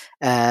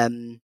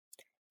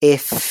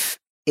 If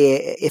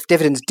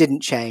dividends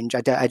didn't change,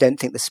 I don't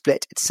think the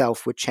split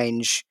itself would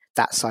change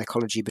that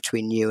psychology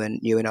between younger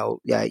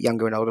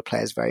and older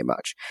players very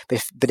much.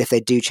 But if they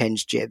do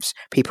change jibs,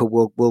 people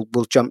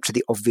will jump to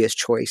the obvious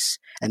choice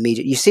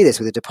immediately. You see this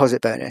with a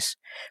deposit bonus.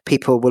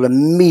 People will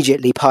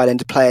immediately pile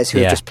into players who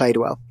have just played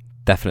well.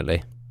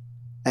 Definitely.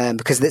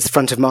 Because it's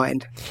front of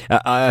mind.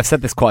 I've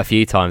said this quite a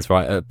few times,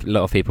 right? A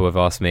lot of people have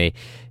asked me,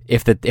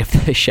 if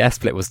the share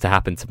split was to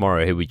happen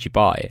tomorrow, who would you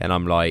buy? And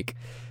I'm like,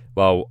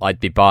 well, I'd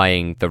be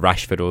buying the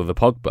Rashford or the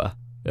Pogba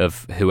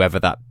of whoever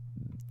that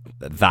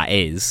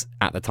is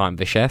at the time of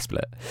the share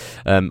split.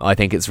 I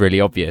think it's really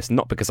obvious,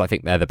 not because I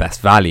think they're the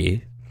best value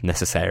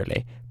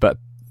necessarily, but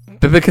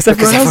because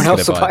everyone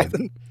else will buy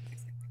them.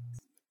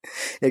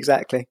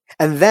 Exactly.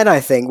 And then I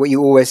think what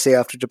you always see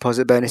after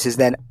deposit bonus is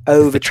then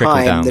over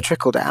time, the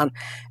trickle down.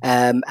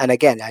 And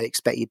again, I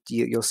expect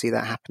you'll see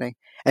that happening.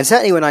 And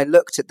certainly when I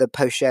looked at the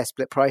post-share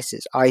split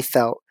prices, I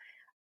felt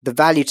the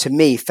value to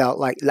me felt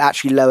like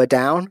actually lower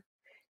down.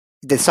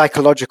 The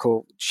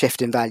psychological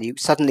shift in value.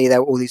 Suddenly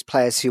there were all these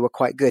players who were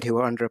quite good, who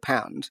were under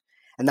 £1.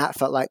 And that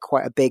felt like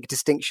quite a big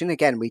distinction.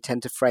 Again, we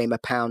tend to frame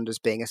 £1 as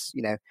being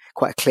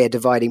quite a clear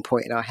dividing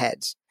point in our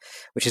heads,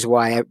 which is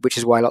why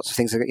lots of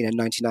things are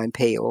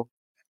 99p or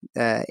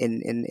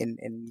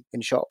in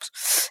shops.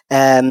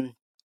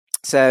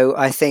 So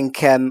I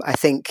think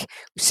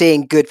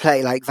seeing good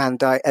play like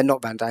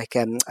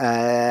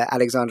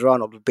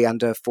Alexander-Arnold would be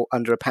under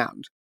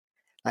 £1.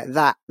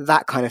 Like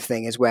that kind of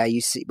thing is where you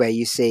see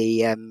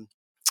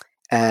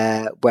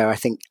where I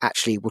think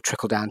actually will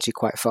trickle down to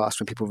quite fast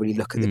when people really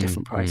look at the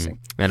different pricing.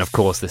 And of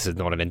course, this is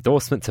not an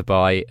endorsement to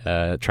buy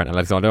Trent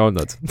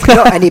Alexander-Arnold.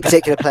 Not any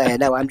particular player.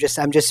 No, I'm just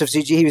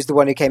he was the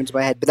one who came into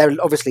my head. But there are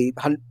obviously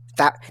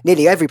that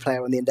nearly every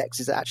player on the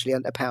index is actually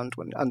under £1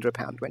 when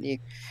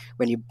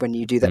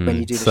you do that. When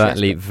you do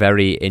certainly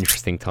very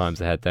interesting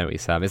times ahead, don't we,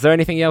 Sam? Is there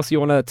anything else you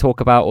want to talk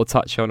about or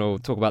touch on or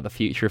talk about the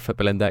future of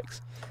Football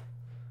Index?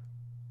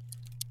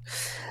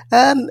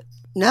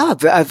 No,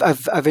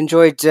 I've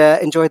enjoyed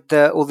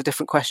all the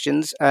different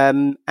questions.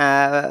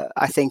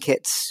 I think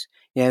it's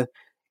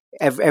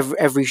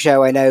every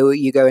show I know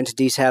you go into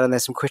detail and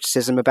there's some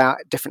criticism about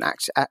different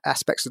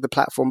aspects of the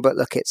platform, but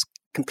look, it's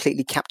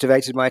completely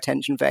captivated my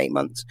attention for 8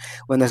 months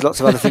when there's lots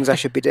of other things I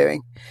should be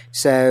doing.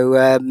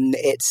 So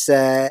it's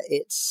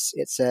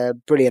a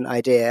brilliant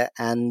idea,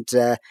 and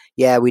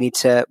we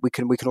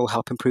can all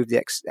help improve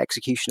the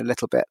execution a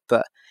little bit,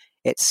 but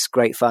it's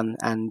great fun,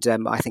 and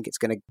I think it's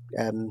going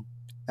to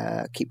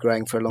keep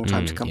growing for a long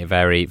time to come. Yeah,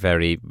 very,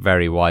 very,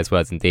 very wise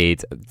words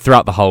indeed.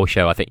 Throughout the whole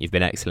show, I think you've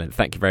been excellent.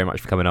 Thank you very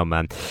much for coming on,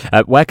 man.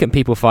 Where can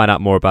people find out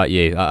more about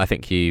you? I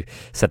think you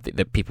said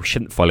that people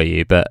shouldn't follow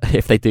you, but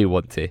if they do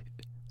want to.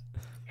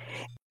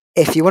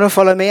 If you want to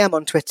follow me, I'm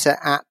on Twitter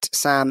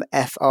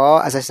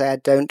 @SamFR. As I say, I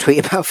don't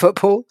tweet about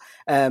football,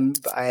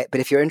 but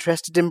if you're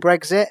interested in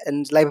Brexit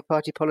and Labour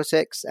Party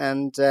politics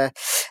and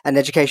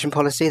education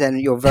policy, then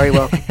you're very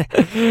welcome.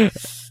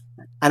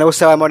 And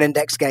also, I'm on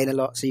Index Gain a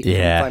lot, so you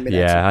can find me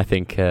there. Yeah, I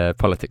think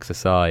politics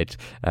aside,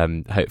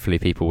 hopefully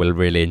people will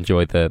really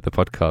enjoy the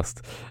podcast.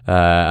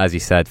 As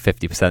you said,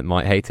 50%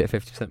 might hate it,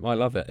 50% might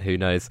love it. Who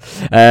knows?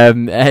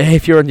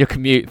 If you're on your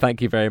commute,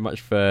 thank you very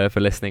much for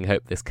listening.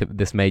 Hope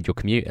this made your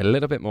commute a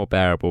little bit more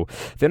bearable.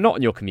 If you're not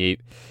on your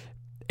commute,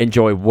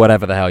 enjoy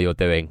whatever the hell you're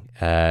doing.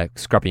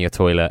 Scrubbing your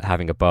toilet,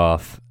 having a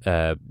bath,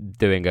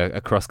 doing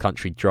a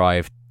cross-country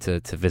drive to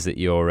visit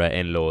your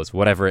in-laws,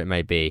 whatever it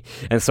may be.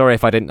 And sorry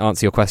if I didn't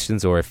answer your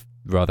questions, or if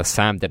rather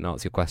Sam didn't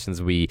answer your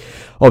questions. We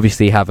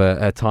obviously have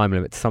a time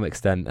limit to some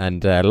extent,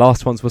 and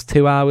last one's was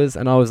 2 hours,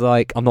 and I was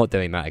like, I'm not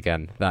doing that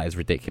again. That is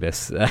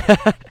ridiculous.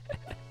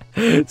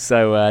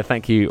 So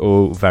thank you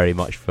all very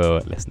much for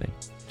listening.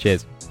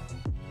 Cheers.